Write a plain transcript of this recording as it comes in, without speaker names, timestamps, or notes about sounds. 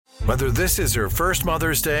Whether this is her first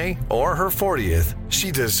Mother's Day or her 40th, she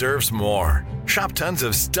deserves more. Shop tons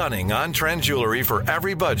of stunning on-trend jewelry for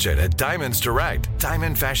every budget at Diamonds Direct.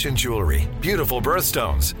 Diamond fashion jewelry, beautiful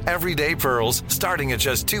birthstones, everyday pearls starting at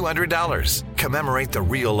just $200. Commemorate the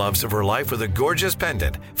real loves of her life with a gorgeous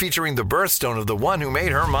pendant featuring the birthstone of the one who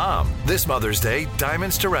made her mom. This Mother's Day,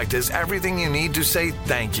 Diamonds Direct is everything you need to say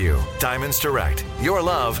thank you. Diamonds Direct. Your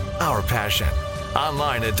love, our passion.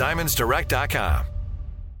 Online at diamondsdirect.com.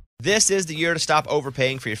 This is the year to stop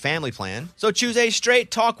overpaying for your family plan. So choose a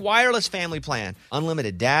Straight Talk Wireless family plan.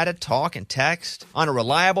 Unlimited data, talk, and text on a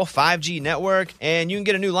reliable 5G network. And you can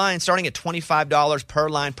get a new line starting at $25 per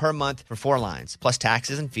line per month for 4 lines, plus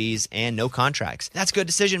taxes and fees and no contracts. That's good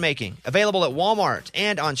decision making. Available at Walmart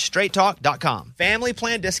and on straighttalk.com. Family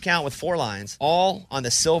plan discount with 4 lines, all on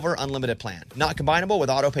the Silver Unlimited plan. Not combinable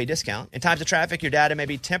with auto pay discount. In times of traffic, your data may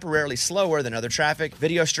be temporarily slower than other traffic.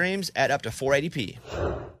 Video streams at up to 480p.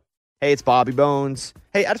 Hey, it's Bobby Bones.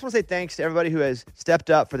 Hey, I just want to say thanks to everybody who has stepped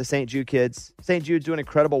up for the St. Jude kids. St. Jude's doing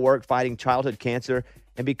incredible work fighting childhood cancer.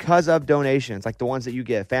 And because of donations like the ones that you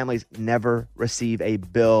give, families never receive a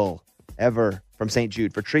bill ever from St.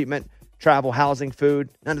 Jude for treatment, travel, housing, food,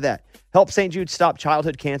 none of that. Help St. Jude stop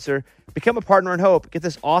childhood cancer. Become a partner in hope. Get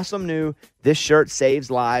this awesome new This Shirt Saves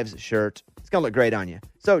Lives shirt. It's going to look great on you.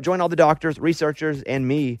 So join all the doctors, researchers, and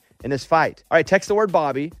me in this fight. All right, text the word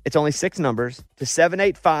Bobby. It's only 6 numbers to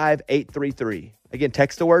 785-833. Again,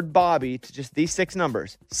 text the word Bobby to just these 6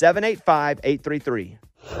 numbers, 785-833.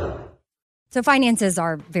 So finances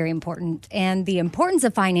are very important, and the importance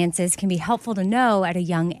of finances can be helpful to know at a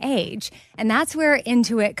young age. And that's where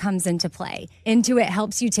Intuit comes into play. Intuit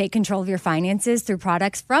helps you take control of your finances through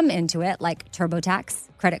products from Intuit like TurboTax,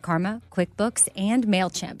 Credit Karma, QuickBooks, and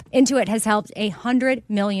MailChimp. Intuit has helped 100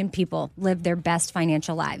 million people live their best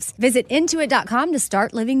financial lives. Visit Intuit.com to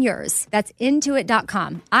start living yours. That's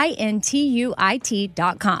Intuit.com, Intuit.com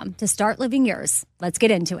to start living yours. Let's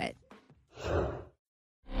get into it.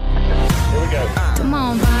 Here we go. Come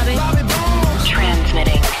on, Bobby.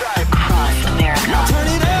 Transmitting across America. Turn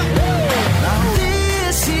it up.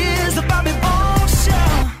 This is the Bobby Bones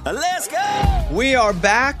Show. Let's go. We are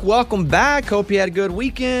back. Welcome back. Hope you had a good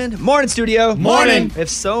weekend. Morning, studio. Morning. We have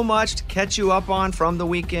so much to catch you up on from the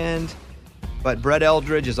weekend, but Brett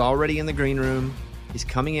Eldridge is already in the green room. He's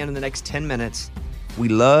coming in the next 10 minutes. We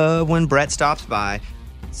love when Brett stops by.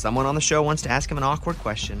 Someone on the show wants to ask him an awkward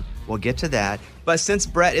question. We'll get to that. But since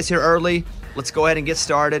Brett is here early, let's go ahead and get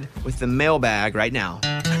started with the mailbag right now.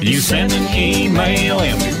 You send an email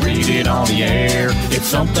and we read it on the air. It's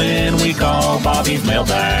something we call Bobby's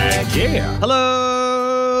mailbag. Yeah. Hello,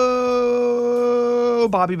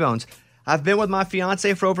 Bobby Bones. I've been with my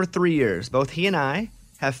fiance for over 3 years. Both he and I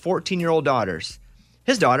have 14-year-old daughters.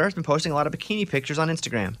 His daughter has been posting a lot of bikini pictures on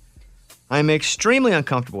Instagram. I'm extremely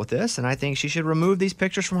uncomfortable with this, and I think she should remove these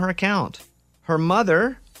pictures from her account. Her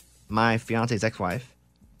mother, my fiance's ex-wife,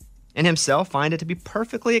 and himself find it to be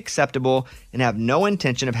perfectly acceptable and have no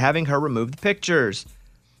intention of having her remove the pictures.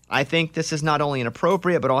 I think this is not only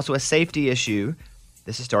inappropriate, but also a safety issue.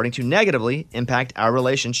 This is starting to negatively impact our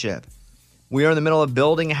relationship. We are in the middle of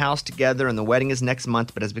building a house together, and the wedding is next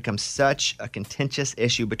month, but has become such a contentious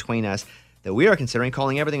issue between us that we are considering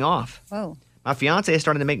calling everything off. Whoa. My fiance is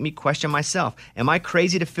starting to make me question myself. Am I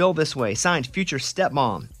crazy to feel this way? Signed, future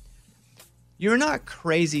stepmom. You're not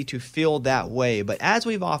crazy to feel that way, but as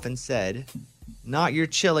we've often said, not your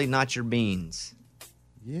chili, not your beans.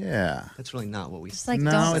 Yeah. That's really not what we It's say. like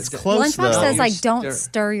No, don't. it's close, Lunchbox though. says like You don't stir-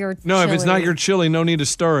 stir your. No, if it's chili. not your chili, no need to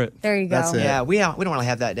stir it. There you go. That's it. Yeah, we don't want to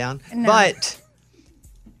have that down. No. But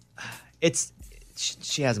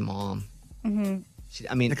she has a mom. Mm-hmm.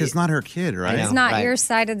 Because it's not her kid, right? I know. It's not right. your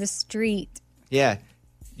side of the street. Yeah.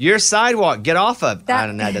 Your sidewalk, get off of. That- I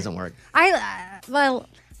don't know, that doesn't work. Well,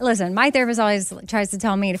 listen, my therapist always tries to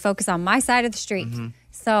tell me to focus on my side of the street. Mm-hmm.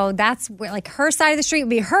 So that's where, like, her side of the street would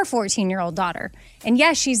be her 14-year-old daughter. And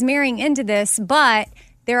yes, she's marrying into this, but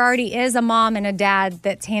there already is a mom and a dad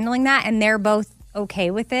that's handling that, and they're both okay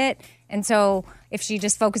with it. And so if she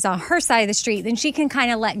just focuses on her side of the street, then she can kind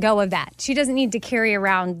of let go of that. She doesn't need to carry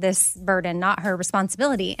around this burden, not her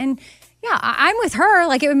responsibility. And yeah, I'm with her.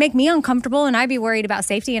 Like, it would make me uncomfortable, and I'd be worried about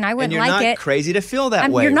safety, and I wouldn't And you're like not it. crazy to feel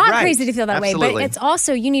that way. You're not Right. crazy to feel that way, Absolutely. but it's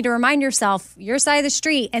also, you need to remind yourself your side of the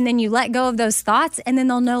street, and then you let go of those thoughts, and then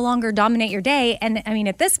they'll no longer dominate your day. And I mean,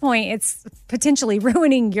 at this point, it's potentially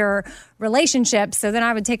ruining your relationship. So then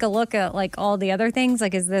I would take a look at like all the other things.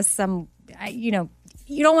 Like, is this some, you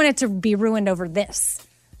don't want it to be ruined over this.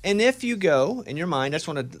 And if you go in your mind, I just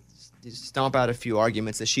want to stomp out a few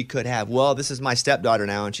arguments that she could have. Well, this is my stepdaughter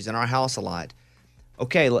now, and she's in our house a lot.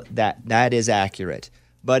 Okay, that is accurate.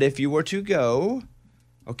 But if you were to go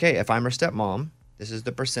okay, if I'm her stepmom, this is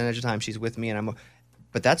the percentage of time she's with me,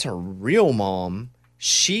 but that's her real mom.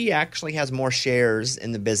 She actually has more shares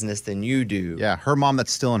in the business than you do. Yeah, her mom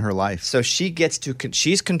that's still in her life. So she gets to,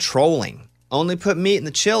 she's controlling. Only put meat in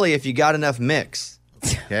the chili if you got enough mix.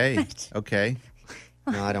 Okay, okay.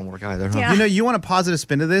 No, I don't work either. Huh? Yeah. You know, you want a positive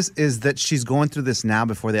spin to this is that she's going through this now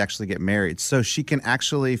before they actually get married. So she can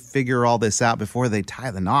actually figure all this out before they tie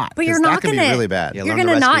the knot. But you're 'cause not that can gonna be really bad. Yeah, You're learn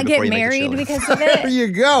the gonna not recipe get before you make the married chili. because of There it. you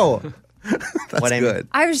go. That's What I mean- good.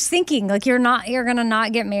 I was thinking, like, you're gonna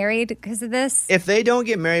not get married because of this. If they don't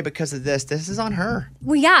get married because of this is on her.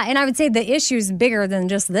 Well, yeah, and I would say the issue's bigger than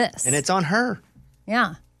just this. And it's on her.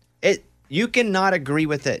 yeah. You cannot agree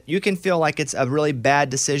with it. You can feel like it's a really bad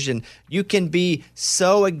decision. You can be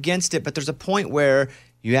so against it, but there's a point where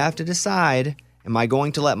you have to decide, am I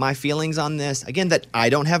going to let my feelings on this, again, that I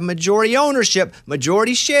don't have majority ownership,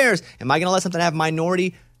 majority shares, am I going to let something have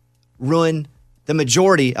minority ruin the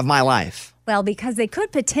majority of my life? Well, because they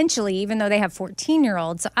could potentially, even though they have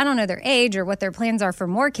 14-year-olds, so I don't know their age or what their plans are for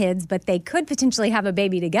more kids, but they could potentially have a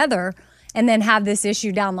baby together and then have this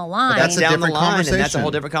issue down the line. That's a down the different line, and that's a conversation.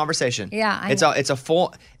 whole different conversation. Yeah, it's a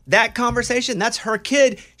full that conversation. That's her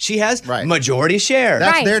kid. She has Right. majority share.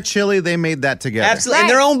 That's Right. their chili. They made that together. Absolutely, in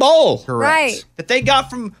Right. their own bowl. Correct. Right. That they got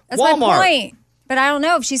from That's Walmart. my point. But I don't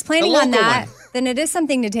know if she's planning on local that. one. Then it is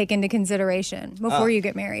something to take into consideration before you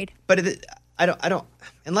get married. But I don't.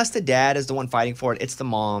 Unless the dad is the one fighting for it, it's the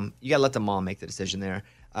mom. You gotta let the mom make the decision there.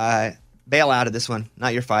 Bail out of this one.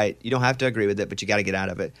 Not your fight. You don't have to agree with it, but you got to get out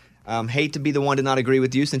of it. Hate to be the one to not agree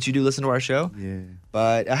with you since you do listen to our show. Yeah.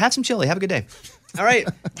 But have some chili. Have a good day. All right.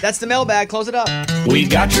 That's the mailbag. Close it up. We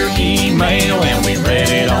got your email and we read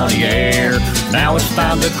it on the air. Now it's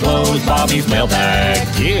time to close Bobby's mailbag.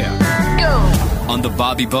 Yeah. On the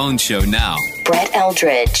Bobby Bones Show now. Brett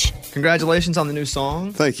Eldridge. Congratulations on the new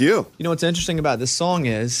song. Thank you. You know what's interesting about this song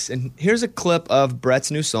is, and here's a clip of Brett's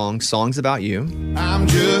new song, Songs About You. I'm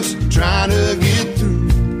just trying to get through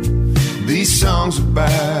these songs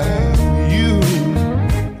about you.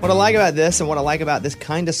 What I like about this and what I like about this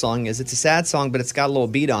kind of song is it's a sad song, but it's got a little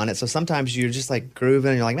beat on it. So sometimes you're just like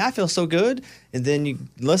grooving and you're like, man, I feel so good. And then you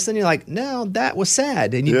listen, you're like, no, that was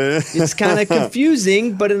sad. And it's kind of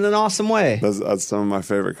confusing, but in an awesome way. That's some of my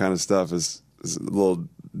favorite kind of stuff is little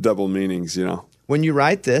double meanings, you know. When you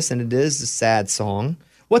write this, and it is a sad song,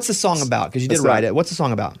 what's the song about? Because you did write it. What's the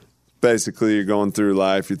song about? Basically, you're going through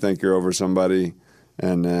life, you think you're over somebody,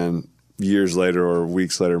 and then years later or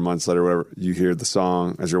weeks later, months later, whatever, you hear the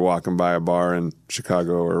song as you're walking by a bar in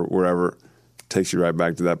Chicago or wherever, it takes you right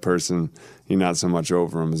back to that person. You're not so much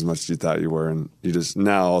over them as much as you thought you were, and you just,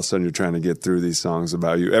 now all of a sudden you're trying to get through these songs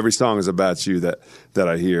about you. Every song is about you that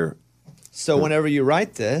I hear. So whenever you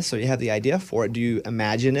write this or you have the idea for it, do you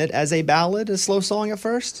imagine it as a ballad, a slow song at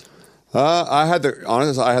first? I had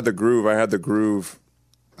the groove.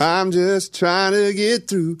 I'm just trying to get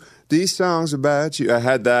through these songs about you. I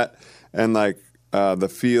had that and like the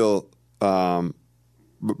feel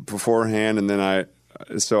beforehand, and then I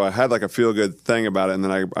had like a feel good thing about it, and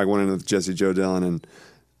then I went in with Jesse Joe Dillon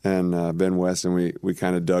and Ben West, and we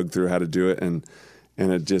kind of dug through how to do it, and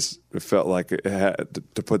it felt like it had,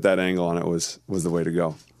 to put that angle on it was the way to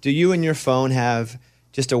go. Do you and your phone have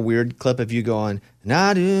just a weird clip of you going,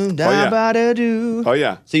 na-do, da-ba-da-do? Oh,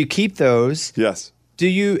 yeah. So you keep those. Yes. Do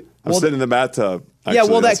you... I'm sitting in the bathtub. Actually. Yeah,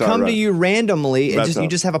 well, that That's how I come to write. you randomly. You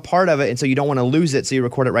just have a part of it, and so you don't want to lose it, so you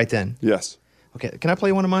record it right then. Yes. Okay, can I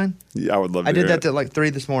play one of mine? Yeah, I would love to I did hear that it. at like 3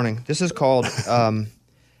 this morning. This is called, and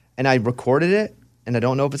I recorded it, and I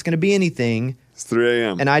don't know if it's going to be anything. It's 3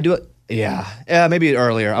 a.m. And I do it, maybe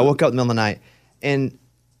earlier. I woke up in the middle of the night, and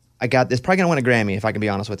I got this. Probably going to win a Grammy, if I can be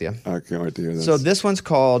honest with you. I can't wait to hear this. So this one's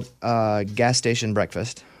called Gas Station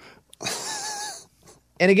Breakfast.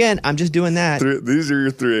 And again, I'm just doing that. These are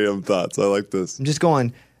your 3 a.m. thoughts. I like this. I'm just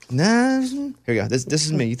going, nah. Here we go. This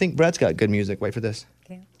is me. You think Brett's got good music? Wait for this.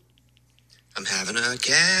 Okay. I'm having a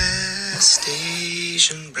gas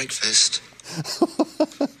station breakfast.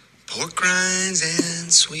 Pork rinds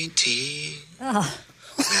and sweet tea. Oh.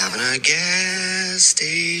 I'm having a gas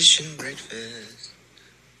station breakfast.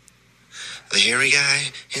 The hairy guy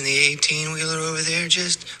in the 18-wheeler over there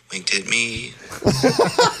just winked at me.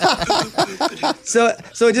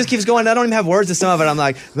 So it just keeps going. I don't even have words to some of it. I'm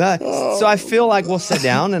like, so I feel like we'll sit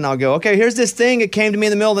down and I'll go, okay, here's this thing. It came to me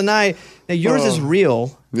in the middle of the night. Now yours is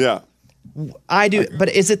real. Yeah. I do, but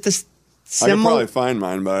is it the I could similar? probably find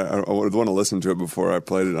mine, but I would want to listen to it before I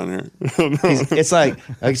played it on here. It's like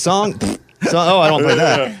a song. Oh, I don't play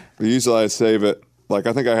that. Usually I save it. Like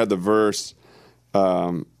I think I had the verse.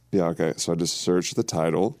 Yeah, okay. So I just search the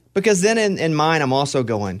title. Because then in mine, I'm also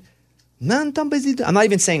going, I'm not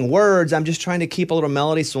even saying words. I'm just trying to keep a little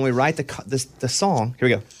melody. So when we write the song, here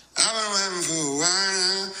we go.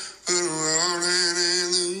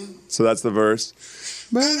 So that's the verse.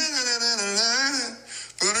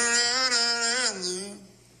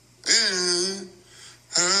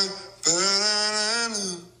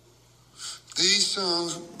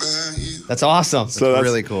 That's awesome. So that's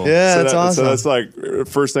really cool. Yeah, that's awesome. So that's like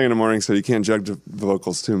first thing in the morning, so you can't judge the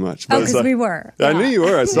vocals too much. Oh, because we were. I knew you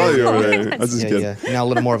were. I saw you over there. I was just kidding. Yeah. Now a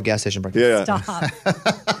little more of gas station breakfast. Yeah. Stop.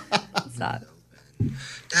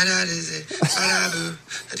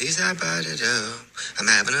 I'm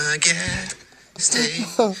having a gas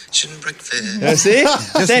station breakfast. Yeah, see?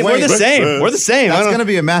 We're the same. We're the same. That's going to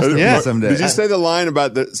be a masterpiece someday. Did you say the line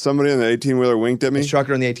about somebody on the 18-wheeler winked at me? The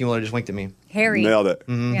trucker on the 18-wheeler just winked at me. Harry. Nailed it.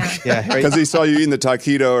 Mm-hmm. Yeah. Harry. Because he saw you eating the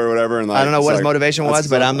taquito or whatever. And I don't know what his motivation was,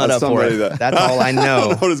 but I'm not up for it. That's all I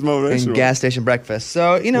know. What his motivation was. Gas station breakfast.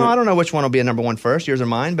 So, I don't know which one will be a number one first, yours or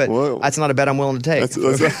mine, but that's not a bet I'm willing to take.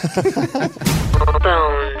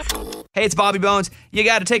 Hey, it's Bobby Bones. You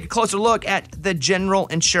got to take a closer look at The General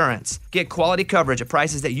Insurance. Get quality coverage at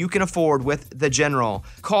prices that you can afford with The General.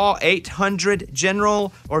 Call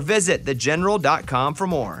 800-GENERAL or visit thegeneral.com for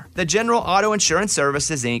more. The General Auto Insurance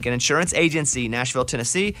Services, Inc., an insurance agency, Nashville,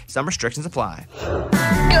 Tennessee. Some restrictions apply.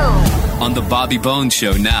 On the Bobby Bones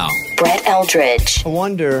Show now. Brett Eldridge. I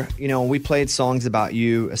wonder, we played songs about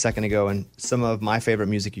you a second ago, and some of my favorite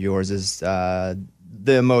music of yours is the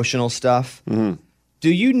emotional stuff. Mm-hmm. Do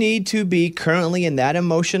you need to be currently in that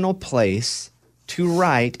emotional place to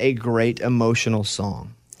write a great emotional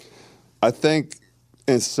song? I think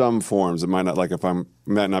in some forms, it might not, like if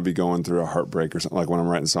might not be going through a heartbreak or something, like when I'm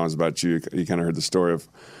writing songs about you kind of heard the story of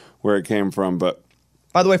where it came from. But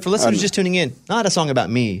by the way, for listeners just tuning in, not a song about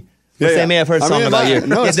me. They may have heard a song about about you.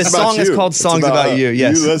 No, the song is called Songs About You.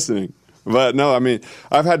 Yes. You listening. But no, I mean,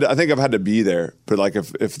 I think I've had to be there. But like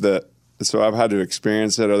so I've had to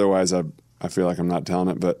experience it. Otherwise, I feel like I'm not telling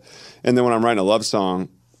it. And then when I'm writing a love song,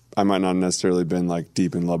 I might not necessarily been like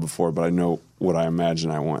deep in love before, but I know what I imagine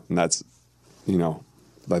I want. And that's,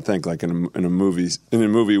 I think like in a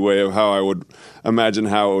movie way of how I would imagine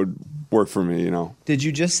how it would work for me, Did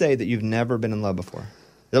you just say that you've never been in love before?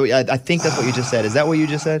 I think that's what you just said. Is that what you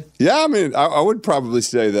just said? Yeah, I mean, I would probably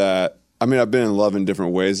say that. I mean, I've been in love in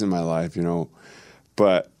different ways in my life,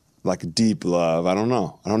 but like deep love, I don't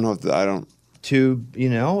know. I don't know if I don't.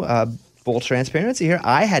 Full transparency here,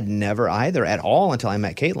 I had never either at all until I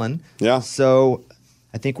met Caitlin. Yeah. So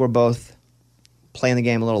I think we're both playing the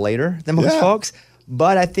game a little later than most folks,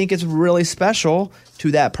 but I think it's really special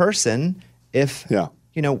to that person if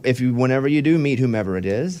whenever you do meet whomever it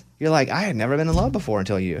is, you're like, I had never been in love before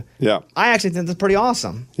until you. Yeah. I actually think that's pretty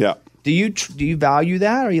awesome. Yeah. Do you value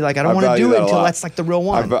that? Or are you like, I don't want to do it until that's like the real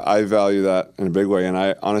one? I value that in a big way. And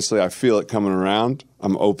I honestly feel it coming around.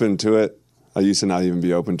 I'm open to it. I used to not even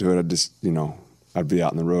be open to it. I'd just, I'd be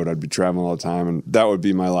out on the road. I'd be traveling all the time. And that would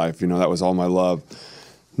be my life. That was all my love.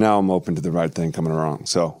 Now I'm open to the right thing coming around.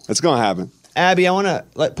 So it's going to happen. Abby, I want to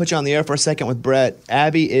put you on the air for a second with Brett.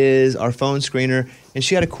 Abby is our phone screener, and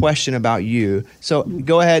she had a question about you. So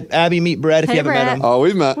go ahead, Abby, meet Brett if you haven't met him. Oh,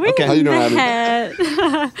 we've met. Okay. How you doing, Abby?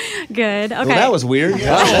 Good. Okay. Well, that was weird.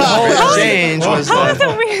 That whole exchange was... How was it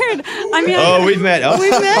weird? I mean... we've met. Oh,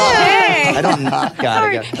 we've met. Hey. I don't...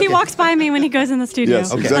 Got it. He walks by me when he goes in the studio.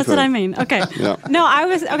 Yes, exactly. That's what I mean. Okay. Yeah. No,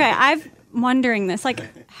 I'm wondering this. Like,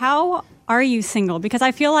 how... are you single? Because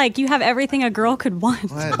I feel like you have everything a girl could want.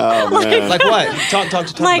 Oh, man. Like what? Talk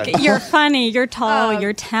like about it. You're funny, you're tall,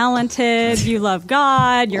 you're talented, you love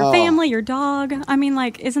God, your family, your dog. I mean,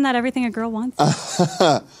 like, isn't that everything a girl wants?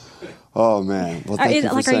 Oh man. Well, thank you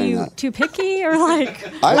for saying are you that. too picky or like?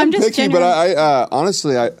 I'm just picky, but I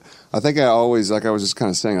honestly I think I always, like I was just kind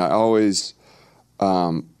of saying, I always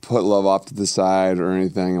put love off to the side or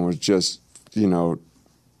anything, and was just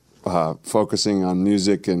focusing on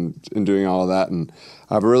music and doing all of that. And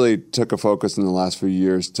I've really took a focus in the last few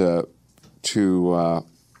years to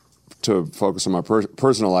focus on my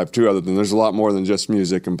personal life too, other than there's a lot more than just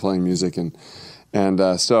music and playing music.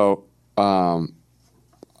 So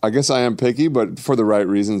I guess I am picky, but for the right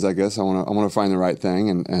reasons, I guess. I want to find the right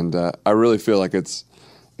thing. And I really feel like it's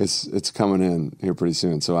coming in here pretty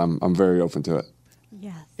soon. So I'm very open to it.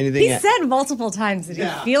 He said multiple times that he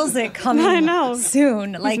feels it coming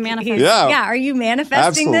soon. Like, manifesting. Are you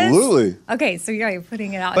manifesting Absolutely. this? Okay, so you're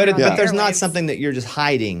putting it out. But there's not something that you're just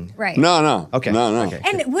hiding. Right. No. Okay. No. Okay.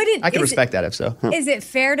 And I can respect that if so. Is it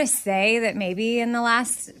fair to say that maybe in the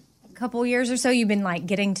last couple years or so you've been like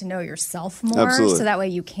getting to know yourself more, Absolutely. so that way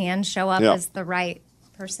you can show up as the right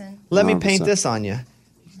person? Let me paint 100%. this on you.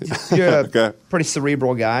 You're a pretty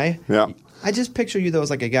cerebral guy. Yeah. I just picture you though as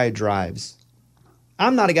like a guy who drives.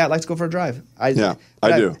 I'm not a guy that likes to go for a drive. I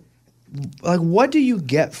do. Like, what do you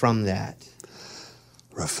get from that?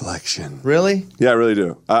 Reflection. Really? Yeah, I really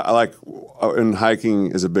do. I like, and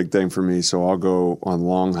hiking is a big thing for me. So I'll go on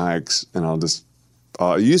long hikes, and I'll just.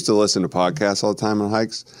 I used to listen to podcasts all the time on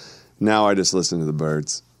hikes. Now I just listen to the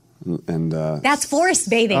birds. And that's forest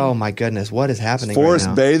bathing. Oh my goodness, what is happening? Forest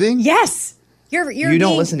right now? bathing? Yes. You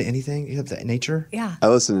don't listen to anything. You have the nature. Yeah. I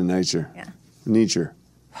listen to nature. Yeah. Nature.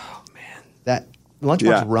 Oh man, that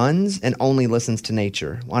Lunchbox runs and only listens to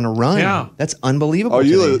nature on a run. Yeah. That's unbelievable.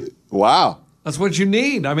 Wow. That's what you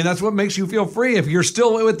need. I mean, that's what makes you feel free. If you're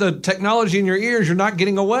still with the technology in your ears, you're not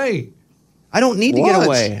getting away. I don't need to get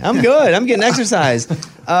away. I'm good. I'm getting exercise.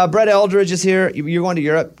 Brett Eldridge is here. You're going to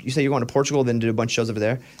Europe. You say you're going to Portugal, then do a bunch of shows over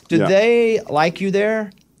there. Do they like you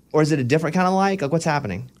there? Or is it a different kind of like? Like, what's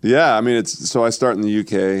happening? Yeah, I mean, so I start in the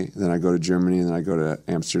UK, then I go to Germany, and then I go to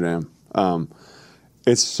Amsterdam.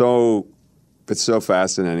 It's so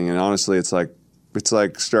fascinating, and honestly, it's like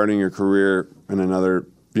starting your career in another.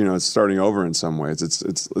 It's starting over in some ways.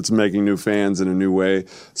 It's making new fans in a new way.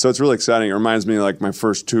 So it's really exciting. It reminds me of like my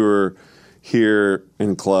first tour here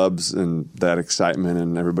in clubs and that excitement,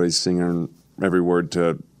 and everybody's singing every word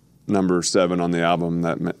to number 7 on the album.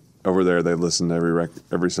 That over there they listen to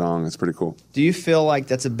every song. It's pretty cool. Do you feel like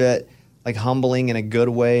that's a bit like humbling in a good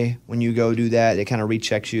way when you go do that? It kind of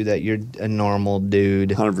rechecks you that you're a normal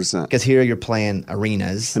dude. 100%. Because here you're playing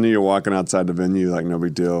arenas. And then you're walking outside the venue like no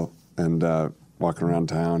big deal, and walking around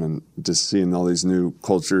town and just seeing all these new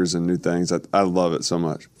cultures and new things. I love it so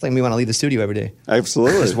much. It's like me want to leave the studio every day.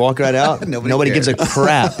 Absolutely. Just walk right out. Nobody gives a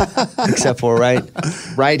crap except for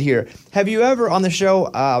right here. Have you ever on the show,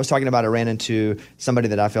 I was talking about, I ran into somebody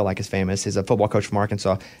that I feel like is famous. He's a football coach from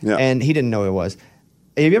Arkansas, and he didn't know who it was.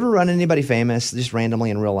 Have you ever run into anybody famous just randomly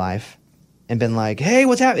in real life and been like, hey,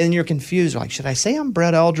 what's happening? And you're confused. You're like, should I say I'm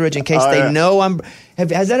Brett Eldridge in case they know I'm...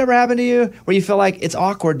 Has that ever happened to you where you feel like it's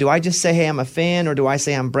awkward? Do I just say, hey, I'm a fan, or do I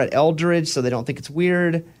say I'm Brett Eldridge so they don't think it's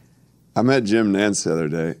weird? I met Jim Nantz the other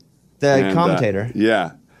day. The commentator.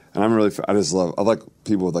 Yeah. And I like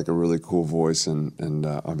people with like a really cool voice, and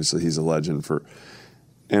obviously he's a legend for...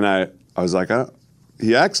 And I was like,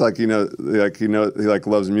 he acts like he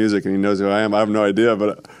loves music and he knows who I am. I have no idea,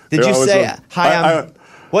 but... Did you say, hi,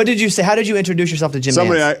 what did you say? How did you introduce yourself to Jim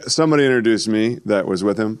Nantz? Somebody introduced me that was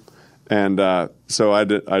with him, and so I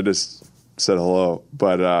just said hello.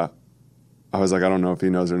 But I was like, I don't know if he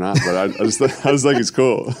knows or not, but I just think he's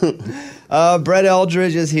cool. Brett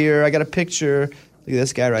Eldridge is here. I got a picture. Look at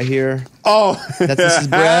this guy right here. Oh, this is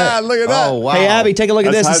Brett. Look at that. Oh, wow. Hey, Abby, take a look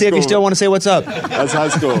at this and see if you still want to say what's up. That's high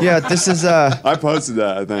school. Yeah, this is... I posted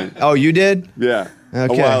that, I think. Oh, you did? Yeah.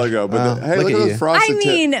 Okay. A while ago. But hey, look at the frosted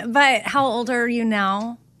tip. But how old are you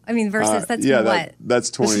now? I mean, versus that's what? That's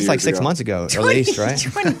 20 years ago. This is like 6 months ago, at least, right?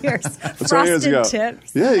 20 years. That's 20 years ago.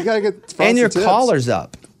 Tips. Yeah, you got to get frosted and your tips. collar's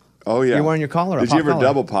up. Oh, yeah. You're wearing your collar up. Did you ever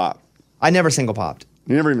double pop? I never single popped.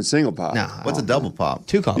 You never even single pop? No. What's a double pop?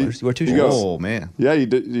 2 collars. You wear 2 shirts. Oh, man. Yeah,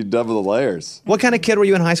 you double the layers. What kind of kid were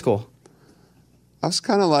you in high school? I was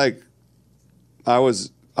kind of like, I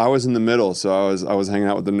was in the middle, so I was hanging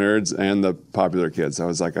out with the nerds and the popular kids. I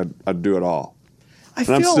was like, I'd do it all. I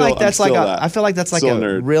feel like that's like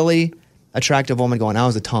a really attractive woman going, I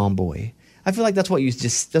was a tomboy. I feel like that's what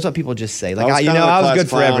people just say. Like, I was good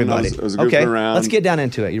for everybody. I was goofing around. Let's get down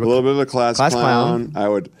into it. You were a little bit of a class clown.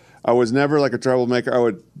 I was never like a troublemaker. I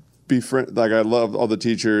would be like, I loved all the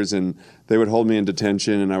teachers, and they would hold me in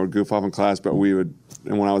detention, and I would goof off in class, but and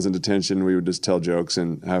when I was in detention, we would just tell jokes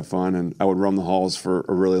and have fun, and I would roam the halls for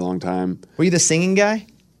a really long time. Were you the singing guy?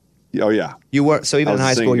 Oh, yeah. You were, so even in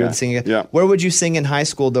high school, you were the singing guy? Yeah. Where would you sing in high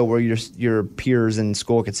school, though, where your peers in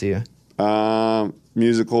school could see you?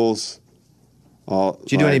 Musicals.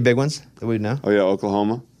 Did you do any big ones that we'd know? Oh, yeah,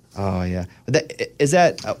 Oklahoma. Oh, yeah. Is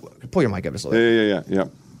that, pull your mic up just a little. Yeah.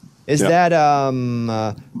 Is that,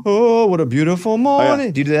 oh, what a beautiful morning. Oh,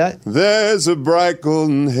 yeah. Do you do that? There's a bright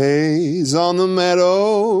golden haze on the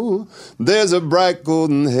meadow. There's a bright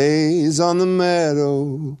golden haze on the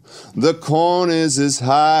meadow. The corn is as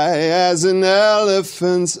high as an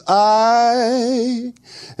elephant's eye.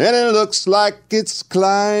 And it looks like it's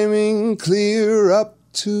climbing clear up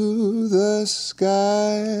to the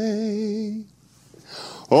sky.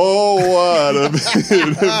 Oh, what a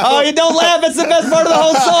beautiful... Oh, you don't laugh. It's the best part of the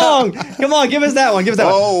whole song. Come on, give us that one.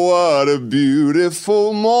 Oh, what a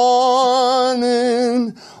beautiful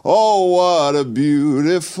morning. Oh, what a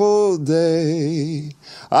beautiful day.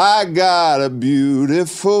 I got a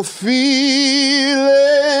beautiful feeling.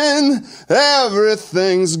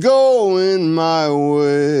 Everything's going my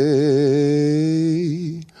way.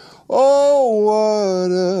 Oh,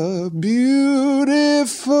 what a beautiful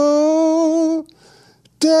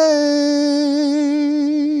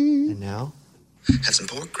Had some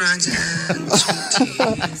pork rinds and sweet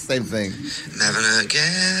tea. Same thing. I'm having a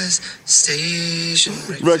gas station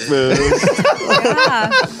Breakfast.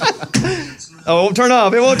 Oh, it won't turn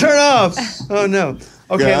off. It won't turn off. Oh, no.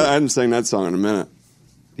 Okay. Yeah, I hadn't sang that song in a minute.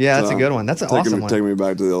 Yeah, that's a good one. That's an awesome one. Taking me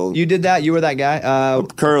back to the old. You did that? You were that guy?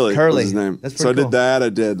 Curly. Curly. Was his name. That's so I pretty did that. I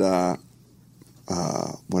did,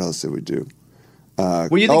 what else did we do?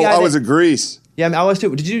 Were you the guy I was a Grease. Yeah, I was too.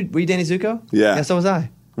 Were you Danny Zuko? Yeah. Yeah, so was I.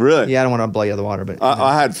 Really? Yeah, I don't want to blow you out of the water, but.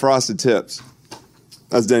 I had frosted tips.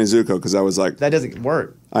 That's Danny Zuko because I was like. That doesn't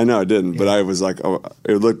work. I know it didn't, but I was like,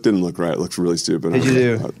 didn't look right. It looked really stupid. Did you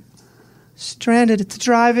do? Stranded at the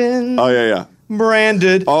drive-in. Oh, yeah.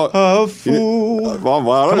 Branded a fool. I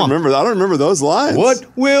don't remember those lines. What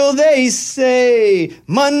will they say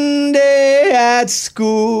Monday at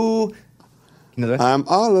school? You know that? I'm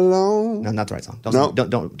all alone. No, not the right song.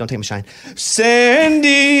 Don't take my shine.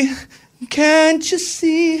 Sandy, can't you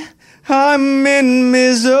see I'm in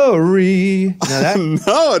misery? You know that?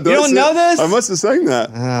 No, I don't. You don't know this? I must have sang that.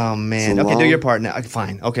 Oh man. Okay, do your part now.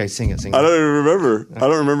 Fine. Okay, sing it. I don't even remember. I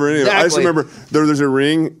don't remember any of it. I just remember there's a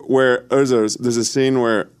ring where there's a scene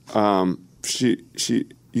where you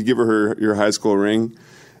give her your high school ring,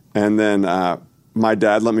 and then my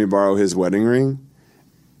dad let me borrow his wedding ring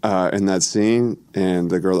in that scene, and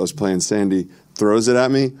the girl that was playing Sandy throws it at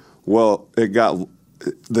me. Well,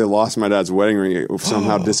 they lost my dad's wedding ring. It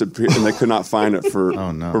somehow disappeared, and they could not find it for.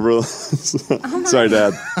 Oh no! Sorry,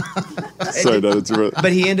 Dad. Sorry, Dad. It's real.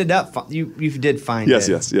 But he ended up. You did find it.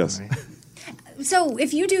 Yes. Right. So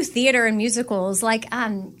if you do theater and musicals, like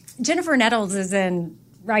Jennifer Nettles is in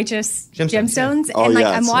Righteous Gemstones, yeah. and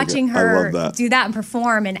I'm watching her do that and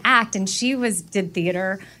perform and act, and she did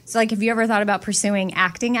theater. So like, have you ever thought about pursuing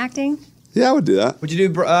acting? Yeah, I would do that. Would you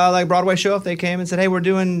do like Broadway show if they came and said, "Hey, we're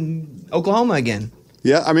doing Oklahoma again"?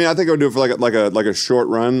 Yeah, I mean, I think I would do it for like a short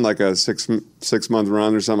run, like a 6 month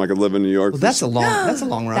run or something. I could live in New York. Well, that's a long run. That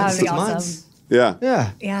would be 6 awesome. months.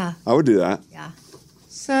 Yeah. I would do that. Yeah.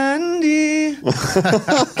 Sandy,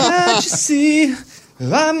 can't you see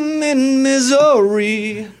I'm in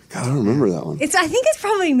misery? God, I don't remember that one. I think it's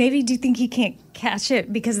probably maybe. Do you think he can't catch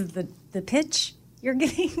it because of the pitch you're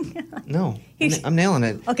getting? No, I'm nailing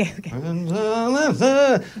it. Okay.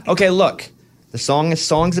 Okay, look, the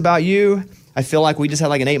song's about you. I feel like we just had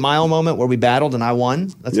like an 8 Mile moment where we battled and I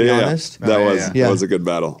won. Let's be honest. That was a good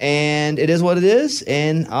battle. And it is what it is,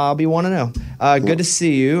 and I'll be 1-0. Good to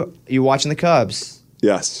see you. You watching the Cubs?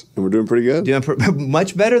 Yes, and we're doing pretty good. Doing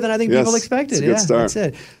much better than I think people expected. It's a good start. That's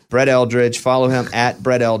it. Brett Eldridge. Follow him at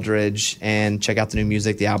Brett Eldridge and check out the new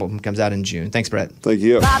music. The album comes out in June. Thanks, Brett. Thank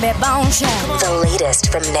you. Bobby Bone Show. The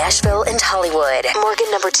latest from Nashville and Hollywood.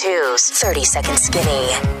 Morgan number 2's 30-Second Skinny.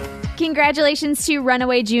 Congratulations to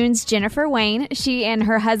Runaway June's Jennifer Wayne. She and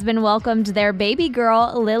her husband welcomed their baby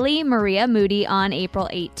girl, Lily Maria Moody, on April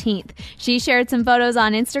 18th. She shared some photos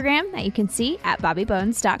on Instagram that you can see at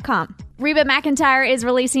bobbybones.com. Reba McEntire is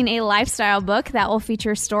releasing a lifestyle book that will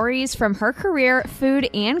feature stories from her career, food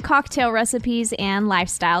and cocktail recipes, and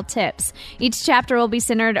lifestyle tips. Each chapter will be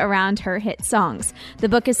centered around her hit songs. The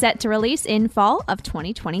book is set to release in fall of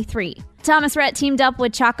 2023. Thomas Rhett teamed up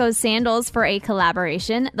with Chaco's Sandals for a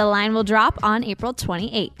collaboration. The line will drop on April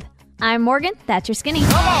 28th. I'm Morgan. That's your skinny.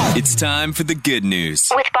 It's time for the good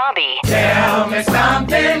news. With Bobby. Tell me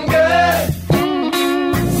something good.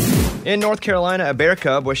 In North Carolina, a bear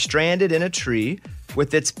cub was stranded in a tree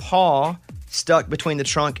with its paw stuck between the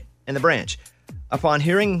trunk and the branch. Upon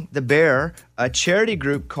hearing the bear, a charity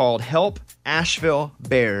group called Help Asheville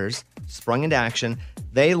Bears sprung into action.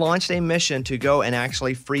 They launched a mission to go and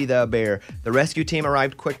actually free the bear. The rescue team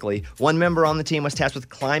arrived quickly. One member on the team was tasked with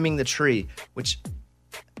climbing the tree, which,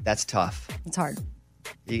 that's tough. It's hard.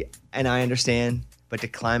 And I understand, but to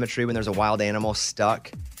climb a tree when there's a wild animal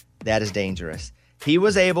stuck, that is dangerous. He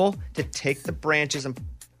was able to take the branches and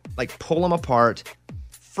pull them apart,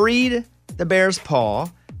 freed the bear's paw.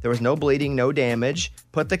 There was no bleeding, no damage,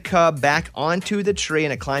 put the cub back onto the tree,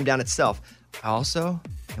 and it climbed down itself. I also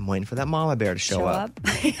am waiting for that mama bear to show up.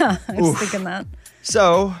 Yeah, I was thinking that.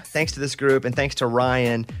 So, thanks to this group and thanks to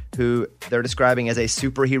Ryan, who they're describing as a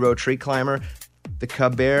superhero tree climber, the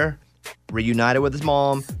cub bear reunited with his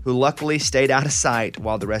mom, who luckily stayed out of sight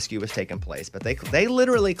while the rescue was taking place. But they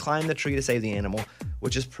literally climbed the tree to save the animal,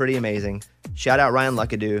 which is pretty amazing. Shout out Ryan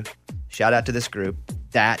Luckadoo. Shout out to this group.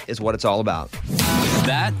 That is what it's all about.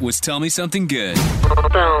 That was Tell Me Something Good.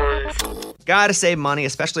 Gotta save money,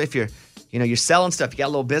 especially if you're selling stuff, you got a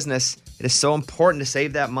little business. It is so important to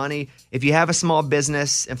save that money. If you have a small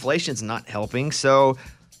business, inflation's not helping, so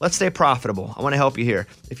let's stay profitable. I want to help you here.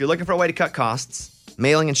 If you're looking for a way to cut costs,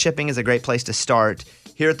 mailing and shipping is a great place to start.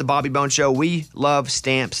 Here at the Bobby Bone Show, we love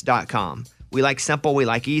Stamps.com. We like simple. We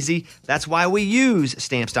like easy. That's why we use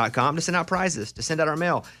Stamps.com to send out prizes, to send out our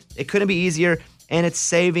mail. It couldn't be easier, and it's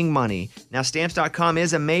saving money. Now, Stamps.com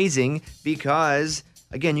is amazing because,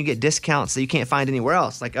 again, you get discounts that you can't find anywhere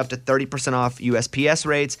else, like up to 30% off USPS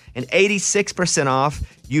rates and 86% off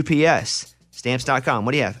UPS. Stamps.com.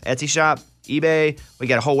 What do you have? Etsy shop? eBay? We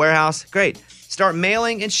got a whole warehouse? Great. Start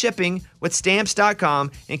mailing and shipping with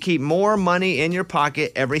Stamps.com and keep more money in your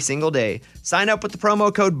pocket every single day. Sign up with the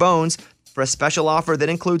promo code BONES for a special offer that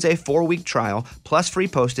includes a 4-week trial, plus free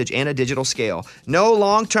postage and a digital scale. No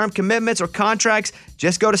long-term commitments or contracts.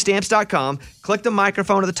 Just go to Stamps.com, click the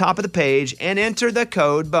microphone at the top of the page, and enter the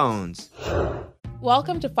code BONES.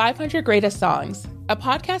 Welcome to 500 Greatest Songs, a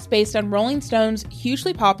podcast based on Rolling Stone's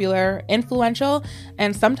hugely popular, influential,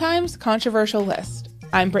 and sometimes controversial list.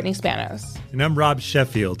 I'm Brittany Spanos. And I'm Rob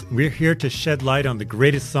Sheffield. We're here to shed light on the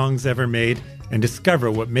greatest songs ever made and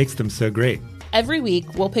discover what makes them so great. Every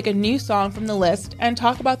week, we'll pick a new song from the list and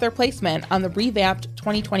talk about their placement on the revamped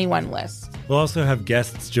 2021 list. We'll also have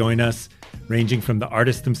guests join us, ranging from the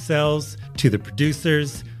artists themselves to the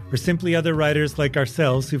producers, or simply other writers like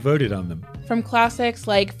ourselves who voted on them. From classics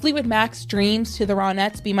like Fleetwood Mac's Dreams to the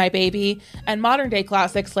Ronettes' Be My Baby, and modern-day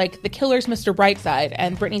classics like The Killer's Mr. Brightside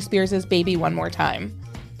and Britney Spears' Baby One More Time.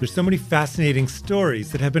 There's so many fascinating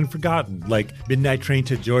stories that have been forgotten, like Midnight Train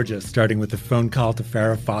to Georgia, starting with a phone call to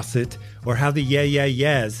Farrah Fawcett, or how the Yeah Yeah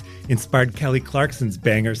Yeahs inspired Kelly Clarkson's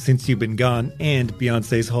banger Since You've Been Gone and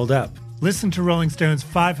Beyoncé's Hold Up. Listen to Rolling Stone's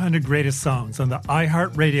 500 Greatest Songs on the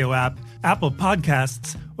iHeartRadio app, Apple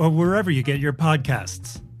Podcasts, or wherever you get your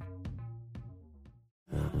podcasts.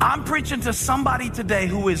 I'm preaching to somebody today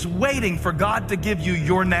who is waiting for God to give you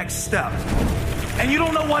your next step, and you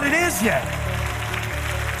don't know what it is yet.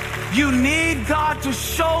 You need God to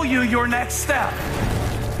show you your next step.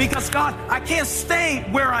 Because God, I can't stay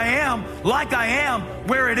where I am, like I am,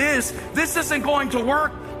 where it is. This isn't going to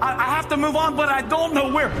work. I have to move on, but I don't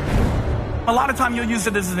know where. A lot of time you'll use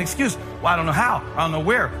it as an excuse. Well, I don't know how. I don't know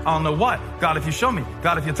where. I don't know what. God, if you show me.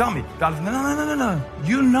 God, if you tell me. God, if... No.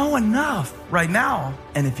 You know enough right now.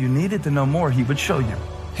 And if you needed to know more, he would show you.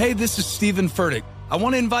 Hey, this is Stephen Furtick. I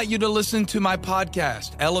want to invite you to listen to my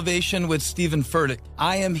podcast, Elevation with Stephen Furtick.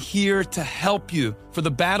 I am here to help you for the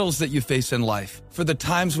battles that you face in life, for the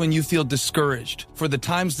times when you feel discouraged, for the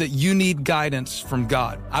times that you need guidance from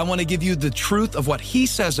God. I want to give you the truth of what he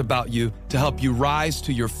says about you to help you rise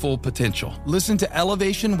to your full potential. Listen to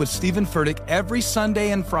Elevation with Stephen Furtick every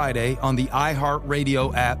Sunday and Friday on the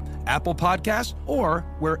iHeartRadio app, Apple Podcasts, or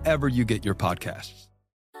wherever you get your podcasts.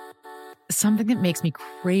 Something that makes me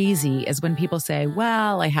crazy is when people say,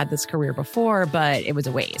 well, I had this career before, but it was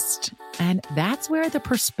a waste. And that's where the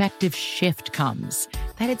perspective shift comes,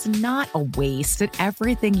 that it's not a waste, that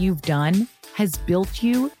everything you've done has built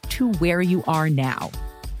you to where you are now.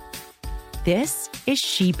 This is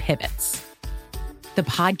She Pivots, the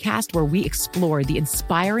podcast where we explore the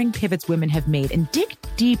inspiring pivots women have made and dig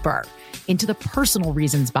deeper into the personal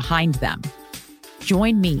reasons behind them.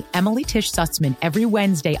 Join me, Emily Tish Sussman, every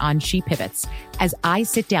Wednesday on She Pivots as I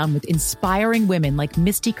sit down with inspiring women like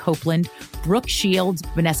Misty Copeland, Brooke Shields,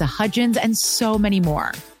 Vanessa Hudgens, and so many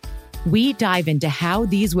more. We dive into how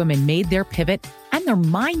these women made their pivot and their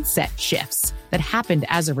mindset shifts that happened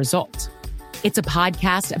as a result. It's a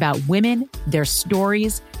podcast about women, their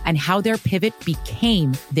stories, and how their pivot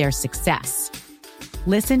became their success.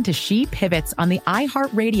 Listen to She Pivots on the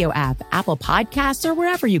iHeartRadio app, Apple Podcasts, or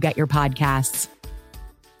wherever you get your podcasts.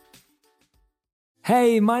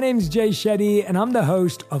 Hey, my name's Jay Shetty, and I'm the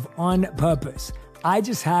host of On Purpose. I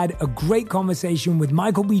just had a great conversation with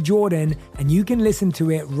Michael B. Jordan, and you can listen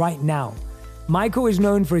to it right now. Michael is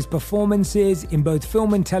known for his performances in both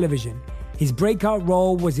film and television. His breakout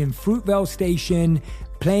role was in Fruitvale Station,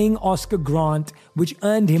 playing Oscar Grant, which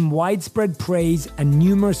earned him widespread praise and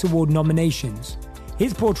numerous award nominations.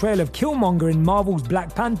 His portrayal of Killmonger in Marvel's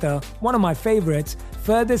Black Panther, one of my favorites,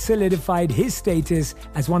 further solidified his status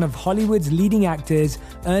as one of Hollywood's leading actors,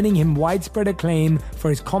 earning him widespread acclaim for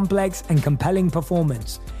his complex and compelling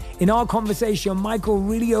performance. In our conversation, Michael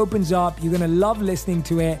really opens up. You're going to love listening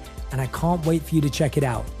to it, and I can't wait for you to check it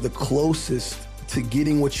out. The closest to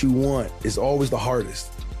getting what you want is always the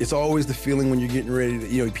hardest. It's always the feeling when you're getting ready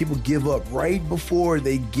to, people give up right before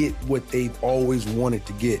they get what they've always wanted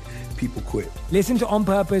to get. People quit. Listen to On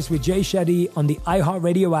Purpose with Jay Shetty on the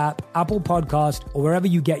iHeartRadio app, Apple Podcast, or wherever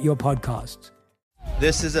you get your podcasts.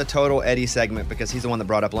 This is a total Eddie segment because he's the one that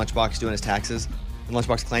brought up Lunchbox doing his taxes. And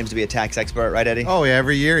Lunchbox claims to be a tax expert, right, Eddie? Oh, yeah.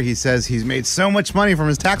 Every year he says he's made so much money from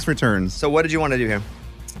his tax returns. So what did you want to do here?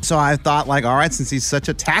 So I thought, like, all right, since he's such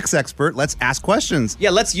a tax expert, let's ask questions. Yeah,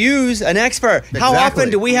 let's use an expert. How Exactly. often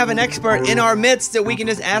do we have an expert in our midst that we can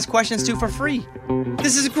just ask questions to for free?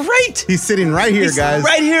 This is great. He's sitting right here, guys.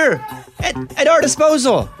 Right here at our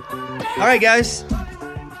disposal. All right, guys.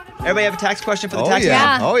 Everybody have a tax question for the tax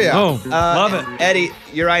man? Oh, yeah. Love it. Eddie,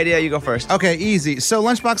 your idea, you go first. Okay, easy. So,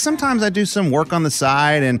 Lunchbox, sometimes I do some work on the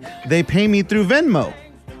side and they pay me through Venmo.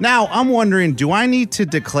 Now, I'm wondering, do I need to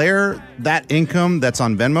declare that income that's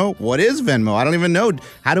on Venmo? What is Venmo? I don't even know.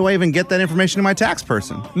 How do I even get that information to my tax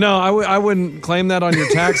person? No, I wouldn't claim that on your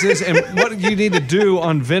taxes. And what you need to do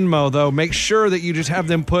on Venmo, though, make sure that you just have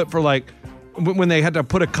them put for like, when they had to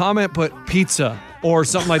put a comment, put pizza or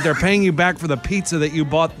something like they're paying you back for the pizza that you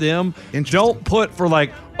bought them. Don't put for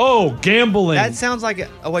like, oh, gambling. That sounds like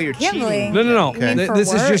a way you're cheating. No. Okay.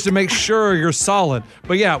 This is just to make sure you're solid.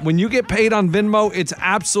 But yeah, when you get paid on Venmo, it's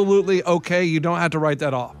absolutely okay. You don't have to write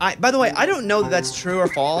that off. By the way, I don't know that that's true or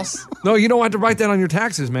false. No, you don't have to write that on your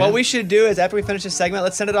taxes, man. What we should do is after we finish this segment,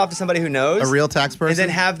 let's send it off to somebody who knows. A real tax person? And then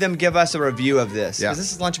have them give us a review of this. Yeah. Because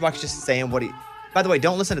this is Lunchbox just saying what he... By the way,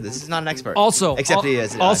 don't listen to this. This is not an expert. Also, Except he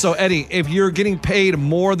is. Also, Eddie, if you're getting paid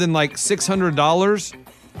more than like $600,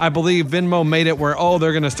 I believe Venmo made it where,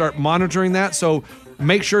 they're going to start monitoring that. So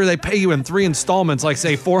make sure they pay you in 3 installments, like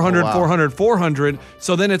say 400, 400, 400.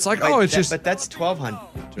 So then it's like, But that's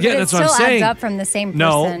 $1,200. Yeah, that's what I'm saying. It still adds up from the same person.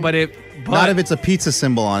 No, but not if it's a pizza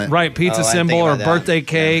symbol on it. Right, pizza symbol or birthday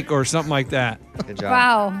cake or something like that. Good job.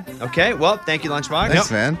 Wow. Okay, well, thank you, Lunchbox.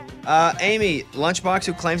 Thanks, man. Amy, Lunchbox,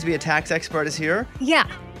 who claims to be a tax expert, is here. Yeah.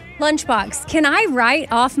 Lunchbox, can I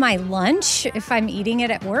write off my lunch if I'm eating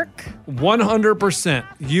it at work? 100%.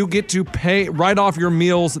 You get to write off your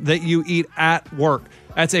meals that you eat at work.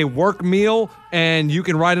 That's a work meal, and you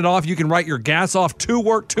can write it off. You can write your gas off to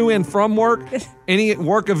work, to and from work. Any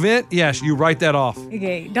work event, yes, you write that off.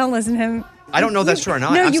 Okay, don't listen to him. I don't know if that's true or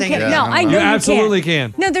not. No, I'm you saying can't. it is. No, I know You you absolutely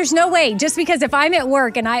can. No, there's no way. Just because if I'm at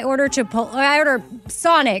work and I order I order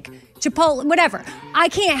Sonic, Chipotle, whatever, I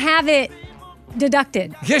can't have it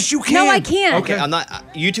deducted. Yes, you can. No, I can't. Okay, I'm not.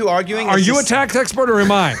 You two arguing? Are It's you a just- tax expert or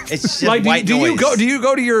am I? It's just like, white do you noise. do you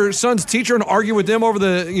go to your son's teacher and argue with them over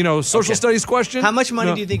the social studies question? How much money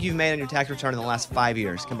No. do you think you've made on your tax return in the last 5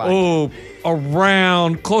 years combined? Oh,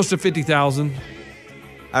 around close to 50,000.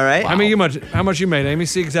 All right. How much you made, Amy?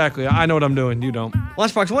 See exactly. I know what I'm doing. You don't.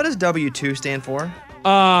 Lunchbox, what does W-2 stand for?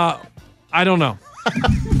 I don't know.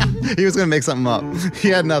 He was going to make something up. He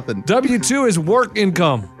had nothing. W-2 is work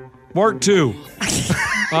income. Work 2. World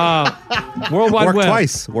Wide Work Web.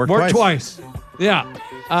 twice. Work twice.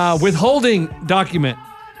 Yeah. Withholding document.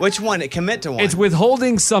 Which one? Commit to one. It's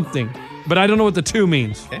withholding something, but I don't know what the 2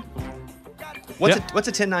 means. Okay. What's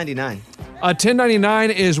a 1099? A 1099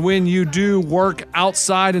 is when you do work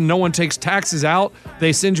outside and no one takes taxes out.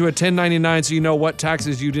 They send you a 1099 so you know what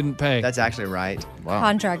taxes you didn't pay. That's actually right. Wow.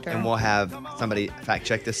 Contractor. And we'll have somebody fact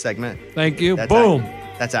check this segment. Thank you. That's Boom.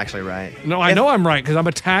 That's actually right. No, I know I'm right because I'm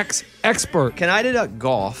a tax expert. Can I deduct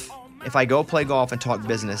golf if I go play golf and talk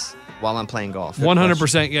business while I'm playing golf?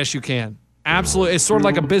 100% yes, you can. Absolutely. It's sort of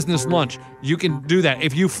like a business lunch. You can do that.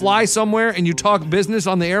 If you fly somewhere and you talk business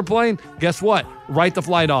on the airplane, guess what? Write the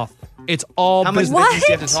flight off. It's all How much business. business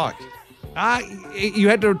do you have to talk? You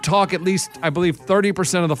had to talk at least, I believe,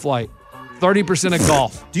 30% of the flight. 30% of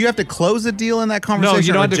golf. Do you have to close a deal in that conversation No,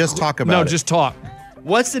 you don't or have to just talk about it? No, just talk.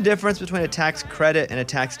 What's the difference between a tax credit and a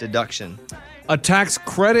tax deduction? A tax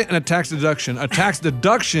credit and a tax deduction. A tax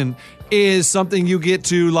deduction is something you get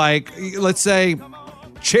to, like, let's say,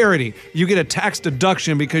 charity. You get a tax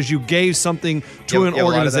deduction because you gave something to an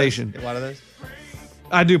organization. A lot of those?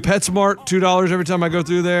 I do PetSmart, $2 every time I go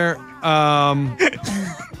through there.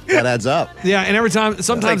 That adds up. Yeah, and every time,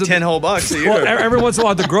 sometimes That's like 10 whole bucks a year. Well, every once in a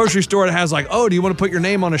while at the grocery store, it has like, oh, do you want to put your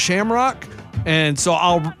name on a shamrock? And so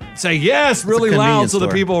I'll say yes really loud convenience so the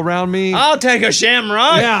store. people around me. I'll take a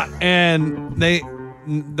shamrock. Yeah, and they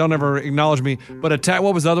don't ever acknowledge me. But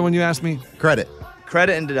what was the other one you asked me? Credit.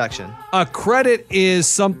 Credit and deduction. A credit is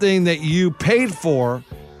something that you paid for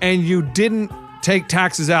and you didn't take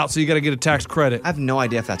taxes out, so you got to get a tax credit. I have no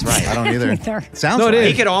idea if that's right. I don't either. Sounds No, it right.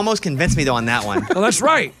 is. He could almost convince me though on that one. Well, that's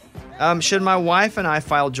right. Should my wife and I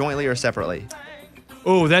file jointly or separately?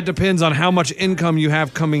 Oh, that depends on how much income you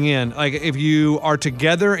have coming in. Like if you are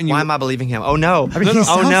together and you. Why am I believing him? Oh no! I mean, he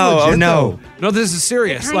sounds legit, though. No, this is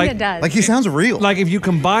serious. It kinda does. Like he sounds real. Like if you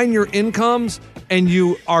combine your incomes and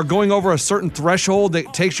you are going over a certain threshold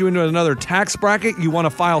that takes you into another tax bracket, you want to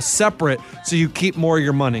file separate so you keep more of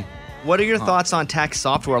your money. What are your thoughts on tax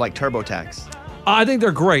software like TurboTax? I think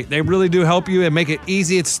they're great. They really do help you and make it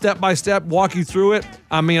easy. It's step by step, walk you through it.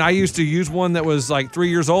 I mean, I used to use one that was like 3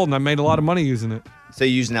 years old and I made a lot of money using it. So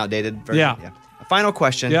you use an outdated version? Yeah. final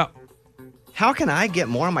question. Yeah. How can I get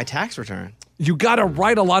more on my tax return? You got to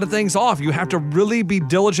write a lot of things off. You have to really be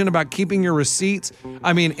diligent about keeping your receipts.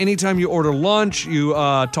 I mean, anytime you order lunch, you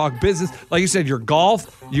talk business. Like you said, your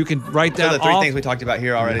golf, you can write that off. So the three things we talked about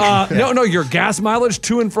here already. No, your gas mileage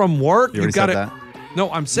to and from work. You already said that?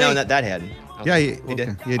 No, I'm saying. No, that hadn't. Yeah, he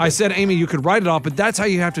did. I said, Amy, you could write it off, but that's how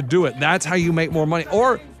you have to do it. That's how you make more money.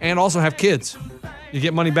 And also have kids. You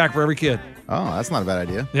get money back for every kid. Oh, that's not a bad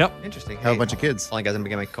idea. Yep. Interesting. Have a bunch of kids. Only guys I'm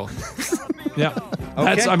gonna make call. Yeah.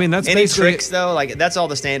 Okay. That's any basically tricks though. Like that's all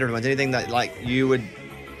the standard ones. Anything that like you would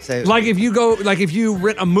say. Like if you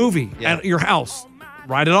rent a movie at your house,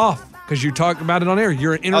 write it off because you talk about it on air.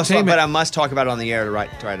 You're an entertainment. But I must talk about it on the air to write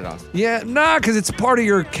it off. Yeah, because it's part of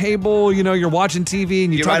your cable. You're watching TV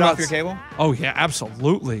and you talk write about off your cable. Oh yeah,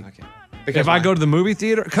 absolutely. Okay. Because if I go to the movie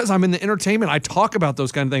theater, because I'm in the entertainment, I talk about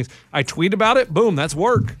those kind of things. I tweet about it. Boom, that's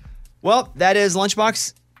work. Well, that is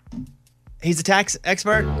Lunchbox. He's a tax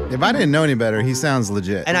expert. If I didn't know any better, he sounds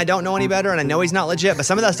legit. And I don't know any better, and I know he's not legit, but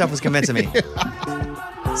some of that stuff was convincing me.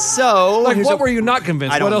 So, what were you not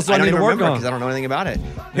convinced? What else do I need to work on? Because I don't know anything about it.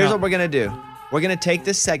 Here's what we're going to do. We're going to take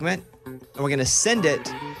this segment, and we're going to send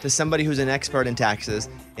it to somebody who's an expert in taxes,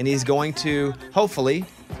 and he's going to, hopefully,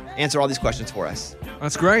 answer all these questions for us.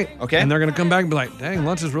 That's great. Okay. And they're going to come back and be like, dang,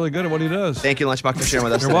 Lunch is really good at what he does. Thank you, Lunchbox, for sharing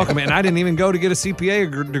with us You're today. welcome. And I didn't even go to get a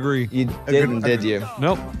CPA degree. You didn't, did you?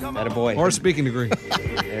 Nope. Attaboy. Or a speaking degree.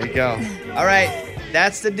 There you go. All right.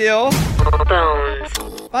 That's the deal.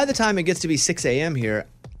 By the time it gets to be 6 a.m. here,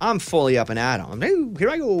 I'm fully up and at 'em. Here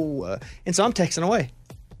I go. And so I'm texting away.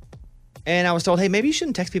 And I was told, hey, maybe you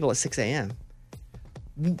shouldn't text people at 6 a.m.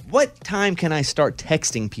 What time can I start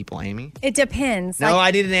texting people, Amy? It depends. No,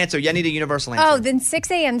 I need an answer. I need a universal answer. Oh, then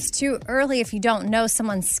 6 a.m. is too early if you don't know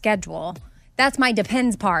someone's schedule. That's my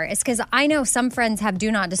depends part. It's because I know some friends have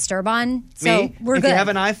do not disturb on, so Me? we're if good. you have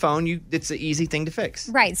an iPhone, it's an easy thing to fix.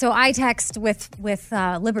 Right, so I text with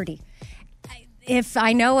Liberty. If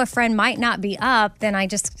I know a friend might not be up, then I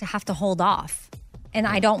just have to hold off. And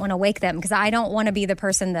I don't want to wake them because I don't want to be the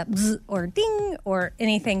person that bzz or ding or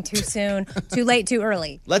anything too soon, too late, too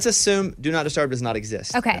early. Let's assume do not disturb does not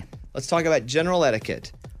exist. Okay. Let's talk about general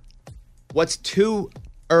etiquette. What's too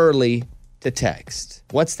early to text?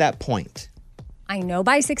 What's that point? I know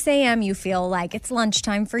by 6 a.m. you feel like it's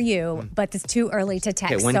lunchtime for you, but it's too early to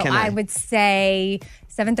text. Okay, when so can I? I would say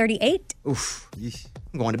 7:38. Oof.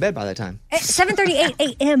 I'm going to bed by that time.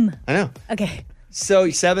 7:38 a.m. I know. Okay. So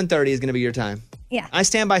 7:30 is going to be your time. Yeah. I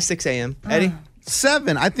stand by 6 a.m. Eddie?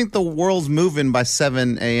 7. I think the world's moving by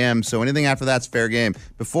 7 a.m., so anything after that's fair game.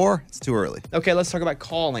 Before, it's too early. Okay, let's talk about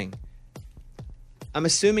calling. I'm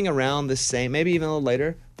assuming around the same, maybe even a little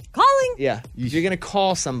later. Calling? Yeah. If you're going to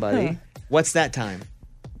call somebody, what's that time?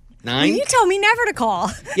 9? You told me never to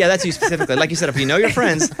call. Yeah, that's you specifically. Like you said, if you know your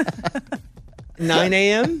friends, 9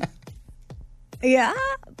 a.m.? Yeah.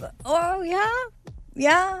 Oh, yeah.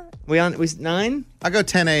 Yeah. We 9? I go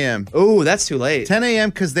 10 a.m. Oh, that's too late. 10 a.m.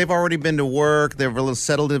 because they've already been to work. They're a little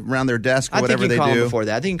settled around their desk or whatever they I think you can call do. them before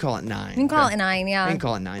that. I think you can call it 9. You can call it 9, yeah. You can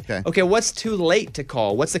call it 9. Okay, what's too late to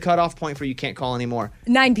call? What's the cutoff point for you can't call anymore?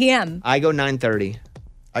 9 p.m. I go 9:30.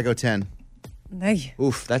 I go 10. Hey.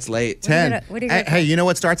 Oof, that's late. 10. Hey, you know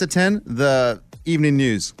what starts at 10? The evening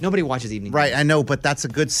news. Nobody watches evening news. Right, I know, but that's a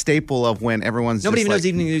good staple of when everyone's Nobody just even like, knows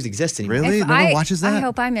evening news exists anymore. Really? No one watches that? I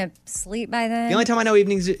hope I'm asleep by then. The only time I know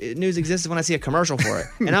evening news exists is when I see a commercial for it.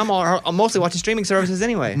 And I'm mostly watching streaming services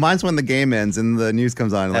anyway. Mine's when the game ends and the news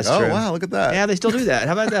comes on. That's like, true. oh, wow, look at that. Yeah, they still do that.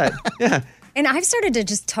 How about that? Yeah. And I've started to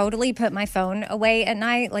just totally put my phone away at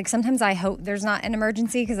night. Like sometimes I hope there's not an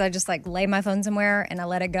emergency because I just like lay my phone somewhere and I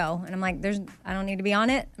let it go. And I'm like, I don't need to be on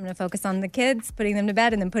it. I'm going to focus on the kids, putting them to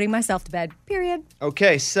bed, and then putting myself to bed. Period.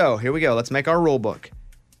 Okay, so here we go. Let's make our rule book.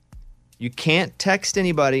 You can't text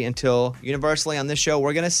anybody until universally on this show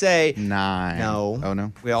we're going to say 9. No. Oh,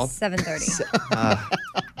 no. We all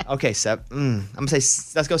 7:30. Okay, 7. I'm going to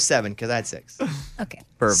say let's go 7 because I had 6. Okay.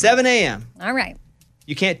 Perfect. 7 a.m. All right.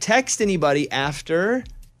 You can't text anybody after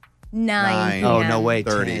 9 p.m. Oh, no way.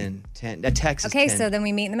 30. 10. That text is Okay, 10. so then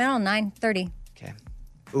we meet in the middle, 9:30. Okay.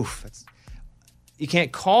 Oof. You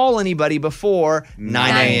can't call anybody before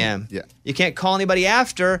 9 a.m. Yeah. You can't call anybody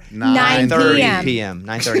after 9 p.m.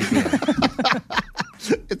 9:30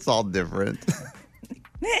 p.m. It's all different.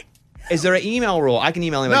 Is there an email rule? I can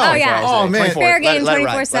email anybody. No. 24 yeah. hours a day. Oh, man. 24. Fair game, Let it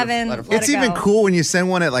ride. 24/7. Let it It's even cool when you send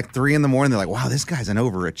one at like 3 in the morning. They're like, wow, this guy's an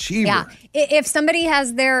overachiever. Yeah. If somebody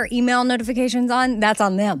has their email notifications on, that's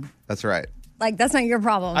on them. That's right. Like, that's not your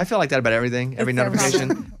problem. I feel like that about everything, every It's their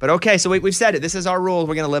notification. But okay, so we've said it. This is our rule.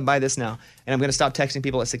 We're going to live by this now. And I'm going to stop texting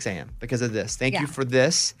people at 6 a.m. because of this. Thank you for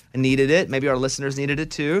this. I needed it. Maybe our listeners needed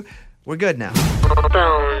it too. We're good now.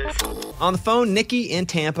 On the phone, Nikki in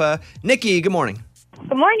Tampa. Nikki, good morning.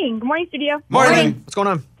 Good morning. Good morning, studio. Morning. What's going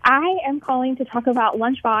on? I am calling to talk about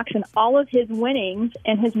Lunchbox and all of his winnings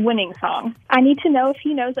and his winning song. I need to know if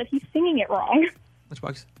he knows that he's singing it wrong.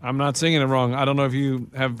 Lunchbox? I'm not singing it wrong. I don't know if you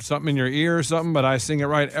have something in your ear or something, but I sing it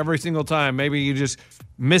right every single time. Maybe you just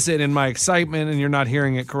miss it in my excitement and you're not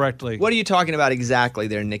hearing it correctly. What are you talking about exactly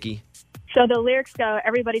there, Nikki? So the lyrics go,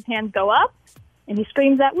 everybody's hands go up, and he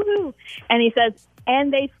screams that, woohoo, and he says,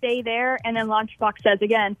 and they stay there, and then Lunchbox says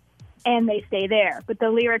again, and they stay there. But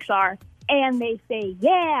the lyrics are, and they say,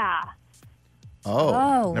 yeah.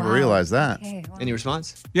 Oh, never realized that. Okay, Any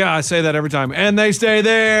response? Yeah, I say that every time. And they stay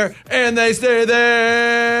there, and they stay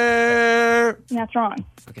there. That's wrong.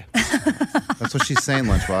 That's what she's saying,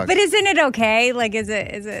 Lunchbox. But isn't it okay? Like, is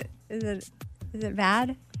it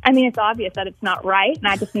bad? I mean, it's obvious that it's not right, and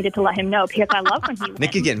I just needed to let him know because I love when he wins.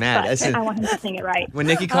 Nikki's getting mad. But I want him to sing it right. When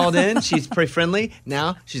Nikki called in, she's pretty friendly.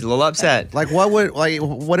 Now she's a little upset. Like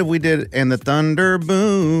what if we did and the thunder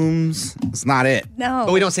booms? It's not it. No.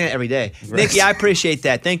 But we don't say it every day. Nikki, I appreciate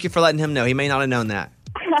that. Thank you for letting him know. He may not have known that.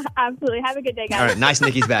 Absolutely. Have a good day, guys. All right, nice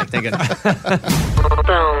Nikki's back. Thank goodness.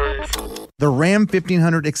 The Ram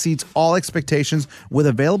 1500 exceeds all expectations with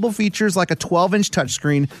available features like a 12-inch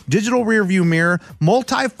touchscreen, digital rearview mirror,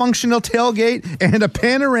 multifunctional tailgate, and a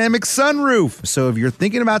panoramic sunroof. So if you're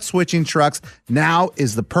thinking about switching trucks, now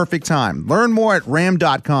is the perfect time. Learn more at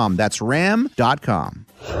ram.com. That's ram.com.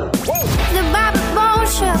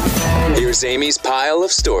 Here's Amy's pile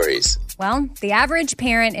of stories. Well, the average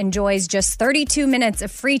parent enjoys just 32 minutes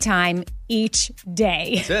of free time each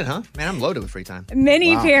day. That's it, huh? Man, I'm loaded with free time.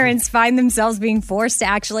 Many parents find themselves being forced to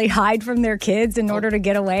actually hide from their kids in order to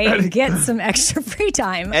get away and get some extra free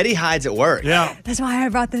time. Eddie hides at work. Yeah. That's why I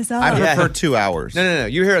brought this up. I prefer 2 hours. No.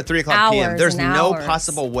 You're here at 3 o'clock p.m. Hours There's and no hours.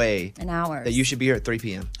 possible way An hour. that you should be here at 3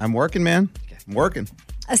 p.m. I'm working, man. I'm working.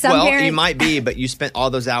 Some well, parents- you might be, but you spent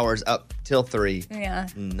all those hours up till 3. Yeah.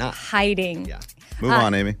 Not hiding. Yeah. Move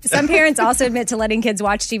on, Amy. Some parents also admit to letting kids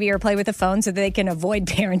watch TV or play with a phone so that they can avoid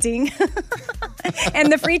parenting.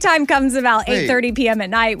 And the free time comes about 8:30 p.m.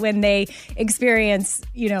 at night when they experience,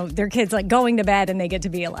 their kids like going to bed and they get to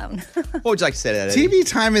be alone. What would you like to say to that, Eddie? TV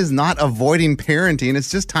time is not avoiding parenting.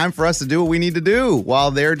 It's just time for us to do what we need to do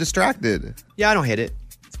while they're distracted. Yeah, I don't hate it.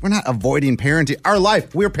 We're not avoiding parenting. Our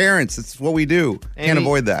life, we're parents. It's what we do. Can't Amy,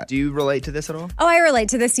 avoid that. Do you relate to this at all? Oh, I relate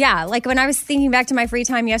to this. Yeah. Like when I was thinking back to my free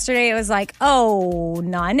time yesterday, it was like, oh,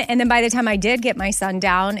 none. And then by the time I did get my son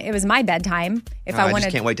down, it was my bedtime. If I I wanted,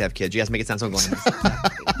 just can't wait to have kids. You guys make it sound so glamorous.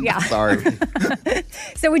 yeah. Sorry.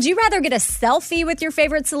 So would you rather get a selfie with your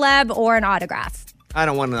favorite celeb or an autograph? I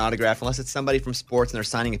don't want an autograph unless it's somebody from sports and they're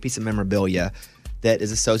signing a piece of memorabilia that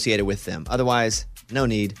is associated with them. Otherwise, no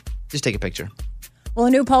need. Just take a picture. Well, a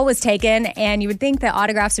new poll was taken, and you would think that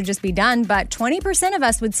autographs would just be done, but 20% of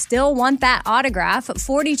us would still want that autograph.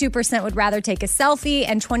 42% would rather take a selfie,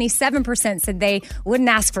 and 27% said they wouldn't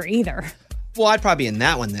ask for either. Well, I'd probably be in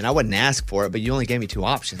that one then. I wouldn't ask for it, but you only gave me 2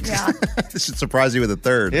 options. Yeah. This should surprise you with a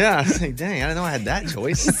third. Yeah. I was like, dang, I didn't know I had that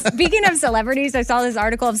choice. Speaking of celebrities, I saw this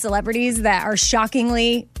article of celebrities that are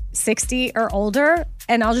shockingly 60 or older,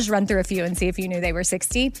 and I'll just run through a few and see if you knew they were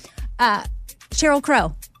 60. Sheryl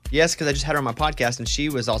Crow. Yes, because I just had her on my podcast, and she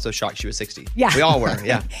was also shocked she was 60. Yeah. We all were,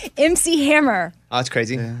 yeah. MC Hammer. Oh, that's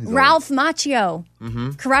crazy. Ralph Macchio. Mm-hmm.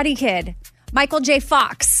 Karate Kid. Michael J.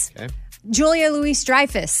 Fox. Okay. Julia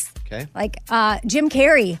Louis-Dreyfus. Okay. Like Jim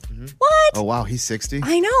Carrey. Mm-hmm. What? Oh, wow. He's 60?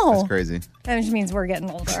 I know. That's crazy. That just means we're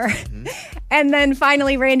getting older. And then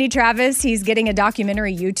finally, Randy Travis. He's getting a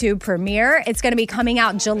documentary YouTube premiere. It's going to be coming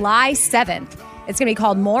out July 7th. It's going to be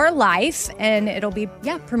called More Life, and it'll be,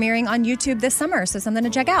 premiering on YouTube this summer, so something to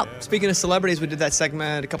check out. Speaking of celebrities, we did that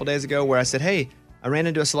segment a couple days ago where I said, hey, I ran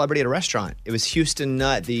into a celebrity at a restaurant. It was Houston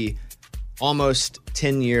Nutt, the almost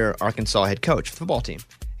 10-year Arkansas head coach for the football team.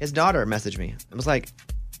 His daughter messaged me and was like,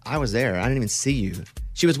 I was there. I didn't even see you.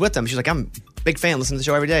 She was with them. She's like, I'm a big fan, listen to the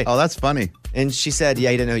show every day. Oh, that's funny. And she said,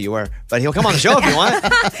 yeah, he didn't know who you were, but he'll come on the show if you want.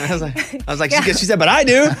 I was like, she said, but I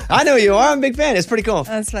do. I know who you are. I'm a big fan. It's pretty cool.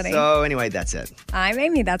 That's funny. So anyway, that's it. I'm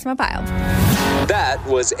Amy. That's my pile. That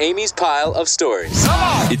was Amy's pile of stories.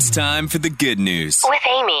 It's time for the good news. With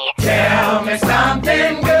Amy. Tell me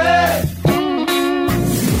something good.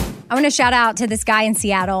 I want to shout out to this guy in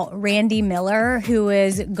Seattle, Randy Miller, who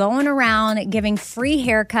is going around giving free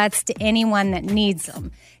haircuts to anyone that needs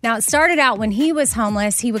them. Now, it started out when he was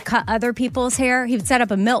homeless. He would cut other people's hair. He would set up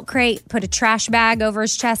a milk crate, put a trash bag over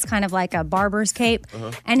his chest, kind of like a barber's cape,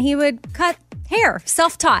 and he would cut hair,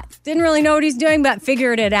 self-taught. Didn't really know what he's doing, but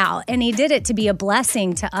figured it out. And he did it to be a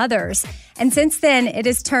blessing to others. And since then, it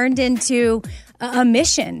has turned into a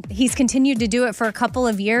mission. He's continued to do it for a couple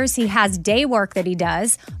of years. He has day work that he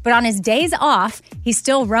does, but on his days off, he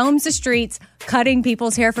still roams the streets cutting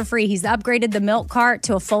people's hair for free. He's upgraded the milk cart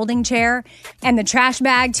to a folding chair and the trash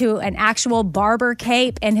bag to an actual barber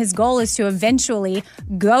cape. And his goal is to eventually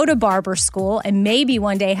go to barber school and maybe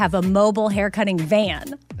one day have a mobile haircutting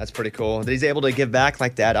van. That's pretty cool that he's able to give back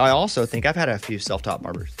like that. I also think I've had a few self-taught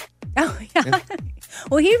barbers. Oh, yeah.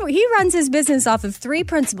 Well, he runs his business off of 3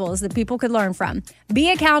 principles that people could learn from. Be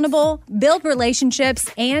accountable, build relationships,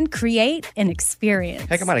 and create an experience.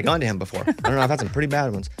 Heck, I might have gone to him before. I don't know. I've had some pretty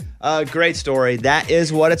bad ones. Great story. That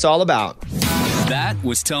is what it's all about. That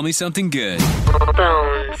was Tell Me Something Good.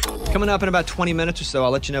 Coming up in about 20 minutes or so,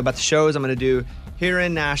 I'll let you know about the shows I'm going to do here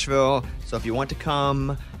in Nashville. So if you want to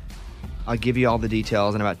come, I'll give you all the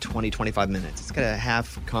details in about 20, 25 minutes. It's going to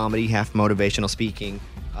half comedy, half motivational speaking.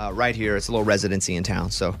 Right here. It's a little residency in town.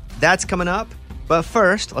 So that's coming up. But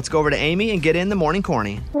first, let's go over to Amy and get in the Morning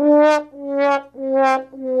Corny. The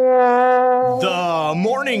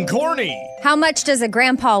Morning Corny. How much does a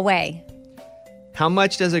grandpa weigh? How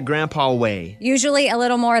much does a grandpa weigh? Usually a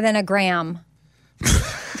little more than a gram.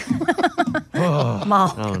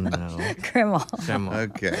 Mom. Oh, no. Grandma.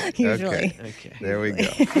 Okay. Usually. Okay. There we go.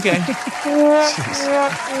 Okay.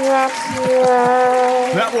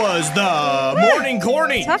 That was the Morning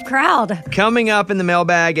Corny. Tough crowd. Coming up in the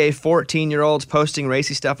mailbag, a 14-year-old's posting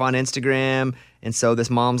racy stuff on Instagram. And so this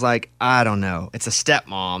mom's like, I don't know. It's a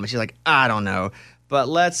stepmom. And she's like, I don't know. But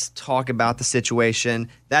let's talk about the situation.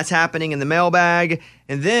 That's happening in the mailbag.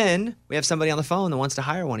 And then we have somebody on the phone that wants to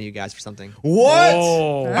hire one of you guys for something. What?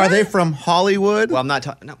 Whoa. Are they from Hollywood? Well, I'm not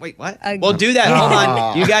talking. No, wait, what? We'll do that. Hold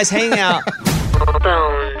on. You guys hang out.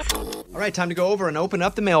 All right, time to go over and open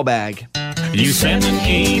up the mailbag. You send an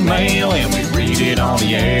email and we read it on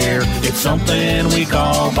the air. It's something we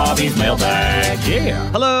call Bobby's mailbag. Yeah.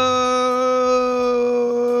 Hello,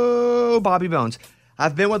 Bobby Bones.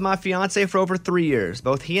 I've been with my fiance for over 3 years.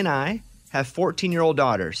 Both he and I have 14-year-old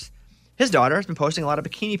daughters. His daughter has been posting a lot of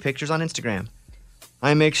bikini pictures on Instagram. I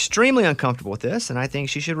am extremely uncomfortable with this, and I think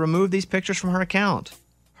she should remove these pictures from her account.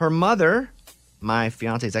 Her mother, my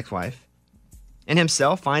fiance's ex-wife, and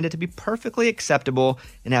himself find it to be perfectly acceptable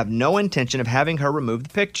and have no intention of having her remove the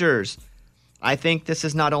pictures. I think this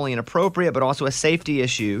is not only inappropriate, but also a safety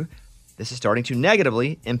issue. This is starting to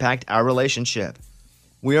negatively impact our relationship.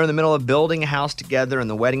 We are in the middle of building a house together, and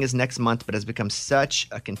the wedding is next month, but has become such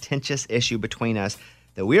a contentious issue between us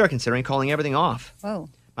that we are considering calling everything off. Whoa.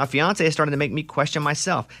 My fiance is starting to make me question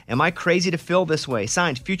myself. Am I crazy to feel this way?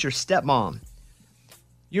 Signed, future stepmom.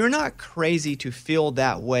 You're not crazy to feel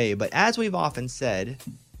that way, but as we've often said,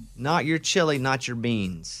 not your chili, not your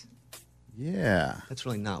beans. Yeah. That's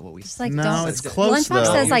really not what we Just like No, don't. it's close, Lunchbox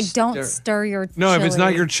though. says like You don't stir- stir your. No, if it's not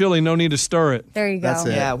chili. your chili, no need to stir it. There you go. That's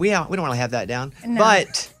it. Yeah, we don't really have that down. No.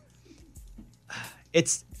 But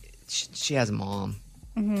she has a mom.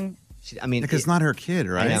 Mhm. I mean, Because it's not her kid,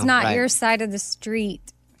 right? I It's know, not right. your side of the street.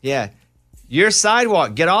 Yeah. Your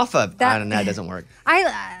sidewalk, get off of. That- I don't know, that doesn't work.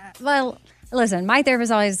 Well, listen, my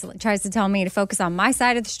therapist always tries to tell me to focus on my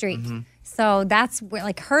side of the street. Mm-hmm. So that's where,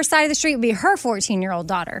 like, her side of the street would be her 14-year-old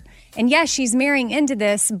daughter. And yes, she's marrying into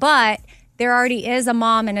this, but there already is a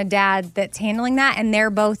mom and a dad that's handling that, and they're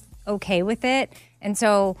both okay with it. And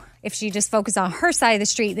so if she just focuses on her side of the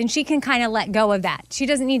street, then she can kind of let go of that. She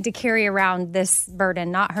doesn't need to carry around this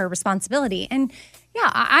burden, not her responsibility. And yeah,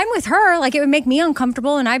 I'm with her. Like, it would make me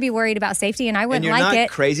uncomfortable, and I'd be worried about safety, and I wouldn't And you're like not it.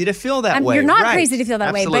 crazy to feel that way. You're not Right. crazy to feel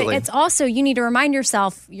that way, but Absolutely. it's also, you need to remind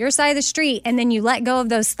yourself your side of the street, and then you let go of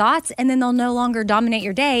those thoughts, and then they'll no longer dominate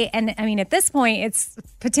your day. And I mean, at this point, it's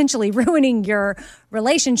potentially ruining your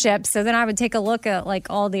relationship. So then I would take a look at like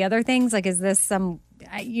all the other things. Like, is this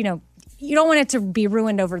you don't want it to be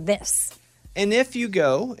ruined over this. And if you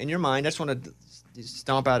go in your mind, I just want to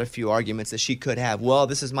stomp out a few arguments that she could have. Well,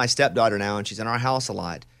 this is my stepdaughter now, and she's in our house a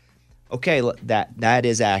lot. Okay, that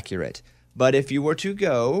is accurate. But if you were to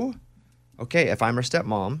go, okay, if I'm her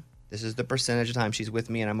stepmom, this is the percentage of time she's with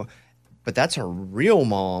me, but that's her real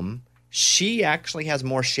mom. She actually has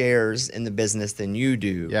more shares in the business than you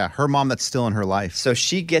do. Yeah, her mom that's still in her life. So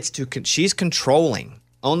she gets to, she's controlling.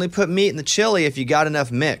 Only put meat in the chili if you got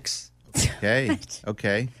enough mix. Okay,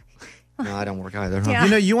 okay. No, I don't work either. Huh? Yeah.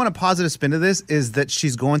 You know, you want a positive spin to this is that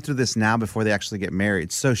she's going through this now before they actually get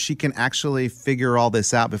married. So she can actually figure all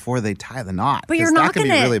this out before they tie the knot. But you're 'Cause not that can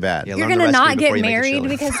gonna be really bad. Yeah, you're learn the gonna not recipe get before you make the married chili.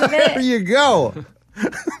 because of There it. you go.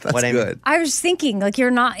 That's What, Amy? good. I was thinking, like,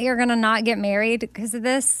 you're gonna not get married because of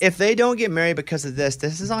this. If they don't get married because of this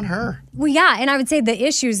is on her. Well, yeah, and I would say the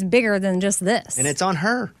issue's bigger than just this. And it's on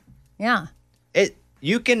her. Yeah.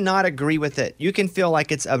 You can not agree with it. You can feel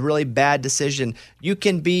like it's a really bad decision. You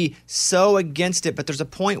can be so against it, but there's a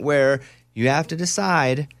point where you have to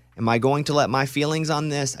decide, am I going to let my feelings on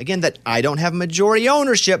this, again, that I don't have majority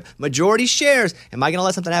ownership, majority shares, am I going to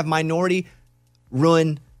let something have minority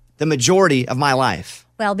ruin the majority of my life?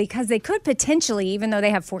 Well, because they could potentially, even though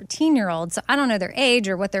they have 14-year-olds, so I don't know their age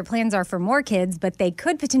or what their plans are for more kids, but they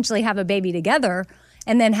could potentially have a baby together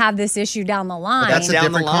and then have this issue down the line. But that's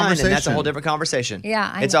down the line, and that's a whole different conversation.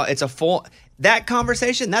 Yeah, it's a full that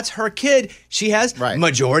conversation. That's her kid. She has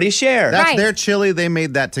majority share. That's their chili. They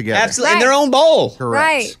made that together. Absolutely, in their own bowl. Correct.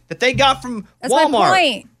 Right. That they got from That's Walmart. my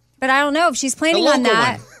point. But I don't know if she's planning on local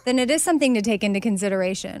that. one. Then it is something to take into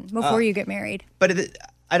consideration before you get married. But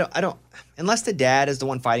I don't. Unless the dad is the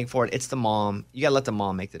one fighting for it, it's the mom. You gotta let the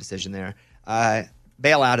mom make the decision there.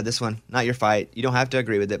 Bail out of this one. Not your fight. You don't have to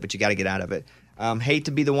agree with it, but you got to get out of it. Hate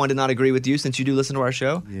to be the one to not agree with you since you do listen to our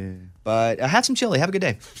show. Yeah. But have some chili. Have a good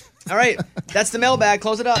day. All right. That's the mailbag.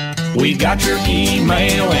 Close it up. We got your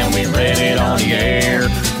email and we read it on the air.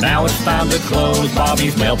 Now it's time to close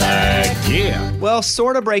Bobby's mailbag. Yeah. Well,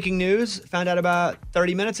 sort of breaking news. Found out about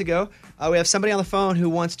 30 minutes ago. We have somebody on the phone who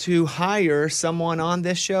wants to hire someone on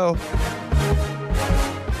this show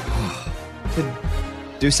to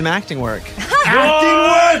do some acting work.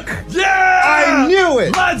 Acting work! Yeah! I knew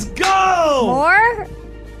it! Let's go! More?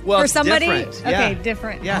 Well, For it's somebody? different. Okay, Yeah.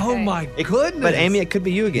 different. Yeah. Oh Okay. my It goodness. could, but Amy, it could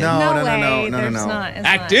be you again. No No. way. No. There's not. It's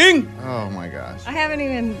Acting? Oh my gosh. not. I haven't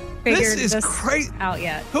even figured This is crazy. out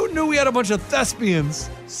yet. Who knew we had a bunch of thespians?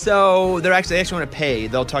 So they actually want to pay.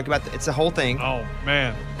 They'll talk about it's a whole thing. Oh,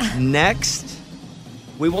 man. Next,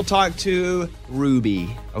 we will talk to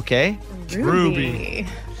Ruby. Okay. Ruby.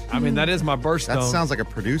 I mean, that is my birthstone. That sounds like a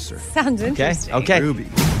producer. Sounds interesting. Okay. Ruby.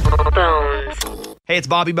 Hey, it's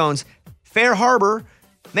Bobby Bones. Fair Harbor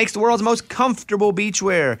makes the world's most comfortable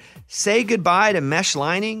beachwear. Say goodbye to mesh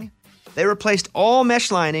lining. They replaced all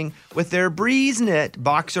mesh lining with their Breeze Knit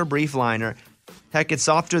Boxer Brief Liner. Heck, it's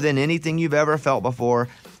softer than anything you've ever felt before.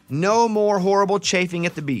 No more horrible chafing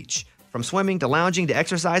at the beach. From swimming to lounging to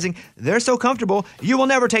exercising, they're so comfortable, you will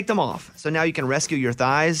never take them off. So now you can rescue your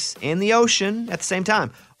thighs in the ocean at the same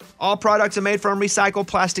time. All products are made from recycled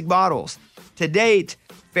plastic bottles. To date,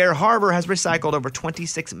 Fair Harbor has recycled over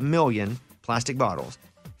 26 million plastic bottles.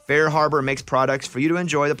 Fair Harbor makes products for you to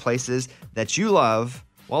enjoy the places that you love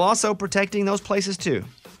while also protecting those places too.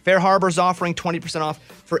 Fair Harbor is offering 20% off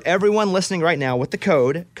for everyone listening right now with the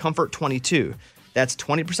code COMFORT22. That's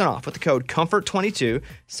 20% off with the code COMFORT22.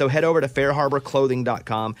 So head over to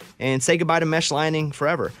fairharborclothing.com and say goodbye to mesh lining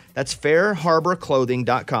forever. That's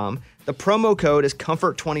fairharborclothing.com. The promo code is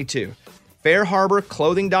COMFORT22.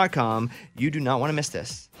 fairharborclothing.com. You do not want to miss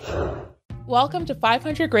this. Welcome to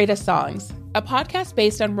 500 Greatest Songs, a podcast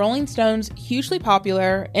based on Rolling Stone's hugely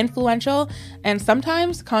popular, influential, and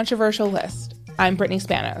sometimes controversial list. I'm Brittany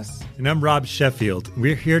Spanos. And I'm Rob Sheffield.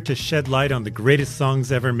 We're here to shed light on the greatest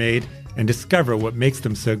songs ever made and discover what makes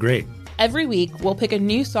them so great. Every week, we'll pick a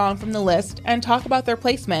new song from the list and talk about their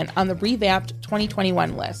placement on the revamped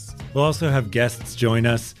 2021 list. We'll also have guests join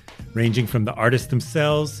us, ranging from the artists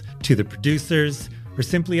themselves to the producers, or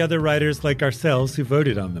simply other writers like ourselves who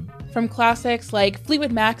voted on them. From classics like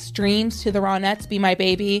Fleetwood Mac's Dreams to the Ronettes' Be My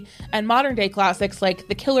Baby, and modern-day classics like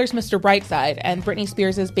The Killer's Mr. Brightside and Britney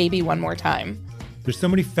Spears' Baby One More Time. There's so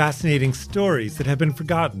many fascinating stories that have been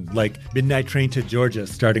forgotten, like Midnight Train to Georgia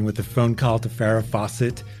starting with a phone call to Farrah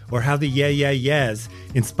Fawcett, or how the Yeah Yeah Yeahs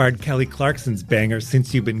inspired Kelly Clarkson's banger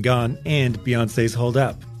Since You've Been Gone and Beyoncé's Hold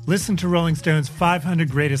Up. Listen to Rolling Stone's 500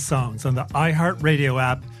 Greatest Songs on the iHeartRadio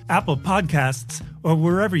app, Apple Podcasts, or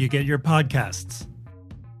wherever you get your podcasts.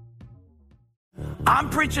 I'm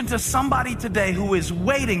preaching to somebody today who is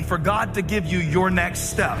waiting for God to give you your next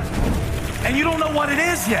step. And you don't know what it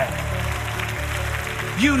is yet.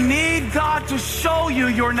 You need God to show you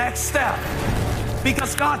your next step.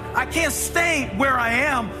 Because God, I can't stay where I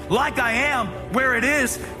am, like I am, where it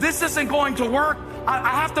is. This isn't going to work. I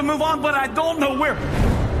have to move on, but I don't know where.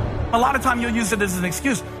 A lot of time you'll use it as an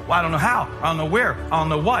excuse. Well, I don't know how. I don't know where. I don't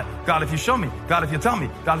know what. God, if you show me. God, if you tell me.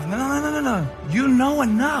 God, if... No. You know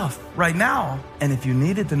enough right now. And if you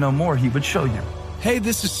needed to know more, he would show you. Hey,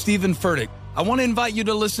 this is Stephen Furtick. I want to invite you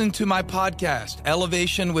to listen to my podcast,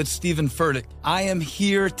 Elevation with Stephen Furtick. I am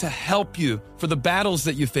here to help you for the battles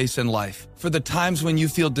that you face in life, for the times when you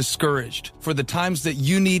feel discouraged, for the times that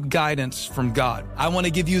you need guidance from God. I want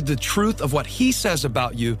to give you the truth of what he says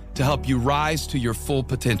about you to help you rise to your full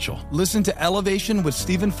potential. Listen to Elevation with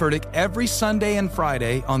Stephen Furtick every Sunday and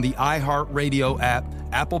Friday on the iHeartRadio app,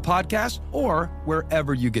 Apple Podcasts, or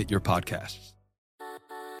wherever you get your podcasts.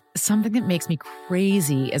 Something that makes me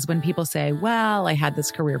crazy is when people say, well, I had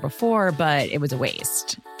this career before, but it was a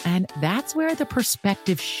waste. And that's where the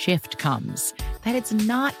perspective shift comes, that it's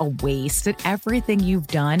not a waste, that everything you've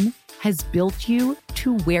done has built you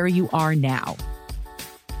to where you are now.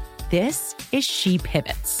 This is She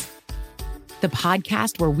Pivots, the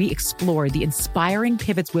podcast where we explore the inspiring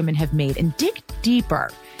pivots women have made and dig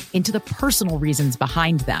deeper into the personal reasons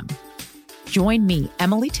behind them. Join me,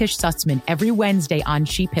 Emily Tish Sussman, every Wednesday on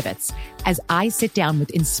She Pivots as I sit down with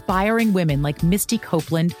inspiring women like Misty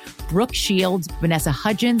Copeland, Brooke Shields, Vanessa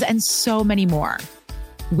Hudgens, and so many more.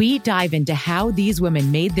 We dive into how these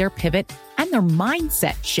women made their pivot and their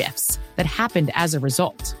mindset shifts that happened as a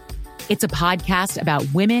result. It's a podcast about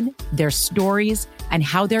women, their stories, and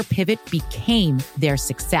how their pivot became their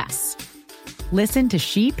success. Listen to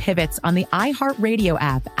She Pivots on the iHeartRadio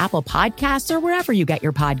app, Apple Podcasts, or wherever you get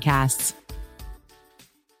your podcasts.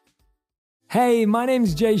 Hey, my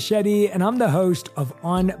name's Jay Shetty, and I'm the host of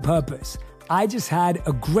On Purpose. I just had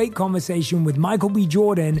a great conversation with Michael B.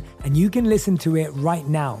 Jordan, and you can listen to it right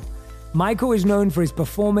now. Michael is known for his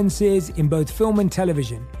performances in both film and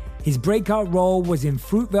television. His breakout role was in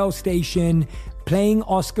Fruitvale Station, playing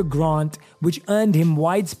Oscar Grant, which earned him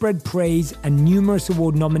widespread praise and numerous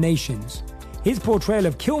award nominations. His portrayal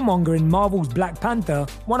of Killmonger in Marvel's Black Panther,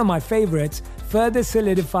 one of my favorites, further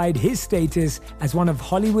solidified his status as one of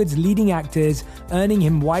Hollywood's leading actors, earning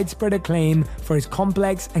him widespread acclaim for his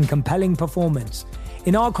complex and compelling performance.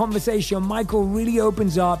 In our conversation, Michael really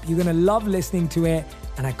opens up. You're going to love listening to it,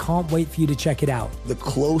 and I can't wait for you to check it out. The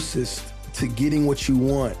closest to getting what you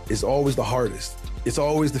want is always the hardest. It's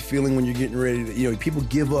always the feeling when you're getting ready to, people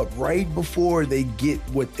give up right before they get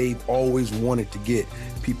what they've always wanted to get.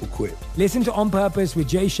 People quit. Listen to On Purpose with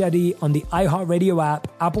Jay Shetty on the iHeartRadio app,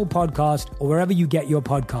 Apple Podcast, or wherever you get your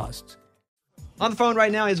podcasts. On the phone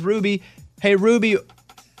right now is Ruby. Hey, Ruby,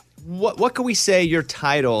 what can we say your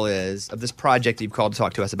title is of this project that you've called to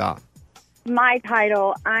talk to us about? My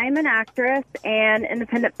title, I'm an actress and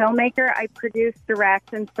independent filmmaker. I produce,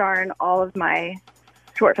 direct, and star in all of my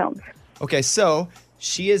short films. Okay, so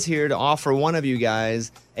she is here to offer one of you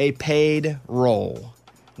guys a paid role.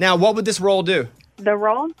 Now, what would this role do? The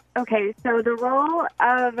role? Okay, so the role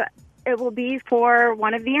it will be for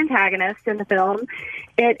one of the antagonists in the film.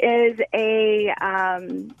 It is a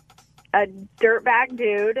dirtbag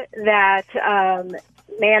dude that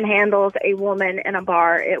manhandles a woman in a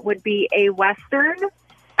bar. It would be a Western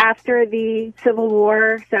after the Civil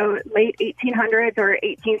War, so late 1800s or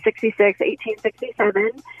 1866,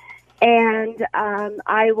 1867. And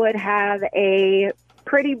I would have a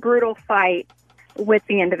pretty brutal fight with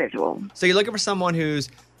the individual. So you're looking for someone who's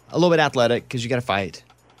a little bit athletic because you got to fight.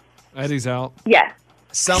 Eddie's out. Yes.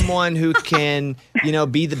 Someone who can,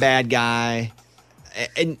 be the bad guy.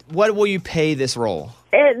 And what will you pay this role?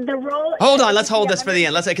 The role. Hold on, let's hold this for the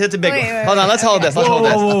end. Because it's a big one. Hold on, let's hold this.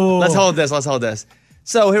 Let's hold this.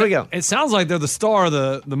 So here we go. It sounds like they're the star of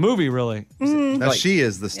the movie, really. No, she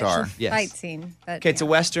is the star. Yes. Fight scene. Okay, it's a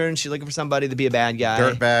Western. She's looking for somebody to be a bad guy.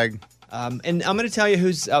 Dirtbag. And I'm going to tell you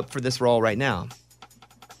who's up for this role right now.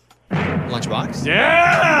 Lunchbox.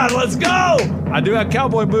 Yeah, let's go. I do have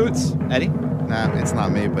cowboy boots. Eddie? Nah, it's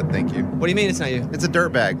not me, but thank you. What do you mean it's not you? It's a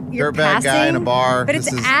dirtbag. You're Dirtbag guy in a passing? bar. But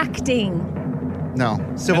it's acting. No.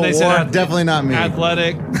 Civil And War, they said definitely not me.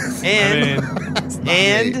 Athletic. And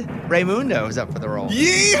me. Raymundo is up for the role.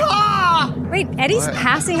 Yeehaw! Wait, Eddie's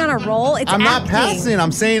passing on a role? It's I'm not acting. passing.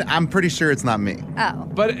 I'm saying I'm pretty sure it's not me. Oh.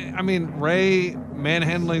 But, Ray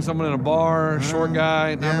manhandling someone in a bar, short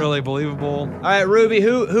guy, not really believable. All right, Ruby,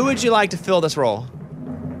 who would you like to fill this role?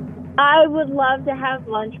 I would love to have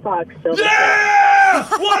Lunchbox fill. Yeah!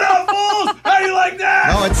 What up, fools? How you like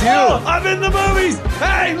that? No, it's you. Oh, I'm in the movies.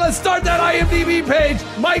 Hey, let's start that IMDb page.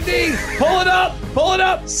 Mike D, pull it up.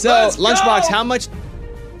 So, Let's Lunchbox, go. how much?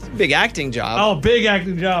 It's a big acting job. Oh, big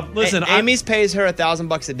acting job. Listen, Amy's pays her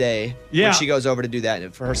 $1,000 a day Yeah. when she goes over to do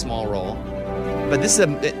that for her small role. But this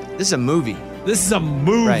is a movie. This is a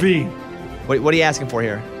movie. Right. What are you asking for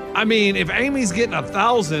here? If Amy's getting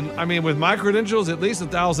 1,000, with my credentials, at least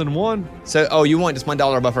 1,001. So, you want just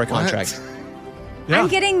 $1 above her contract? Yeah. I'm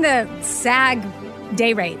getting the SAG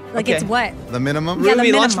day rate. Like, Okay. it's what? The minimum? Yeah, the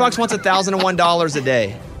Ruby, minimum. Lunchbox wants $1,001 a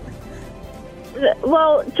day.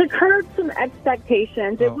 Well, to curb some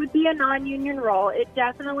expectations, it would be a non-union role. It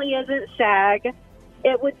definitely isn't SAG.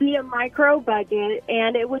 It would be a micro budget,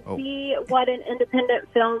 and it would be what an independent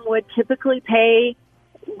film would typically pay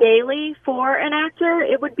daily for an actor.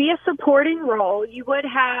 It would be a supporting role. You would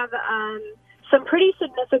have some pretty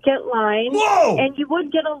significant lines, and you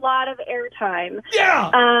would get a lot of airtime.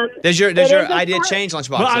 Yeah. Does your idea change,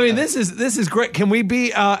 Lunchbox? Well, this is great. Can we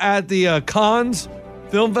be at the cons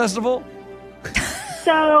film festival?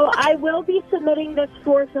 So I will be submitting this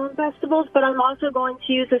for film festivals, but I'm also going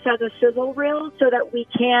to use this as a sizzle reel so that we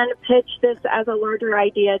can pitch this as a larger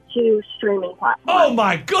idea to streaming platforms. Oh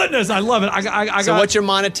my goodness, I love it. So what's your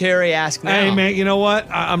monetary ask now? Hey man, you know what?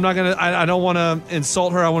 I'm not gonna. I don't want to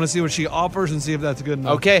insult her. I want to see what she offers and see if that's good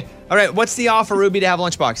enough. Okay. All right. What's the offer, Ruby, to have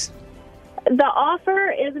Lunchbox? The offer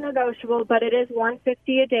is negotiable, but it is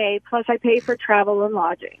 $150 a day, plus I pay for travel and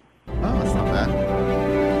lodging. Oh, that's not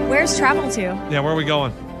bad. Where's travel to? Yeah, where are we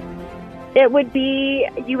going? It would be,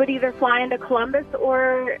 you would either fly into Columbus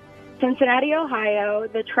or Cincinnati, Ohio.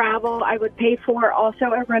 The travel I would pay for, also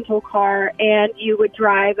a rental car, and you would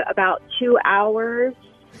drive about 2 hours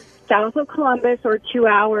south of Columbus or 2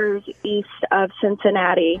 hours east of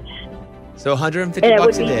Cincinnati. So $150 And it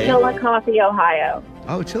would a be day. Chillicothe, Ohio.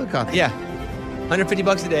 Oh, Chillicothe. Yeah.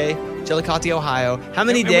 $150 a day, Chillicothe, Ohio. How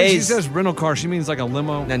many And when she days? says rental car, she means like a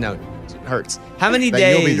limo. No, Hertz. How many That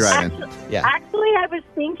days? you'll be driving. Yeah. Actually, I was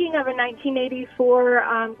thinking of a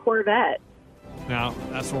 1984 Corvette. Now,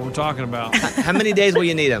 that's what we're talking about. How many days will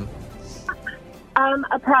you need them?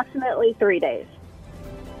 Approximately 3 days.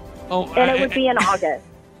 Oh, And it would be in August.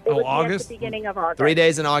 It would be August? at the beginning of August. 3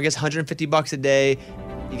 days in August, $150 a day.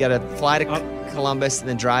 You got to fly to Columbus and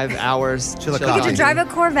then drive hours. You get to drive a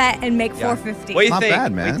Corvette and make Yeah. $450. What do you Not think?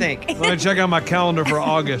 bad, man. What do you think? Let me check out my calendar for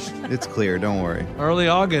August. It's clear. Don't worry. Early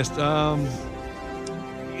August.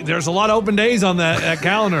 There's a lot of open days on that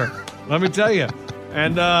calendar. Let me tell you.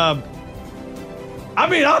 And I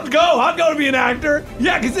mean, I'd go to be an actor.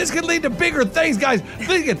 Yeah, because this could lead to bigger things, guys.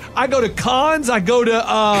 Thinking, I go to cons. I go to.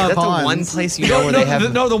 That's the one place you know where they have.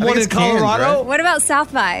 the one in Colorado. What about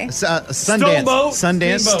South by? Sundance. Steamboat.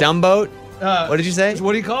 Stumboat. What did you say?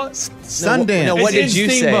 What do you call it? Sundance. No, what It's did in you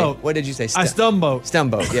say? Steamboat. What did you say? I Stumboat.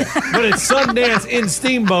 Stumboat, yeah. But it's Sundance in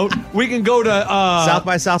Steamboat. We can go to South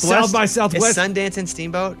by Southwest? South by Is Southwest. Sundance in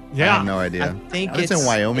Steamboat? Yeah. I have no idea. I think it's in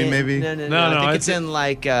Wyoming, maybe. No, No, I think it's it's in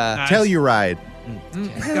like. Telluride.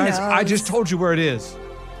 Guys, I just told you where it is.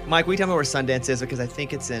 Mike, will you tell me where Sundance is? Because I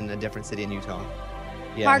think it's in a different city in Utah.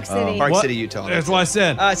 Yeah. Park City. Park What? City, Utah. That's what I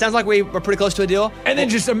said. It sounds like we're pretty close to a deal. And then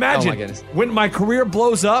just imagine, Oh, my goodness. when my career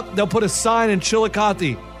blows up, they'll put a sign in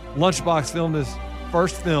Chillicothe. Lunchbox filmed his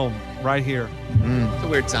first film right here. It's a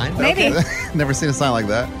weird sign. but Maybe. okay. Never seen a sign like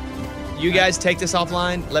that. You guys take this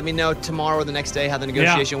offline. Let me know tomorrow or the next day how the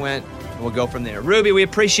negotiation went. And we'll go from there. Ruby, we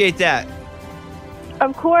appreciate that.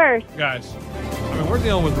 Of course. Guys, I mean, we're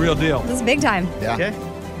dealing with real deal. This is big time. Yeah. Okay.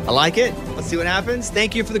 I like it. Let's see what happens.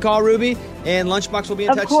 Thank you for the call, Ruby. And Lunchbox will be in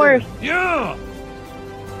Of touch course. soon. Yeah.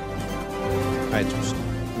 All right.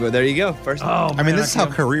 Well, there you go. First. Oh, I mean, man, this is how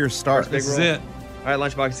can't- careers start. Big This is roll. it. All right,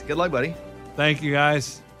 Lunchbox. Good luck, buddy. Thank you,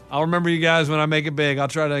 guys. I'll remember you guys when I make it big. I'll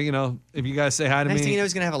try to, if you guys say hi to Next thing me. you know,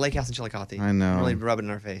 he's going to have a lake house in Chillicothe. I know. Really rub it in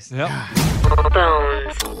our face. Yep. All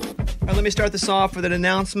right, let me start this off with an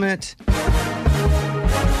announcement.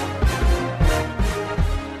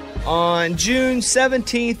 On June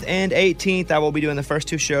 17th and 18th, I will be doing the first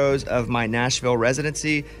two shows of my Nashville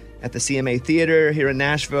residency at the CMA Theater here in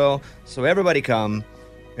Nashville. So everybody come.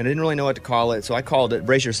 And I didn't really know what to call it, so I called it,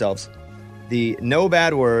 brace yourselves, the No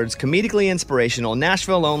Bad Words, comedically inspirational,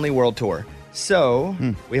 Nashville-only world tour. So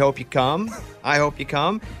we hope you come. I hope you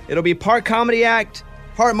come. It'll be part comedy act,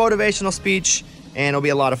 part motivational speech, and it'll be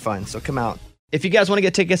a lot of fun. So come out. If you guys want to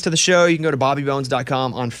get tickets to the show, you can go to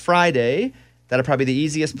bobbybones.com on Friday. That'll probably be the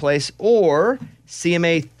easiest place, or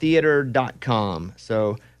cmatheater.com.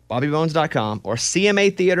 So bobbybones.com or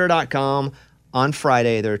cmatheater.com on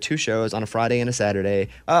Friday. There are two shows on a Friday and a Saturday.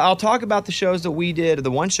 I'll talk about the shows that we did,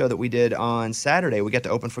 the one show that we did on Saturday. We got to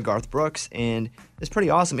open for Garth Brooks, and it's pretty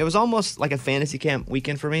awesome. It was almost like a fantasy camp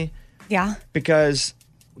weekend for me. Yeah. Because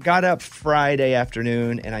we got up Friday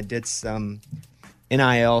afternoon, and I did some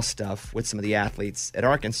NIL stuff with some of the athletes at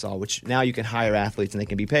Arkansas, which now you can hire athletes and they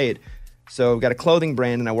can be paid. So we've got a clothing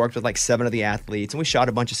brand, and I worked with like 7 of the athletes, and we shot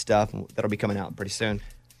a bunch of stuff that'll be coming out pretty soon.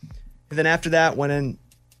 And then after that, went in,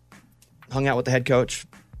 hung out with the head coach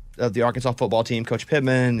of the Arkansas football team, Coach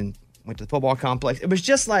Pittman, and went to the football complex. It was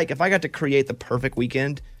just like if I got to create the perfect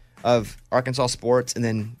weekend of Arkansas sports and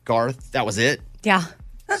then Garth, that was it. Yeah.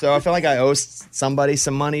 So I feel like I owe somebody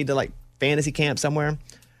some money to like fantasy camp somewhere.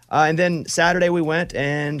 And then Saturday we went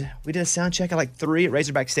and we did a sound check at like 3 at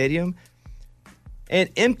Razorback Stadium. And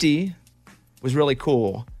empty was really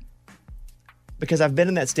cool because I've been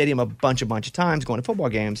in that stadium a bunch of times going to football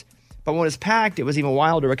games. But when it was packed, it was even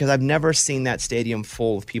wilder because I've never seen that stadium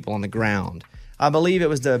full of people on the ground. I believe it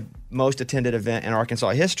was the most attended event in Arkansas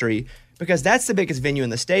history because that's the biggest venue in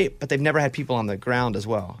the state, but they've never had people on the ground as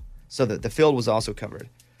well. So that the field was also covered.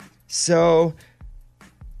 So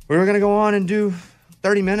we were going to go on and do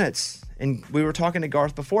 30 minutes. And we were talking to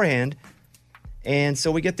Garth beforehand. And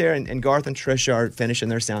so we get there, and Garth and Trisha are finishing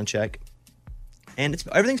their sound check. And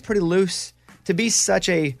everything's pretty loose. To be such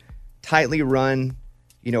a tightly run,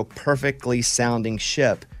 perfectly sounding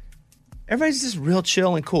ship, everybody's just real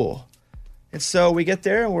chill and cool. And so we get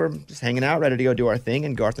there, and we're just hanging out, ready to go do our thing.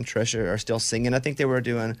 And Garth and Trisha are still singing. I think they were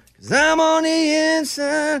doing, 'Cause I'm on the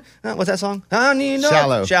inside. What's that song? I need no.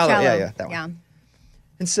 Shallow. Yeah, that one.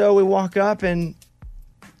 And so we walk up, and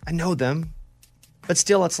I know them. But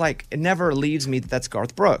still, it's like, it never leaves me that that's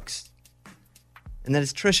Garth Brooks. And then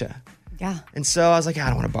it's Trisha. Yeah. And so I was like, I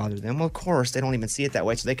don't want to bother them. Well, of course, they don't even see it that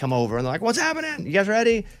way. So they come over and they're like, what's happening? You guys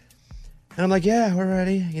ready? And I'm like, yeah, we're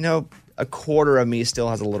ready. A quarter of me still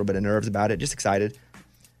has a little bit of nerves about it, just excited.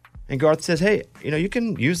 And Garth says, hey, you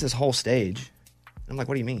can use this whole stage. I'm like,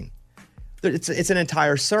 what do you mean? It's an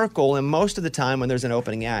entire circle. And most of the time when there's an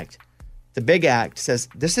opening act, the big act says,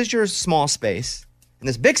 this is your small space. And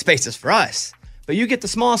this big space is for us. But you get the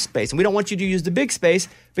small space, and we don't want you to use the big space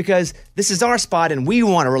because this is our spot, and we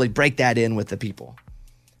want to really break that in with the people.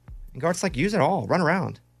 And Garth's like, use it all. Run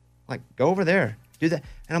around. Like, go over there. Do that.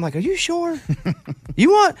 And I'm like, are you sure?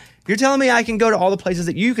 You're telling me I can go to all the places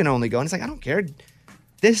that you can only go? And it's like, I don't care.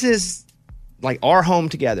 This is like our home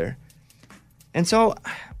together. And so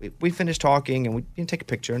we finished talking, and we take a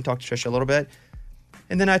picture and talk to Trisha a little bit.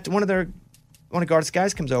 And then one of Garth's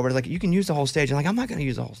guys comes over and is like, you can use the whole stage. I'm like, I'm not going to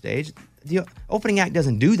use the whole stage. The opening act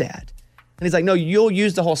doesn't do that. And he's like, no, you'll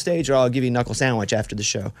use the whole stage or I'll give you a knuckle sandwich after the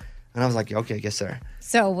show. And I was like, okay, yes, sir.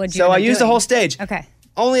 So I used the whole stage. Okay.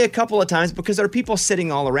 Only a couple of times because there are people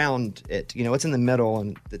sitting all around it. It's in the middle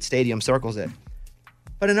and the stadium circles it.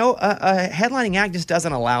 But a headlining act just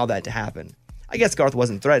doesn't allow that to happen. I guess Garth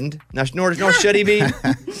wasn't threatened, nor should he be.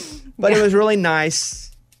 But It was really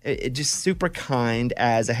nice. It just super kind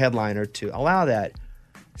as a headliner to allow that.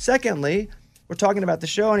 Secondly, we're talking about the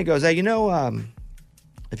show, and he goes, hey,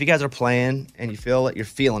 if you guys are playing and you feel it, you're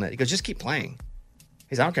feeling it. He goes, just keep playing.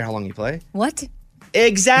 He said, I don't care how long you play. What?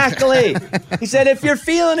 Exactly. He said, if you're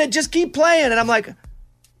feeling it, just keep playing. And I'm like,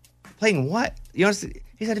 playing what? He said,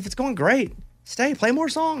 if it's going great, stay, play more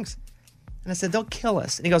songs. And I said, they'll kill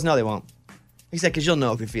us. And he goes, no, they won't. He said, because you'll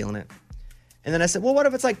know if you're feeling it. And then I said, well, what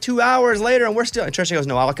if it's like 2 hours later and we're still... And Trisha goes,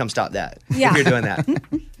 no, I'll come stop that if you're doing that.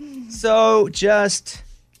 So just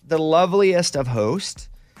the loveliest of hosts.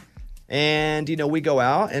 And, we go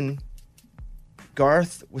out, and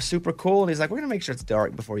Garth was super cool. And he's like, we're going to make sure it's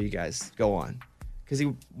dark before you guys go on. Because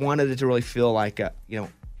he wanted it to really feel like,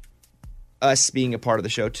 us being a part of the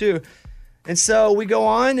show too. And so we go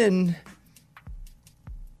on, and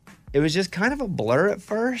it was just kind of a blur at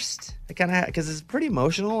first. Because it's pretty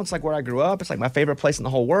emotional. It's like where I grew up. It's like my favorite place in the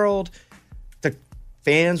whole world. The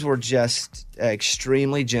fans were just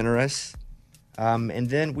extremely generous. And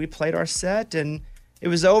then we played our set, and it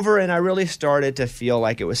was over, and I really started to feel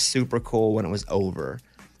like it was super cool when it was over.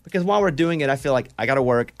 Because while we're doing it, I feel like I got to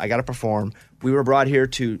work, I got to perform. We were brought here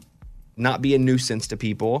to not be a nuisance to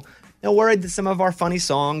people. Worried that some of our funny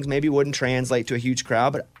songs maybe wouldn't translate to a huge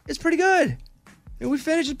crowd, but it's pretty good. We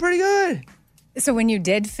finished it pretty good. So when you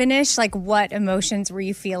did finish, what emotions were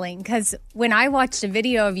you feeling? Because when I watched a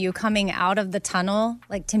video of you coming out of the tunnel,